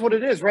 And that's what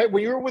it is, right?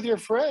 When you were with your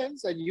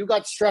friends and you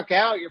got struck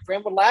out, your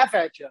friend would laugh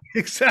at you.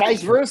 Exactly.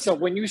 Vice versa.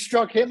 When you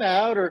struck him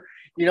out or,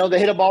 they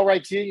hit a ball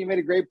right to you, you made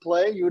a great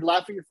play, you would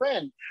laugh at your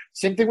friend.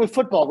 Same thing with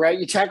football, right?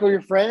 You tackle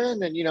your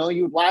friend and,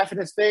 you would laugh in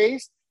his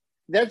face.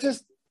 That's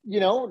just,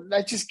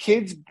 that's just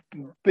kids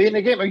being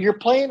a game. You're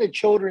playing a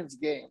children's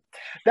game.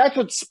 That's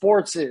what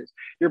sports is.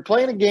 You're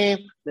playing a game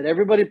that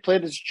everybody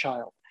played as a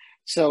child.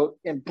 So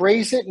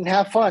embrace it and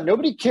have fun.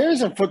 Nobody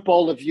cares in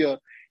football if you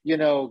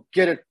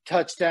get a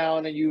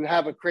touchdown and you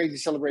have a crazy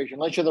celebration,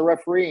 unless you're the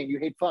referee and you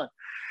hate fun.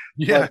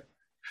 Yeah. But,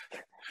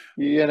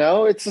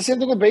 it's the same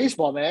thing with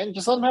baseball, man.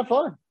 Just let them have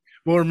fun.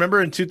 Well,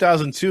 remember in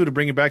 2002, to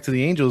bring it back to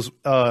the Angels,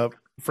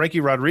 Frankie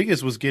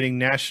Rodriguez was getting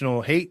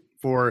national hate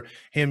for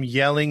him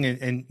yelling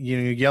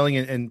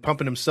and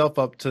pumping himself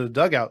up to the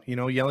dugout,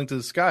 yelling to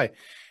the sky.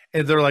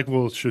 And they're like,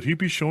 well, should he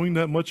be showing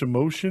that much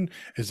emotion?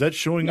 Is that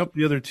showing up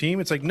the other team?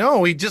 It's like,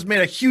 no, he just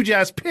made a huge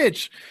ass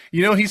pitch.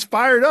 He's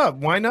fired up.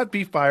 Why not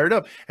be fired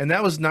up? And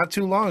that was not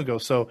too long ago.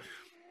 So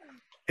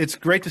it's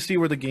great to see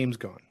where the game's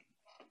gone.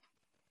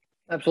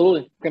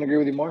 Absolutely. Couldn't agree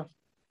with you more.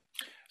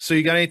 So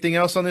you got anything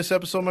else on this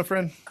episode, my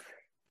friend?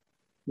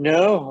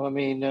 No, I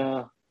mean,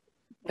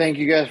 thank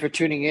you guys for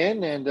tuning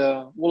in, and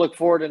we'll look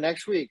forward to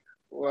next week.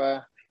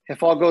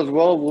 If all goes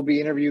well, we'll be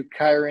interviewing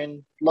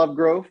Kyron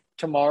Lovegrove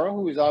tomorrow,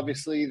 who is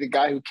obviously the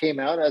guy who came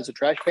out as a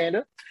trash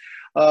panda.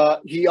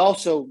 He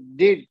also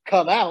did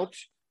come out.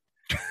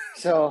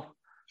 So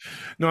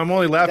no, I'm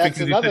only laughing. That's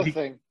another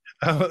thing.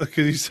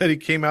 Because he said he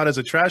came out as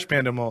a trash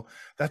panda mole.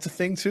 That's a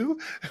thing too?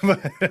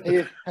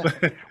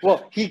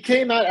 Well, he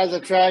came out as a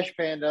trash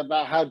panda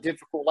about how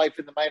difficult life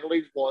in the minor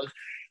leagues was.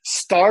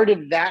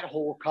 Started that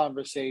whole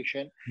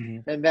conversation.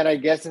 Mm-hmm. And then I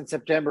guess in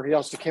September, he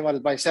also came out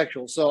as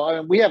bisexual. So, I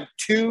mean, we have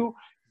two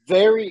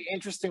very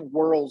interesting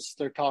worlds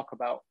to talk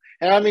about.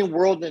 And I mean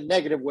world in a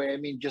negative way. I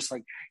mean, just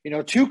like,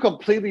 two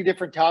completely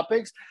different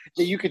topics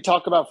that you could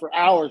talk about for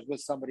hours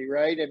with somebody,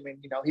 right? I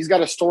mean, he's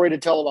got a story to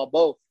tell about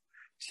both.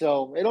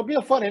 So it'll be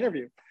a fun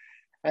interview.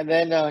 And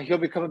then he'll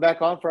be coming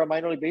back on for our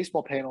minor league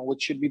baseball panel,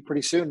 which should be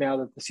pretty soon now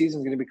that the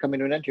season's going to be coming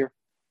to an end here.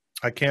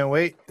 I can't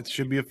wait. It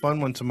should be a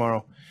fun one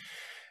tomorrow.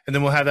 And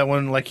then we'll have that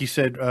one, like you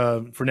said,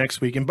 for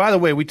next week. And by the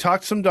way, we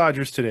talked some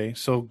Dodgers today.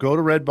 So go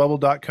to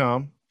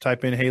redbubble.com,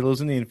 type in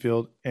Halos in the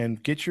Infield,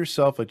 and get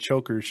yourself a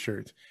Chokers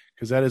shirt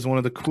because that is one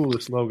of the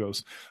coolest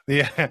logos.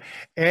 Yeah.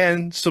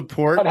 And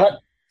support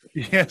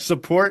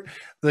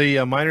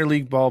the minor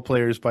league ball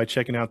players by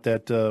checking out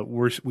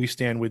that We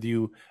Stand With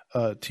You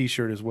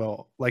T-shirt as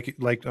well. Like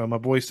my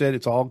boy said,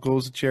 it's all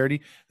goes to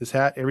charity. This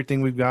hat,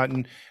 everything we've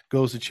gotten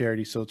goes to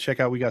charity. So check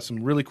out. We got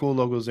some really cool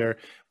logos there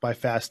by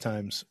Fast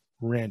Times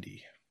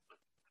Randy.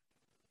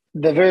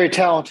 The very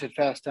talented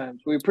Fast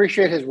Times. We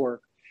appreciate his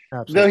work.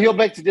 Absolutely. Though he'll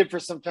beg to differ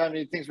sometimes.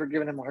 He thinks we're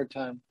giving him a hard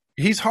time.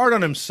 He's hard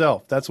on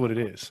himself. That's what it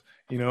is.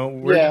 But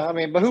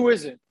who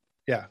isn't?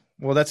 Yeah.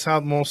 Well, that's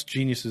how most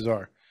geniuses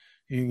are.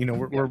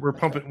 We're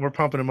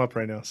pumping him up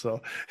right now.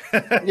 So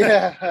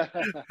yeah.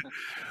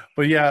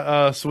 But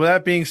yeah. So with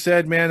that being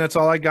said, man, that's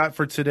all I got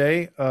for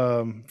today.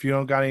 If you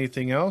don't got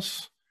anything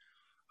else,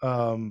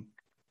 I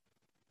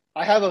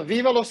have a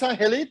Viva Los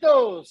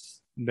Angelitos.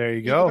 There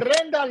you go.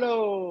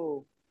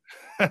 Prendalo.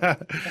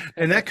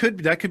 And that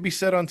could be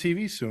said on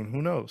TV soon.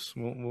 Who knows?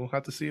 We'll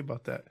have to see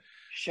about that.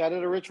 Shout out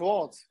to Rich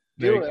Waltz.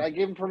 Do it. I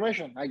gave him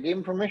permission.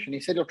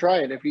 He said he'll try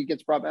it if he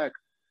gets brought back.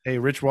 Hey,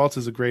 Rich Waltz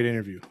is a great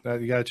interview.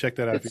 You got to check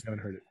that out if you haven't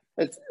heard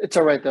it. It's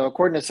all right though.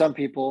 According to some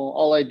people,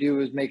 all I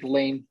do is make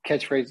lame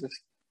catchphrases.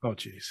 Oh,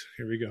 geez.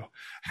 Here we go.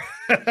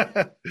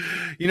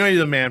 You're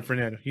the man,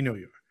 Fernando. You know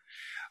you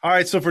are. All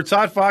right. So for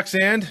Todd Fox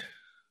and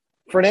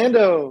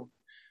Fernando,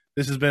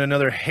 this has been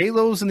another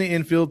Halos in the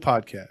Infield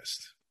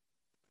podcast.